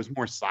like it was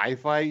more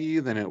sci-fi-y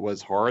than it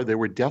was horror. There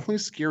were definitely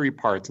scary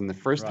parts, and the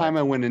first time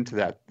I went into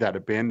that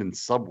abandoned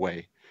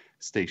subway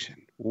station,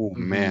 oh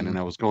man, and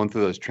I was going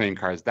through those train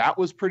cars, that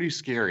was pretty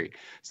scary.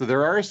 So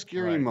there are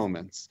scary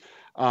moments.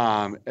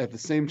 At the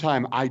same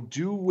time, I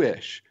do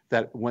wish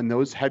that when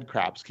those head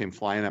crabs came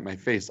flying at my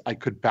face, I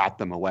could bat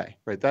them away,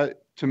 right?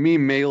 That, to me,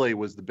 melee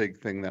was the big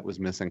thing that was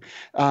missing.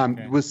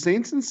 Was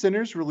Saints and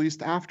Sinners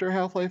released after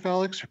Half-Life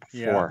Alyx or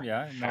before?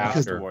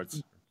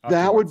 Afterwards.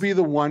 That would be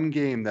the one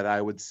game that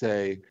I would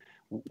say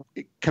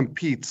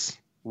competes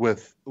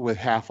with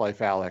Half-Life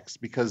Alyx,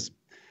 because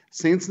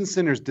Saints and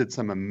Sinners did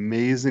some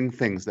amazing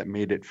things that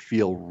made it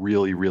feel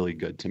really, really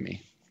good to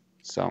me.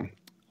 So...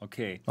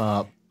 Okay.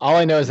 All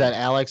I know is that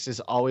Alyx is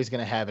always going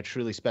to have a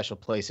truly special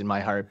place in my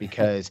heart,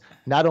 because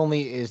not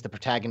only is the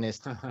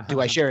protagonist, do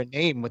I share a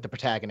name with the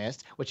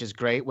protagonist, which is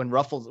great. When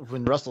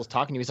Russell's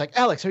talking to you, he's like,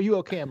 Alyx, are you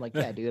okay? I'm like,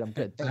 yeah, dude, I'm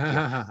good.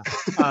 Thank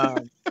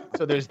you.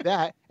 So there's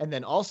that. And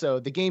then also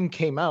the game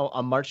came out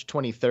on March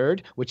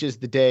 23rd, which is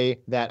the day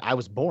that I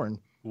was born.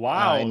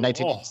 Wow. In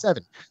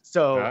 1987.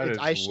 So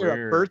I share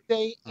weird. A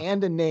birthday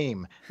and a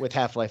name with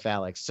Half-Life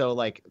Alyx. So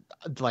like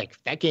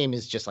that game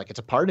is just like, it's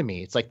a part of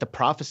me. It's like the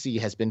prophecy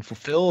has been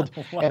fulfilled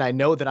and I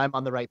know that I'm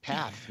on the right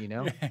path,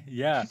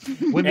 Yeah.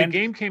 When the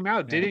game came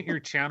out, didn't your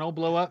channel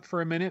blow up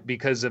for a minute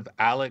because of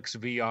Alyx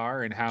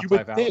VR and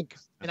Half-Life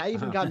Alyx? And I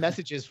even got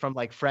messages from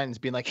like friends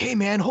being like, hey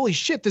man, holy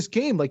shit, this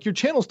game, like your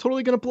channel's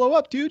totally going to blow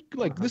up, dude.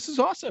 Like this is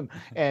awesome.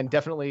 And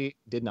definitely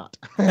did not.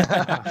 And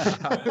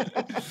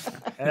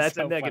that's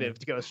so a negative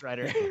to Ghost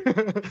Rider.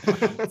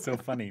 It's so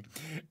funny.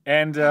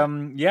 And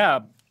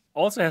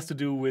also has to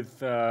do with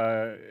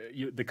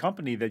the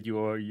company that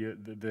you're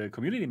the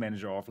community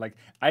manager of. Like,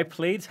 I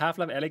played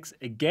Half-Life Alyx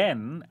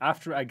again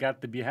after I got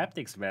the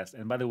bHaptics vest.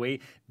 And by the way,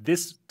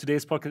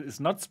 today's podcast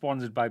is not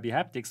sponsored by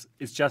bHaptics.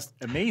 It's just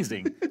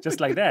amazing, just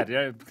like that.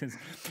 Yeah, because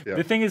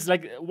the thing is,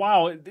 like,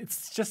 wow,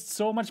 it's just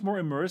so much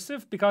more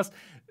immersive because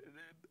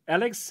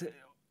Alyx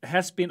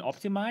has been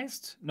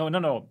optimized.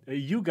 No.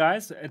 You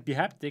guys at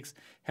bHaptics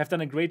have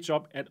done a great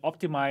job at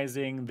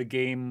optimizing the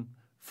game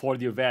for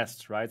your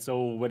vest, right?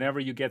 So whenever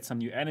you get some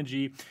new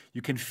energy,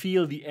 you can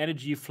feel the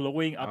energy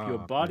flowing up your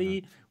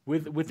body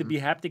with the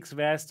bHaptics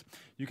vest,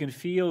 you can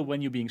feel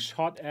when you're being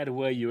shot at,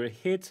 where you're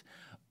hit.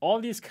 All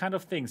these kind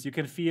of things you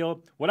can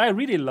feel. What I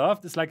really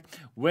loved is like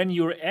when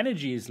your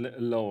energy is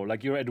low,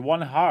 like you're at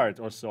 1 heart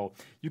or so,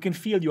 you can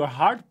feel your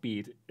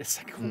heartbeat. It's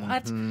like,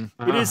 what?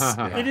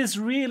 It is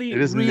really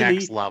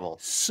next level.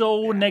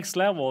 So next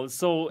level.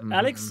 So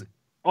Alyx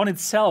on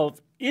itself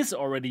is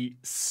already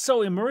so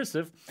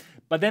immersive,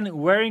 but then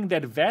wearing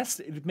that vest,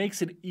 it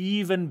makes it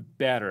even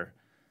better.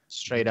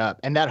 Straight up.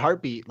 And that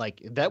heartbeat,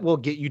 like that will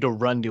get you to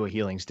run to a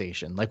healing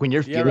station. Like when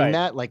you're feeling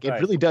that, like it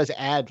really does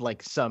add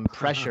like some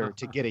pressure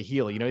to get a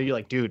heal. You know, you're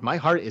like, dude, my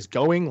heart is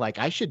going, like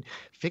I should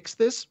fix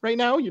this right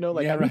now, you know,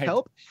 like I need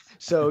help.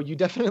 So you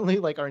definitely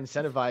like are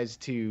incentivized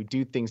to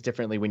do things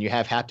differently when you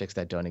have haptics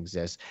that don't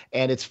exist.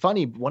 And it's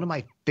funny, one of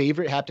my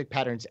favorite haptic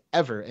patterns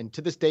ever, and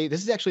to this day,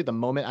 this is actually the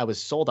moment I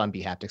was sold on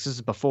bHaptics. This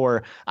is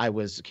before I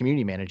was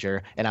community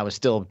manager and I was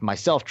still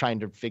myself trying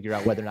to figure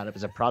out whether or not it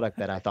was a product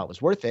that I thought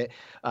was worth it.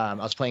 I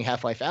was playing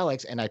Half-Life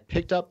Alyx and I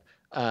picked up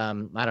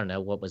I don't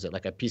know, what was it,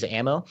 like a piece of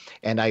ammo,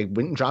 and I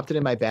went and dropped it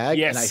in my bag,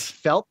 and I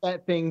felt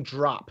that thing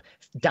drop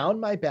down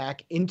my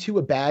back into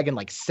a bag and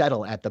like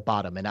settle at the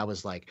bottom, and I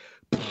was like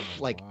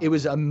it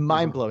was a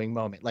mind-blowing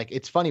moment. Like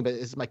it's funny, but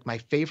it's like my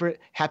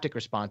favorite haptic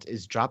response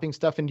is dropping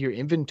stuff into your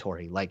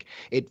inventory. Like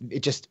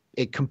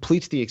it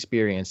completes the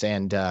experience.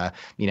 And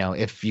you know,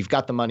 if you've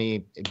got the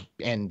money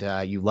and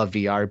you love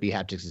VR,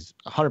 bHaptics is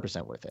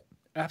 100% worth it.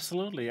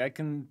 Absolutely. I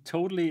can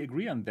totally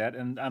agree on that.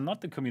 And I'm not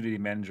the community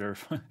manager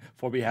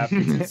for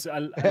bHaptics.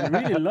 I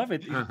really love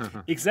it.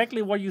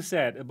 Exactly what you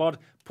said about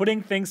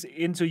putting things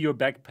into your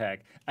backpack.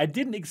 I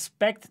didn't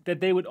expect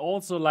that they would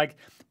also like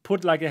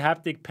put like a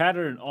haptic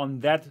pattern on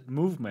that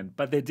movement,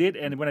 but they did.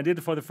 And when I did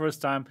it for the first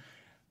time,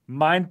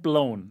 mind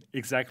blown.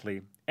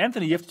 Exactly.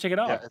 Anthony, you have to check it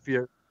out.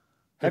 Yeah,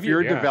 if you're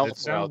a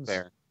developer out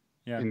there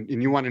and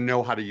you want to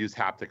know how to use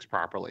haptics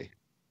properly,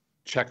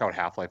 check out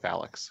Half-Life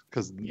Alyx,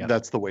 because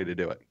that's the way to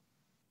do it.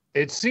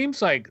 It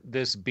seems like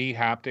this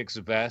bHaptics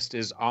vest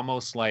is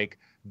almost like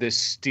the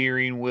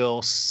steering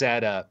wheel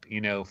setup, you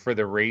know, for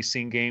the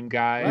racing game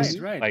guys.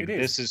 Right. Like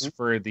this is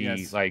for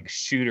the like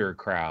shooter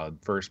crowd,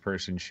 first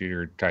person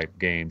shooter type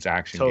games,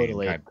 action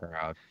game type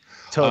crowd.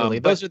 Totally.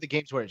 Those are the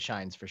games where it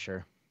shines for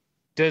sure.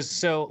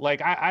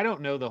 I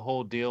don't know the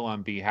whole deal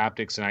on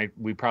bHaptics, and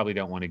we probably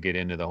don't want to get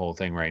into the whole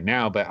thing right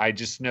now, but I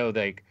just know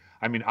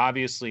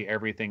obviously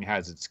everything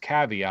has its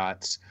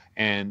caveats,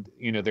 and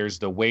you know, there's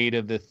the weight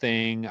of the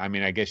thing. I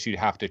mean, I guess you'd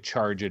have to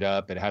charge it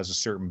up. It has a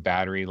certain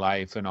battery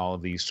life and all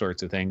of these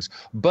sorts of things.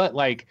 But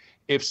like,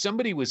 if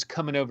somebody was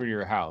coming over to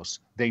your house,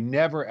 they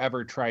never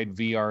ever tried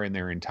VR in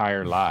their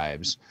entire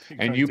lives,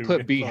 and you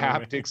put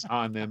bHaptics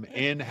on them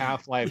in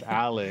Half-Life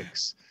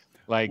Alyx,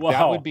 like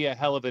that would be a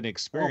hell of an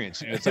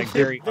experience. You know, it's like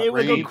they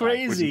would go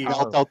crazy.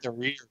 Melt out their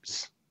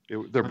ears.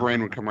 Their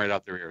brain would come right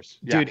out their ears.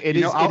 Dude, it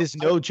is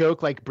no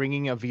joke like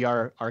bringing a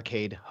VR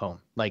arcade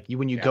home. Like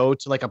when you go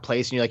to like a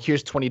place and you're like,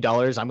 here's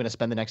 $20, I'm going to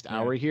spend the next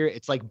hour here.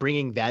 It's like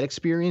bringing that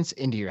experience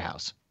into your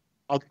house.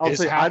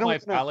 Is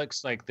Half-Life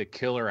Alyx like the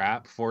killer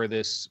app for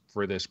this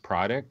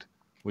product,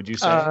 would you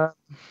say?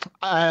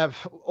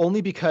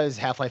 Only because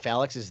Half-Life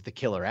Alyx is the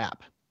killer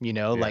app. You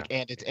know, like,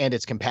 and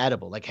it's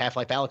compatible. Like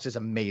Half-Life Alyx is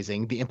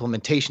amazing. The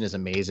implementation is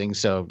amazing.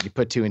 So you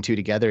put 2 and 2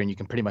 together and you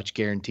can pretty much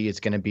guarantee it's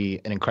going to be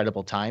an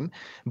incredible time.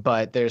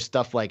 But there's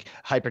stuff like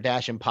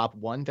HyperDash and Pop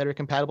 1 that are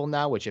compatible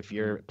now, which if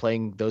you're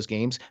playing those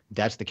games,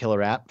 that's the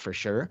killer app for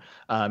sure.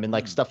 And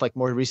like stuff like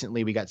more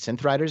recently, we got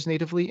Synth Riders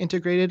natively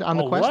integrated on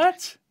the Quest.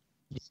 What?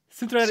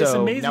 Synth Riders is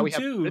amazing now we have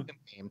too. Rhythm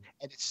game,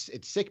 and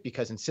it's sick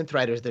because in Synth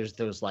Riders there's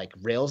those like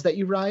rails that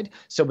you ride.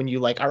 So when you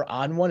like are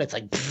on one, it's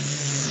like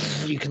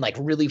you can like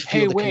really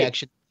feel the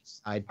connection.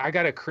 I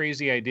got a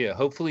crazy idea.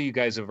 Hopefully you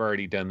guys have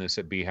already done this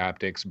at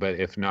bHaptics, but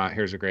if not,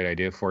 here's a great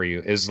idea for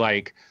you. Is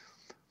like,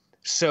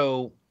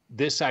 so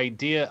this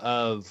idea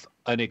of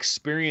an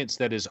experience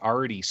that is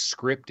already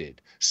scripted.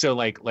 So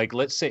like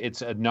let's say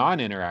it's a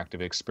non-interactive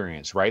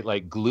experience, right?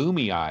 Like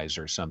Gloomy Eyes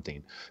or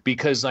something.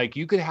 Because like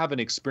you could have an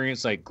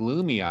experience like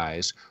Gloomy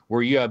Eyes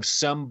where you have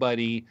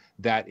somebody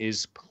that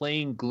is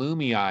playing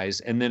Gloomy Eyes,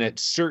 and then at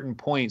certain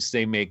points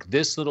they make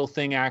this little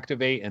thing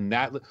activate, and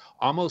that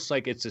almost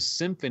like it's a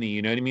symphony,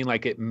 you know what I mean?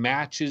 Like it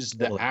matches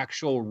the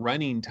actual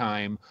running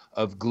time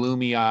of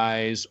Gloomy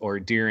Eyes or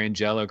Dear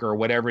Angelic or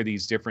whatever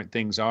these different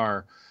things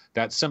are.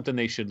 That's something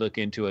they should look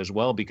into as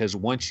well, because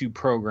once you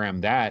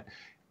program that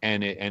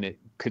and it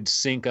could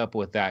sync up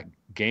with that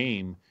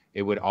game,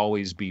 it would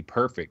always be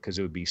perfect because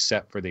it would be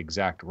set for the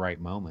exact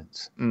right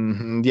moments.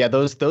 Mm-hmm. Yeah,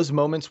 those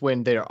moments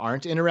when they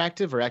aren't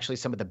interactive are actually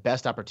some of the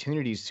best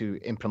opportunities to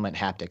implement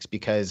haptics,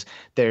 because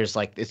there's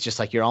like, it's just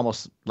like you're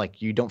almost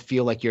like you don't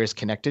feel like you're as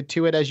connected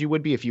to it as you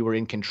would be if you were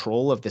in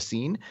control of the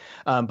scene.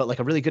 But like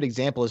a really good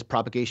example is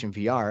Propagation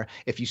VR.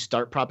 If you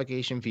start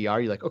Propagation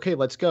VR, you're like, okay,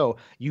 let's go.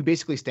 You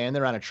basically stand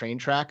there on a train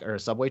track or a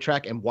subway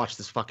track and watch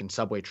this fucking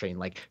subway train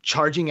like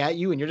charging at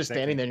you, and you're just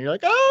standing there and you're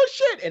like, oh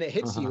shit, and it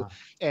hits you.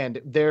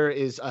 And there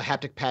is a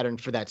haptic pattern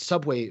for that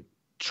subway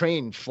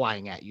train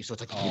flying at you, so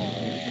it's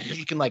like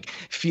you can like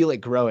feel it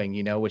growing,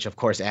 you know, which of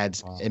course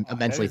adds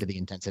immensely to the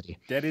intensity.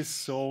 That is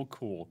so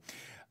cool.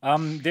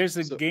 There's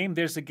a game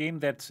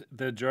that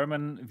the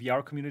German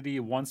VR community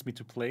wants me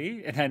to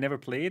play, and I never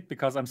play it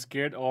because I'm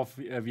scared of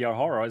VR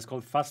horror. It's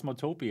called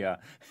Phasmophobia,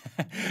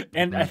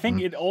 and I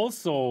think it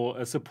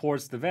also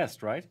supports the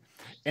vest, right?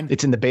 And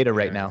it's in the beta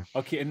right now.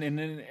 Okay,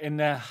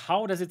 and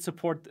how does it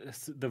support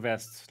the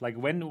vest? Like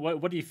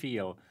what do you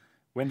feel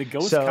when the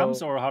ghost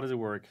comes, or how does it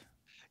work?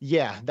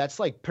 Yeah, that's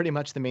like pretty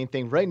much the main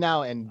thing right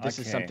now, and this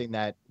is something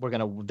that we're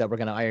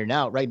gonna iron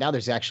out. Right now,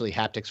 there's actually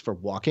haptics for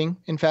walking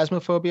in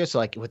Phasmophobia. So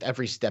like with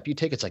every step you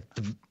take, it's like.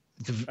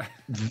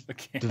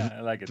 Okay,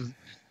 I like it.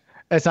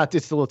 It's a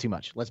little too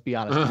much. Let's be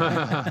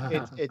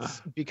honest.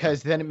 It's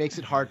because then it makes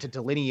it hard to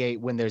delineate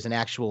when there's an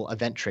actual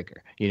event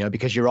trigger,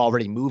 because you're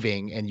already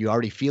moving and you're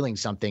already feeling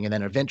something, and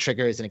then an event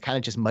triggers, and it kind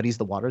of just muddies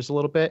the waters a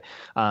little bit.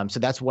 So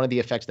that's one of the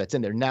effects that's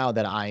in there now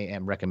that I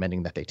am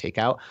recommending that they take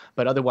out.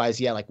 But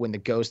otherwise, yeah, like when the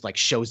ghost like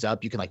shows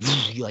up, you can like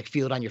you like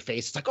feel it on your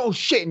face. It's like, oh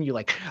shit, and you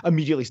like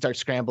immediately start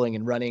scrambling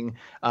and running.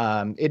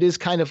 It is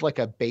kind of like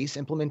a base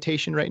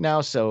implementation right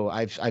now. So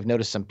I've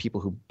noticed some people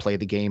who play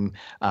the game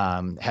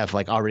have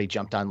like already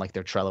jumped on like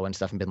their Trello and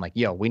stuff and been like,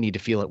 yo, we need to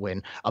feel it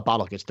when a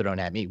bottle gets thrown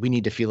at me. We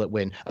need to feel it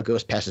when a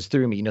ghost passes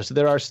through me. So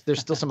there's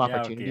still some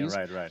opportunities.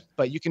 Okay, right.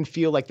 But you can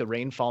feel like the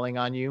rain falling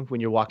on you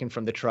when you're walking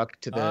from the truck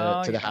to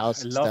the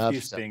house. I love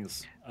these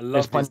things. I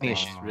love these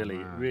things.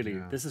 Really.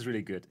 Yeah. This is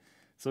really good.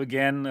 So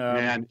again,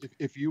 man,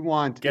 if you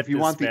want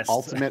the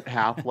ultimate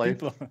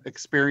Half-Life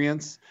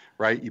experience,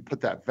 right? You put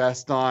that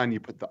vest on, you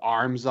put the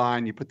arms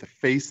on, you put the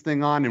face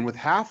thing on, and with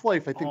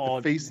Half-Life, I think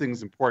the face thing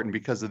is important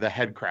because of the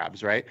head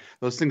crabs, right?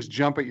 Those things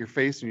jump at your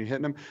face and you're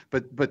hitting them.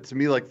 But to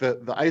me, like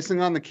the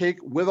icing on the cake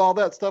with all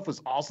that stuff was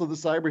also the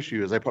cyber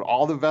shoes. I put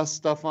all the vest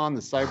stuff on,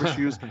 the cyber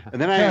shoes,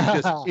 and then I am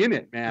just in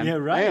it, man. Yeah,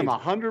 right. I am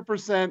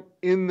 100%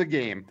 in the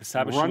game. The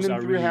cyber running shoes are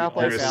through really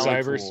Half-Life,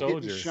 cyber cool.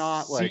 soldier.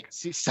 Shot like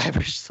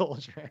cyber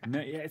soldier. No,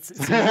 yeah, it's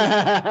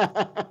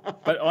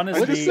but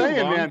honestly, I'm just saying,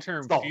 man, long-term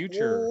it's the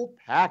future. whole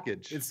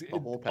package.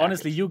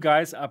 Honestly, you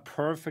guys are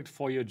perfect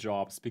for your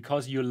jobs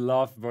because you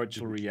love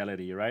virtual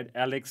reality, right?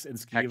 Alex and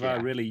Skiva,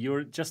 yeah. really,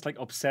 you're just like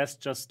obsessed,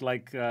 just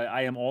like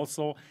I am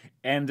also.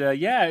 And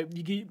I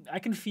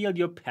can feel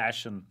your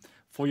passion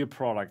for your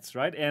products,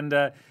 right? And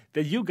that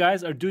you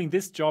guys are doing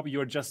this job,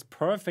 you're just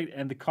perfect,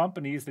 and the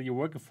companies that you're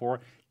working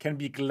for can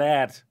be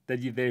glad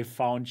that they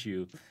found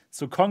you.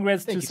 So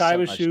congrats to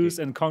Cyber Shoes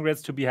and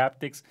congrats to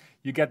bHaptics.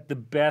 You get the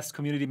best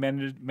community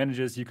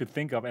managers you could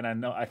think of,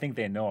 and I think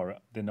they know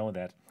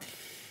that.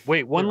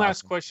 Wait, one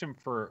last question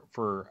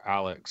for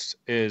Alex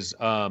is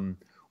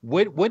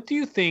what do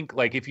you think,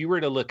 like if you were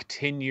to look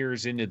 10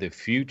 years into the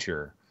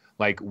future,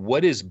 like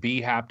what is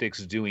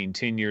bHaptics doing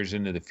 10 years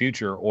into the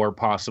future, or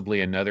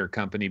possibly another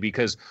company?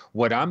 Because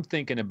what I'm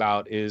thinking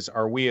about is,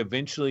 are we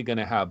eventually going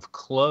to have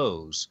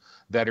clothes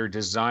that are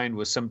designed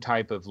with some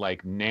type of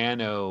like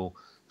nano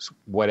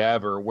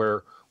whatever,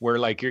 where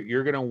like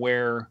you're going to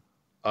wear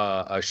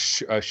a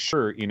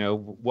shirt,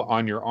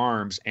 on your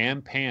arms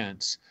and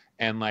pants,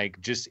 and like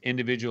just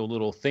individual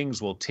little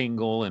things will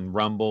tingle and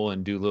rumble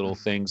and do little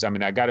things. I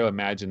mean, I got to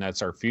imagine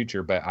that's our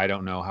future, but I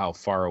don't know how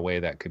far away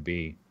that could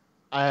be.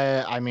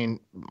 I mean,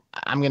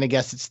 I'm going to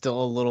guess it's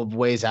still a little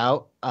ways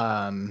out.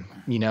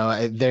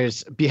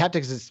 There's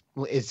bHaptics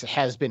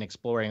has been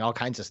exploring all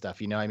kinds of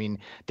stuff. I mean,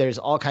 there's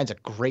all kinds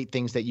of great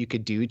things that you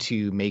could do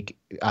to make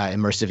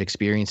immersive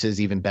experiences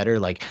even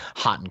better, like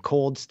hot and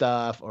cold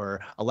stuff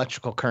or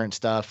electrical current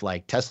stuff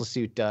like Tesla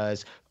Suit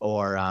does,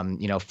 or,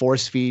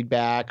 force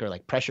feedback or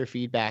like pressure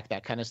feedback,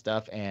 that kind of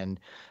stuff. And,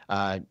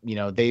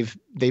 they've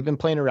been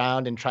playing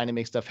around and trying to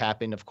make stuff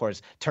happen. Of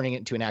course, turning it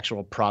into an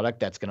actual product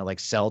that's going to like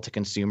sell to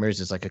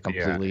consumers is like a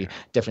completely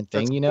different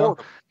thing,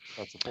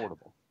 That's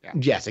affordable. Yeah.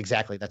 Yes,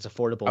 exactly. That's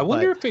affordable. I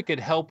wonder if it could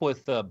help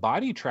with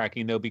body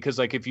tracking, though, because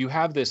like if you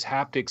have this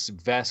haptics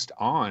vest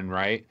on,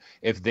 right,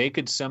 if they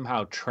could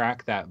somehow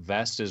track that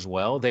vest as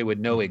well, they would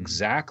know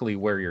exactly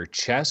where your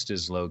chest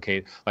is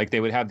located. Like they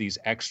would have these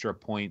extra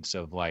points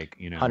of like,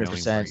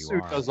 100%.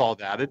 Suit does all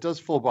that. It does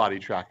full body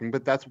tracking,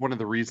 but that's one of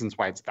the reasons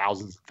why it's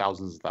thousands and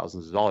thousands and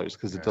thousands of dollars,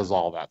 because it does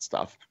all that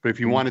stuff. But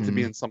if you want it to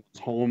be in someone's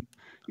home,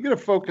 you got to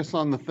focus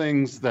on the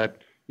things that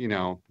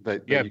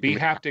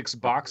bHaptics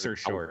boxer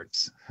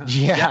shorts.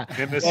 Yeah.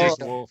 Nemesis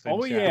Wolf.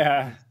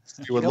 Yeah.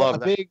 You would love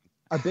that.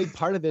 A big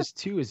part of this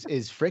too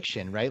is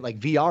friction, right? Like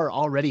VR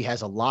already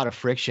has a lot of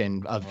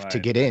friction to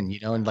get in,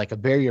 and like a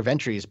barrier of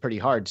entry is pretty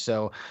hard.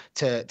 So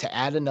to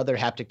add another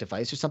haptic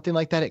device or something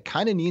like that, it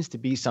kind of needs to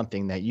be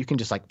something that you can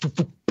just like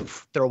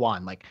throw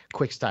on like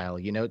quick style,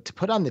 to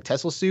put on the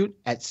Tesla suit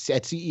at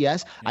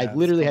CES. I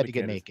literally had to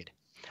get naked.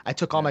 I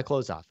took all my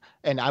clothes off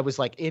and I was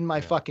like in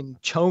my fucking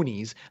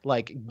chonies,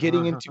 like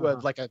getting into a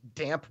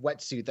damp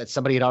wetsuit that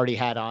somebody had already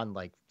had on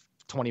like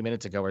 20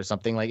 minutes ago or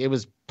something. Like it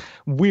was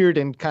weird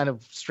and kind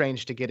of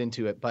strange to get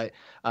into it. But,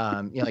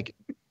 like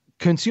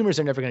consumers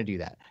are never going to do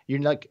that.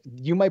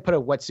 You might put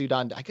a wetsuit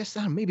on. I guess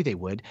maybe they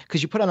would,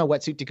 because you put on a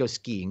wetsuit to go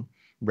skiing.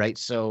 Right.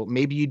 So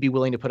maybe you'd be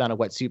willing to put on a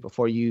wetsuit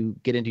before you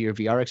get into your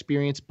VR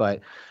experience.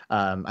 But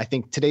I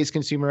think today's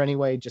consumer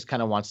anyway just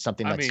kind of wants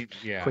something that's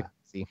quick and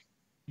easy.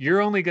 you're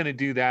only going to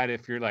do that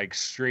if you're like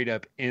straight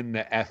up in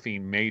the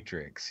effing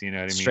Matrix. You know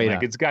what I mean? Straight like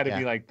up, it's got to yeah.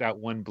 be like that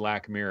one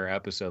Black Mirror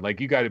episode.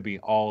 Like you got to be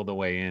all the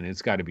way in.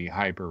 It's got to be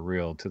hyper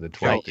real to the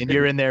 12th. Right. And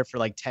you're in there for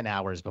like 10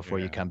 hours before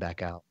you come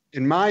back out.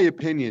 In my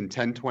opinion,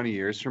 10, 20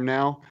 years from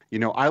now, you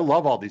know, I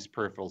love all these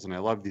peripherals and I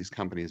love these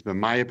companies, but in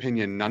my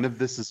opinion, none of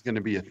this is going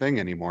to be a thing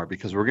anymore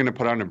because we're going to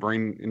put on a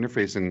brain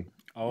interfacing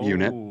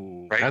unit.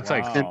 Right? That's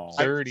like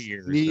 30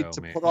 years. Need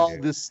to put all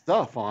this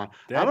stuff on.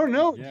 I don't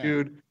know,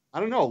 dude. I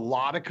don't know. A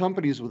lot of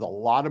companies with a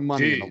lot of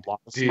money and a lot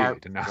of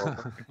smart people.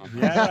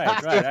 Yeah,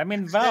 right. I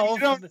mean, Valve. You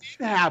don't need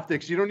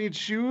haptics. You don't need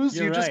shoes.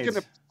 You're just gonna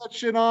put that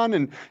shit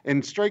on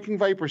and striking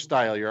Viper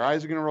style. Your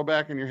eyes are gonna roll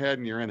back in your head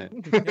and you're in it.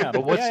 Yeah,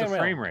 but what's the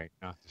frame rate?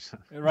 No.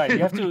 Right. You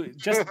have to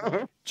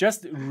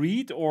just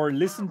read or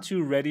listen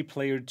to Ready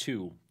Player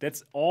 2.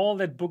 That's all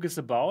that book is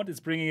about.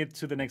 It's bringing it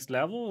to the next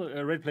level.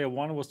 Ready Player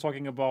 1 was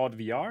talking about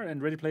VR,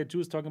 and Ready Player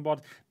 2 is talking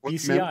about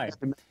BCI.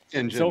 The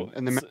engine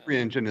and the memory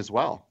engine as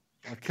well.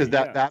 Because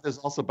that is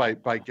also by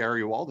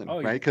Gary Walden,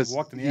 right? Because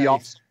he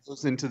also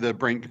goes into the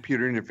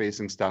brain-computer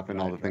interfacing stuff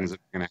and all the things that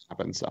are going to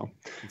happen. So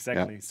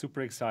exactly, super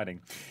exciting.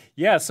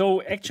 Yeah.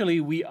 So actually,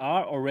 we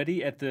are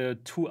already at the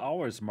 2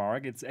 hours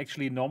mark. It's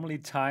actually normally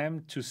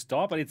time to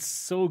stop, but it's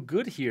so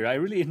good here. I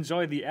really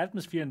enjoy the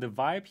atmosphere and the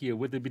vibe here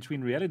with the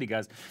Between Reality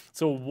guys.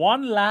 So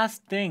one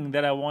last thing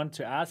that I want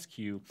to ask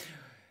you.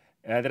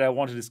 That I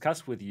want to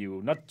discuss with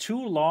you. Not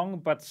too long,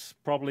 but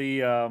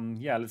probably,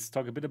 let's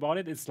talk a bit about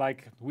it. It's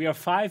like we are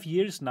 5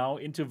 years now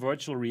into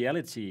virtual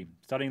reality,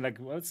 starting like,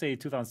 let's say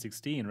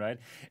 2016, right?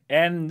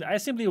 And I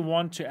simply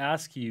want to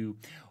ask you,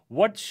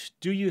 what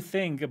do you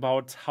think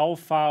about how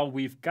far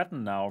we've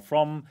gotten now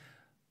from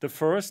the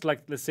first,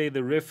 like, let's say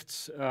the Rift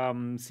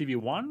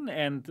CV1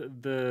 and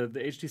the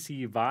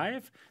HTC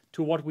Vive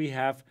to what we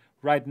have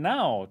right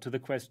now, to the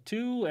Quest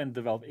 2 and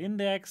the Valve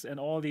Index and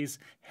all these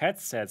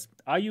headsets?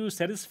 Are you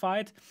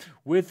satisfied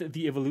with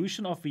the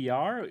evolution of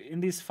VR in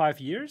these 5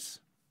 years?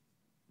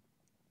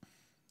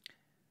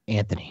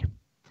 Anthony.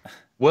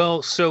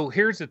 Well, so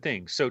here's the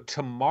thing. So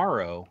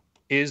tomorrow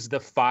is the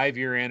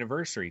 5-year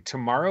anniversary.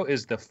 Tomorrow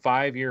is the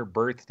 5-year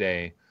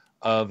birthday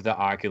of the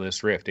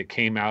Oculus Rift. It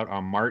came out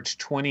on March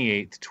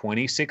 28th,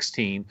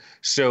 2016.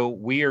 So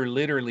we are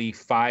literally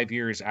 5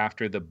 years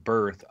after the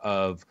birth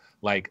of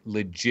like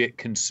legit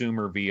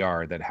consumer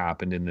VR that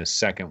happened in this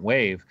second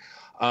wave.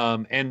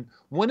 And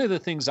one of the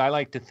things I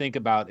like to think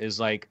about is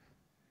like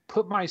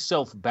put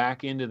myself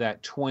back into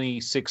that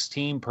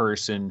 2016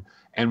 person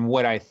and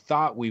what I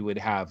thought we would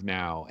have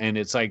now. And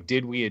it's like,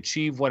 did we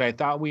achieve what I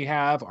thought we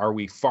have? Are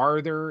we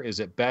farther?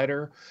 Is it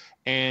better?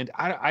 And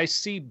I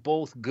see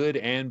both good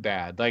and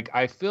bad. Like,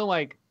 I feel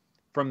like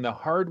from the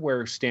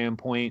hardware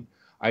standpoint,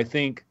 I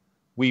think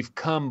we've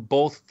come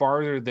both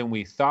farther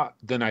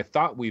than I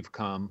thought we've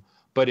come,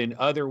 but in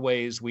other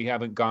ways, we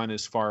haven't gone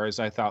as far as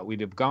I thought we'd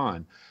have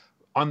gone.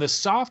 On the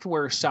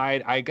software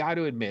side, I got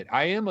to admit,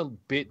 I am a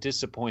bit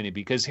disappointed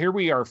because here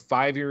we are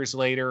 5 years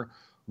later,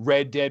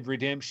 Red Dead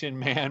Redemption,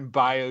 man,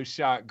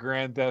 BioShock,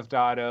 Grand Theft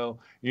Auto,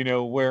 you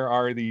know, where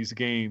are these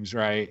games,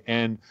 right?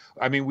 And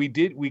I mean, we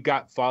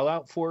got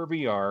Fallout 4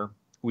 VR,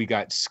 we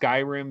got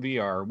Skyrim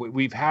VR,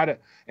 we've had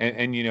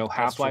and you know,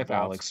 Half-Life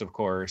Alyx, of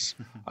course.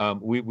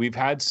 We've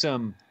had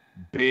some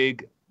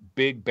big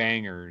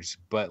bangers,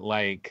 but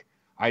like,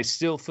 I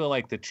still feel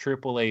like the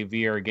AAA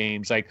VR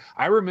games, like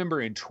I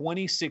remember in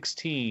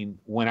 2016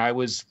 when I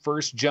was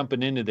first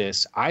jumping into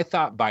this, I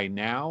thought by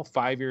now,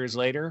 5 years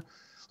later,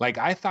 like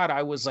I thought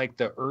I was like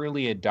the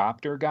early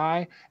adopter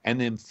guy,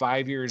 and then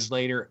 5 years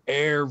later,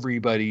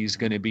 everybody's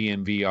going to be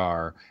in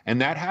VR.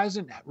 And that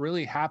hasn't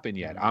really happened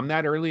yet. I'm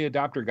that early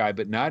adopter guy,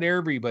 but not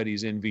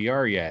everybody's in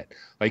VR yet.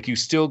 Like you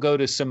still go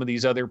to some of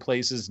these other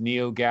places,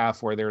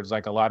 NeoGAF, where there's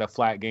like a lot of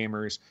flat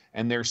gamers,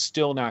 and they're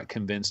still not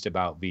convinced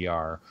about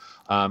VR.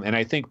 And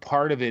I think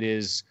part of it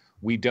is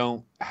we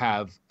don't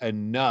have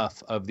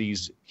enough of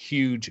these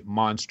huge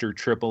monster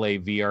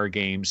AAA VR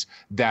games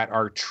that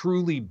are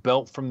truly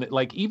built from the,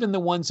 like even the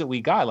ones that we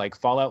got, like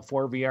Fallout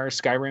 4 VR,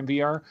 Skyrim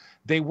VR,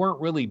 they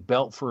weren't really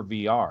built for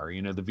VR.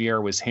 You know, the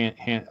VR was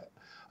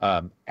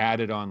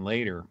added on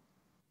later.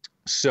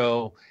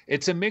 So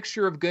it's a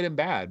mixture of good and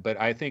bad, but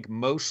I think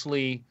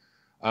mostly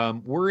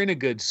we're in a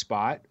good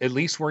spot. At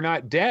least we're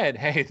not dead.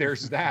 Hey,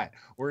 there's that.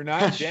 We're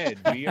not dead.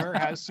 VR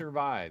has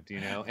survived,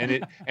 you know, and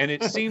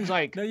it seems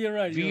like no, you're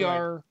right.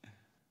 VR. Right.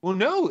 Well,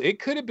 no, it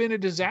could have been a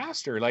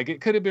disaster. Like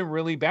it could have been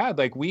really bad.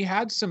 Like we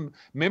had some.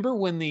 Remember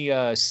when the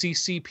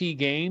CCP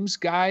Games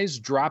guys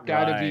dropped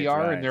out of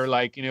VR, and they're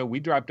like, you know, we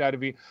dropped out of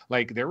VR.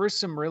 Like there was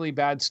some really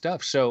bad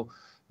stuff. So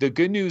the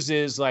good news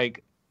is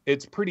like,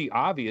 it's pretty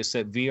obvious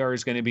that VR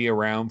is going to be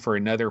around for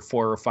another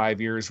 4 or 5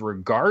 years,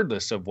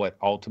 regardless of what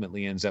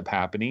ultimately ends up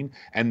happening.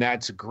 And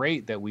that's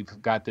great that we've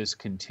got this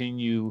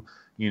continue,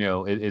 you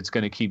know, it's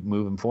going to keep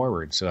moving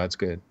forward. So that's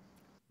good.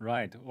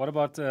 Right. What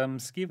about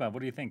Skiva?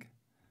 What do you think?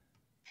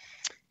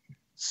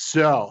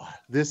 So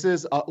this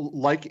is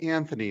like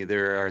Anthony.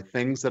 There are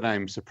things that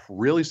I'm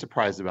really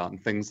surprised about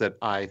and things that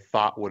I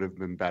thought would have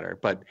been better.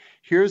 But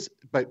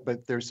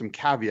there's some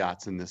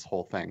caveats in this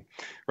whole thing,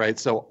 right?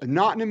 So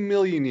not in a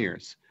million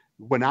years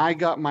when I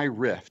got my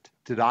Rift,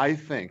 did I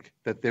think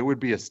that there would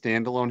be a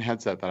standalone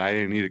headset that I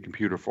didn't need a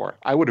computer for?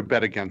 I would have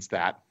bet against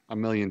that a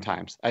million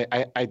times.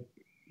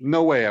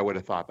 No way I would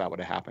have thought that would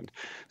have happened.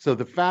 So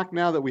the fact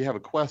now that we have a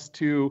Quest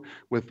 2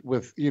 with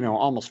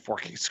almost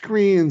 4K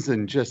screens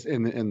and just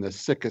in the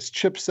sickest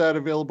chipset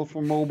available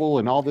for mobile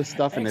and all this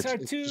stuff, and it's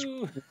just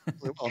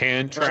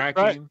hand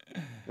tracking,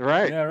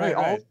 right? Yeah,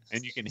 right.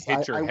 And you can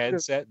hit your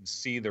headset and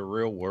see the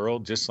real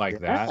world just like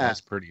that.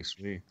 That's pretty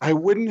sweet. I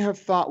wouldn't have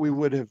thought we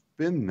would have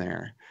been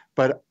there,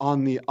 but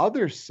on the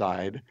other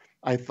side,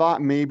 I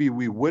thought maybe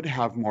we would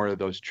have more of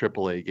those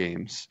AAA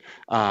games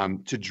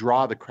to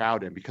draw the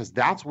crowd in, because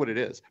that's what it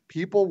is.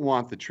 People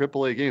want the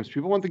AAA games.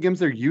 People want the games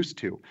they're used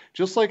to.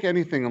 Just like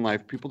anything in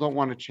life, people don't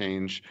want to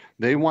change.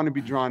 They want to be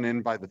drawn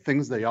in by the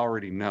things they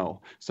already know.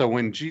 So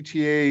when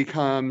GTA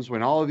comes,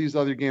 when all of these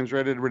other games,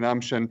 Red Dead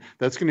Redemption,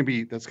 that's going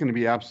to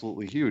be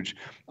absolutely huge.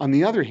 On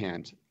the other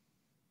hand,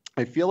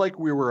 I feel like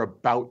we were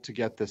about to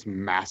get this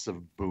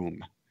massive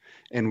boom,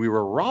 and we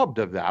were robbed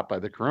of that by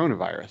the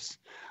coronavirus.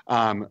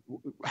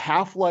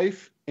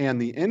 Half-Life and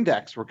the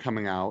Index were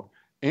coming out,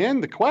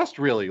 and the Quest,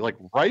 really, like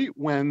right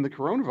when the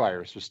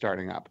coronavirus was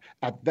starting up.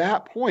 At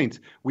that point,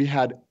 we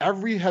had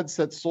every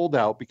headset sold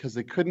out because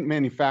they couldn't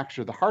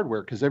manufacture the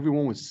hardware because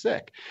everyone was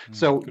sick.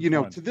 So,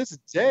 to this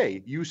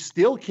day, you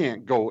still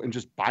can't go and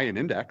just buy an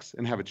Index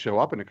and have it show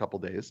up in a couple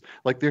days.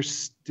 Like, they're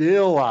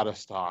still out of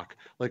stock.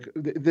 Like,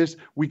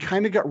 we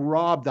kind of got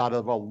robbed out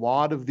of a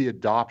lot of the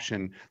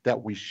adoption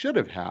that we should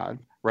have had.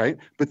 Right.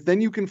 But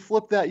then you can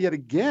flip that yet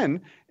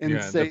again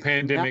and say the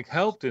pandemic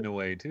helped in a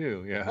way,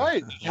 too. Yeah.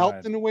 Right.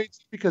 Helped in a way,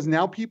 too, because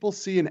now people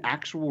see an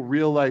actual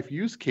real life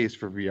use case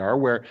for VR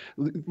where,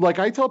 like,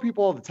 I tell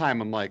people all the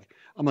time, I'm like,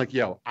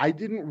 yo, I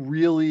didn't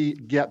really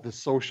get the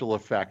social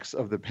effects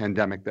of the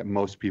pandemic that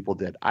most people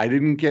did. I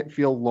didn't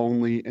feel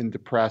lonely and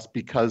depressed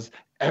because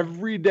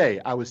every day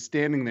I was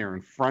standing there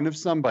in front of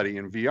somebody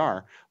in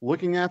VR,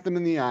 looking at them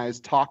in the eyes,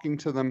 talking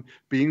to them,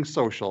 being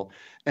social.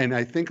 And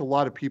I think a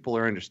lot of people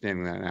are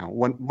understanding that now.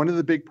 One of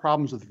the big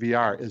problems with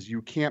VR is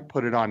you can't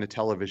put it on a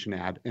television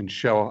ad and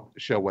show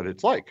what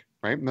it's like.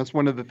 Right. And that's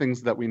one of the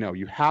things that we know.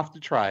 You have to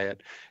try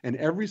it. And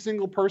every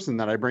single person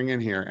that I bring in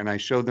here and I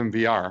show them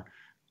VR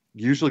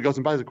usually goes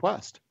and buys a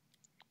Quest.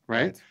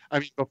 Right? I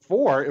mean,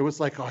 before it was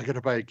like, oh, I got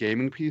to buy a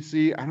gaming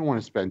PC. I don't want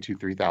to spend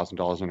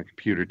 $2,000-$3,000 on a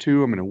computer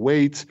too. I'm going to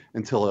wait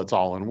until it's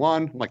all in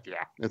one. I'm like,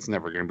 yeah, it's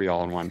never going to be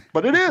all in one,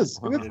 but it is.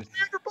 And it's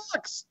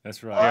 $300.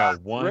 That's right. Yeah,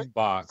 one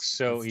box,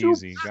 so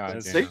easy.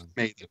 God damn.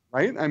 Made it,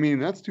 right? I mean,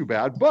 that's too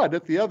bad. But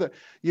at the other,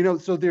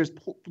 so there's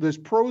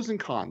pros and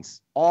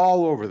cons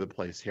all over the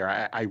place here.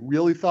 I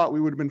really thought we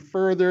would have been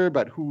further,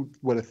 but who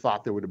would have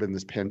thought there would have been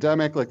this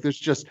pandemic? Like, there's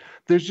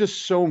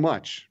just so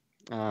much.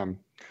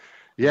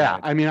 Yeah,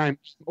 I mean,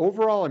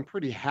 I'm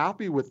pretty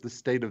happy with the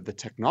state of the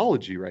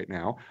technology right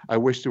now. I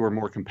wish there were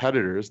more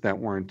competitors that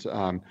weren't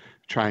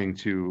trying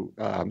to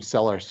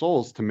sell our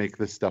souls to make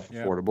this stuff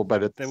affordable.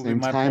 But at the same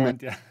time,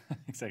 yeah,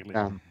 exactly.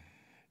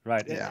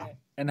 Right. Yeah.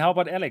 And how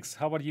about Alex?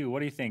 How about you? What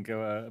do you think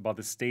about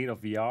the state of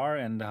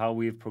VR and how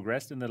we've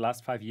progressed in the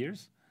last 5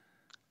 years?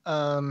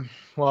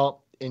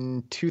 Well,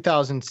 in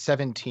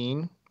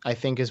 2017. I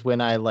think is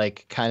when I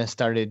kind of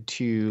started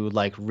to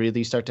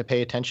really start to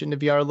pay attention to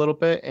VR a little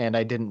bit, and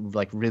I didn't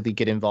really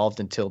get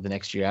involved until the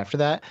next year after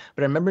that.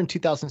 But I remember in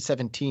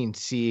 2017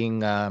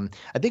 seeing I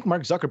think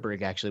Mark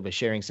Zuckerberg actually was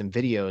sharing some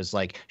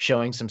videos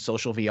showing some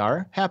social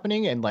VR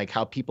happening and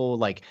how people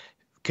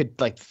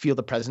could feel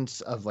the presence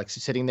of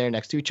sitting there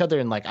next to each other,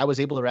 and I was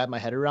able to wrap my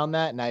head around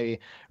that. And I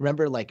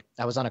remember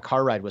I was on a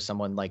car ride with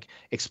someone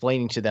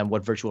explaining to them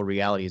what virtual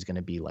reality is going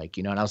to be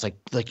and I was like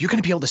you're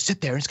going to be able to sit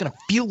there and it's going to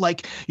feel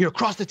like you're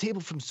across the table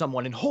from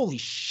someone, and holy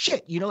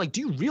shit,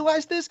 do you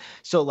realize this?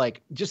 So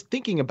just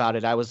thinking about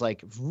it, I was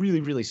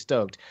really, really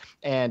stoked.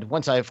 And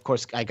once I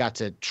got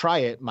to try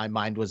it, my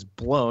mind was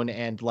blown.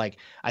 And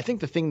I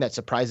think the thing that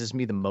surprises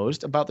me the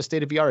most about the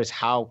state of VR is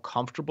how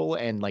comfortable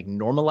and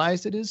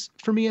normalized it is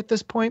for me at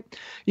this point.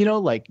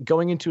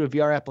 Going into a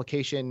VR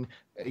application,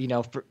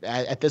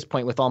 at this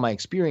point with all my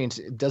experience,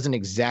 it doesn't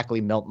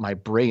exactly melt my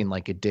brain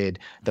like it did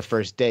the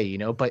first day,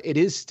 but it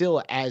is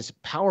still as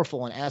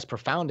powerful and as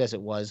profound as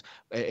it was,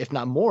 if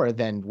not more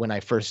than when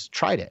I first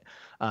tried it.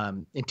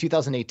 In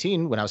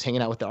 2018, when I was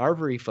hanging out with the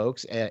Arvory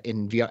folks at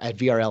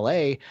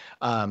VRLA,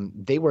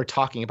 they were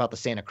talking about the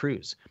Santa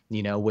Cruz,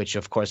 which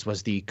of course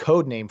was the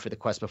code name for the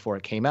Quest before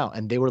it came out.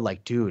 And they were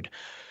like, dude,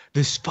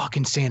 this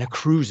fucking Santa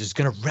Cruz is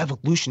going to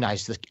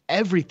revolutionize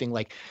everything.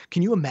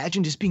 Can you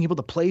imagine just being able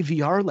to play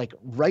VR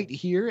right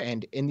here?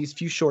 And in these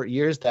few short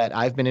years that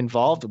I've been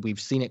involved, we've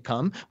seen it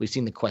come. We've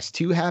seen the Quest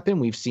 2 happen.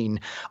 We've seen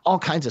all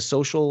kinds of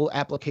social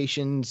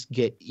applications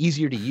get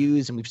easier to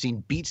use. And we've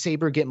seen Beat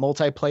Saber get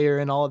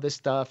multiplayer and all of this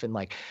stuff. And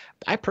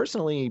I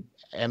personally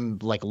am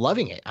like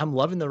loving it. I'm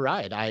loving the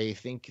ride. I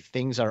think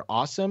things are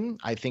awesome.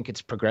 I think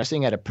it's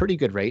progressing at a pretty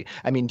good rate.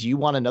 I mean, do you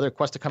want another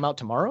quest to come out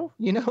tomorrow?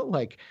 You know,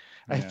 like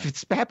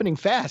it's happening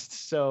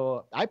fast.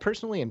 So I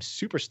personally am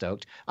super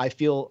stoked. I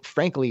feel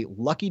frankly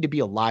lucky to be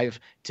alive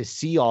to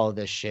see all of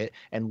this shit,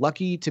 and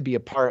lucky to be a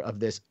part of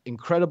this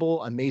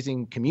incredible,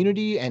 amazing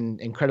community and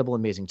incredible,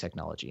 amazing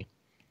technology.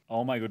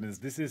 Oh my goodness,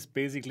 this is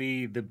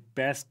basically the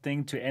best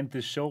thing to end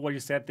the show. What you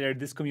said there,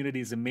 this community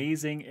is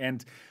amazing.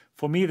 And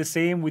for me, the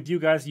same with you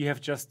guys. You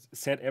have just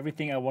said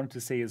everything I wanted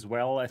to say as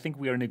well. I think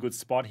we are in a good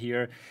spot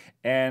here.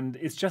 And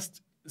it's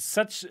just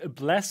such a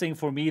blessing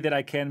for me that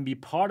I can be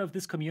part of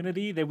this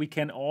community, that we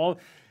can all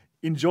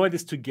enjoy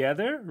this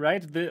together,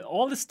 right?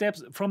 All the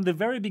steps from the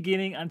very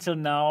beginning until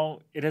now,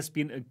 it has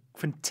been a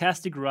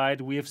fantastic ride.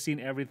 We have seen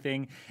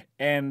everything.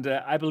 And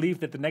I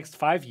believe that the next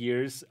 5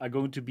 years are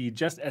going to be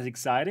just as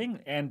exciting.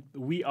 And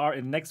we are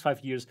in the next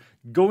 5 years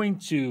going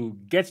to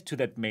get to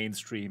that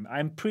mainstream.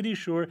 I'm pretty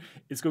sure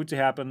it's going to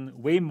happen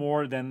way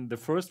more than the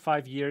first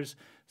 5 years.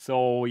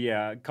 So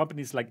yeah,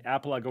 companies like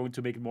Apple are going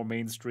to make it more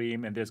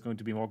mainstream, and there's going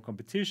to be more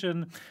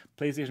competition,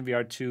 PlayStation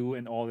VR 2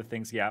 and all the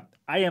things. Yeah,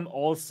 I am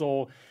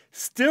also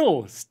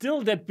still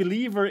that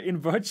believer in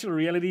virtual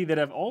reality that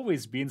I've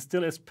always been,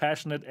 still as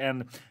passionate,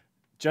 and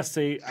just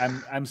say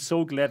I'm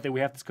so glad that we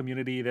have this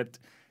community, that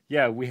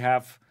we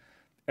have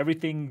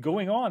everything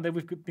going on that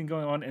we've been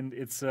going on, and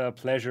it's a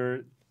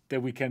pleasure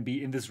that we can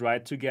be in this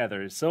ride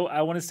together. So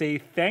I want to say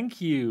thank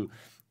you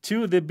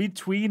to the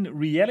Between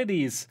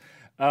Realities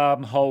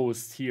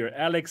hosts here,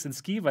 Alex and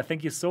Skiva.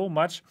 Thank you so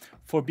much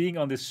for being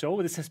on this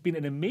show. This has been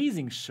an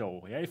amazing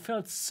show. Yeah, it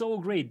felt so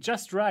great,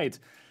 just right.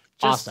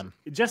 Awesome.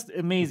 Just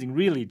amazing,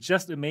 really,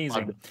 just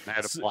amazing. I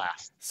had a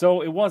blast.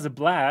 So it was a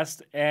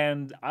blast,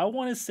 and I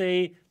want to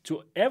say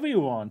to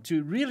everyone,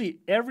 to really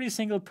every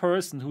single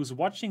person who's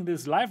watching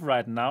this live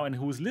right now and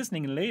who's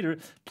listening later,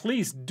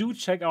 please do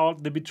check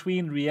out the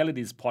Between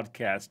Realities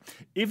podcast.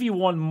 If you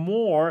want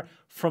more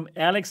from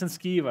Alex and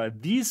Skiva,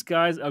 these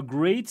guys are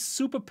great,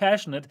 super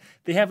passionate.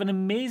 They have an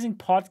amazing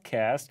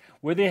podcast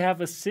where they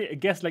have a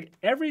guest like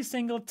every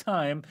single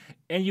time,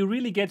 and you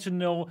really get to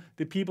know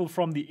the people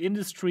from the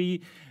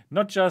industry,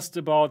 not just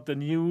about the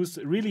news,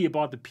 really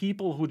about the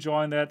people who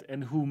join that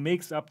and who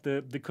makes up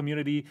the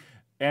community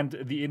and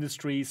the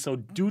industry. So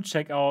do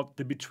check out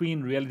the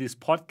Between Realities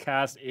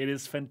podcast. It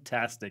is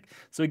fantastic.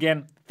 So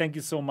again, thank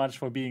you so much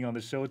for being on the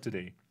show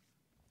today.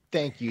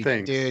 Thank you,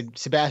 Thanks. dude.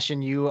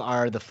 Sebastian, you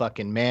are the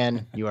fucking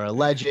man. You are a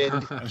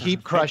legend.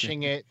 Keep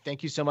crushing it.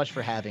 Thank you so much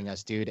for having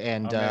us, dude.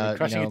 And we're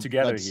crushing it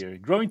together here.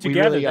 Growing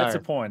together, really that's are.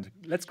 the point.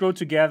 Let's grow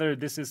together.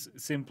 This is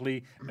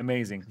simply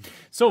amazing.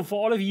 So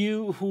for all of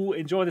you who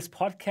enjoy this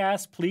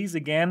podcast, please,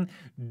 again,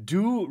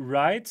 do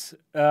write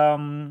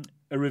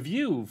a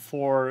review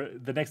for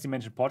the Next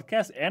Dimension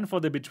podcast and for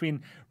the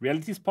Between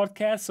Realities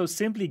podcast. So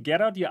simply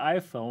get out your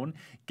iPhone,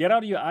 get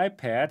out your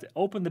iPad,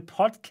 open the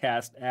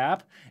podcast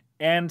app,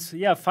 and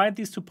find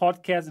these two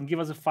podcasts and give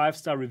us a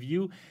 5-star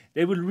review.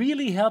 They will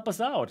really help us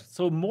out,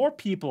 so more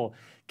people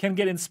can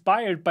get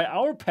inspired by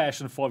our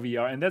passion for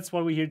VR, and that's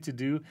what we're here to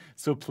do.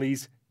 So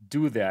please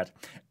do that.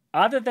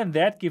 Other than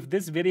that, give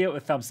this video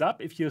a thumbs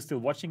up if you're still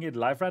watching it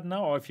live right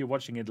now, or if you're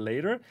watching it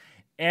later.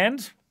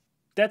 And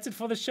that's it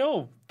for the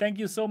show. Thank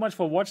you so much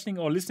for watching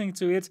or listening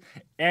to it,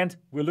 and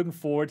we're looking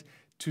forward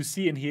to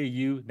see and hear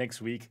you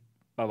next week.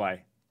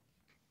 Bye-bye.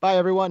 Bye,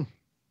 everyone.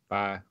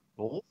 Bye.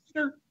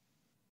 Later.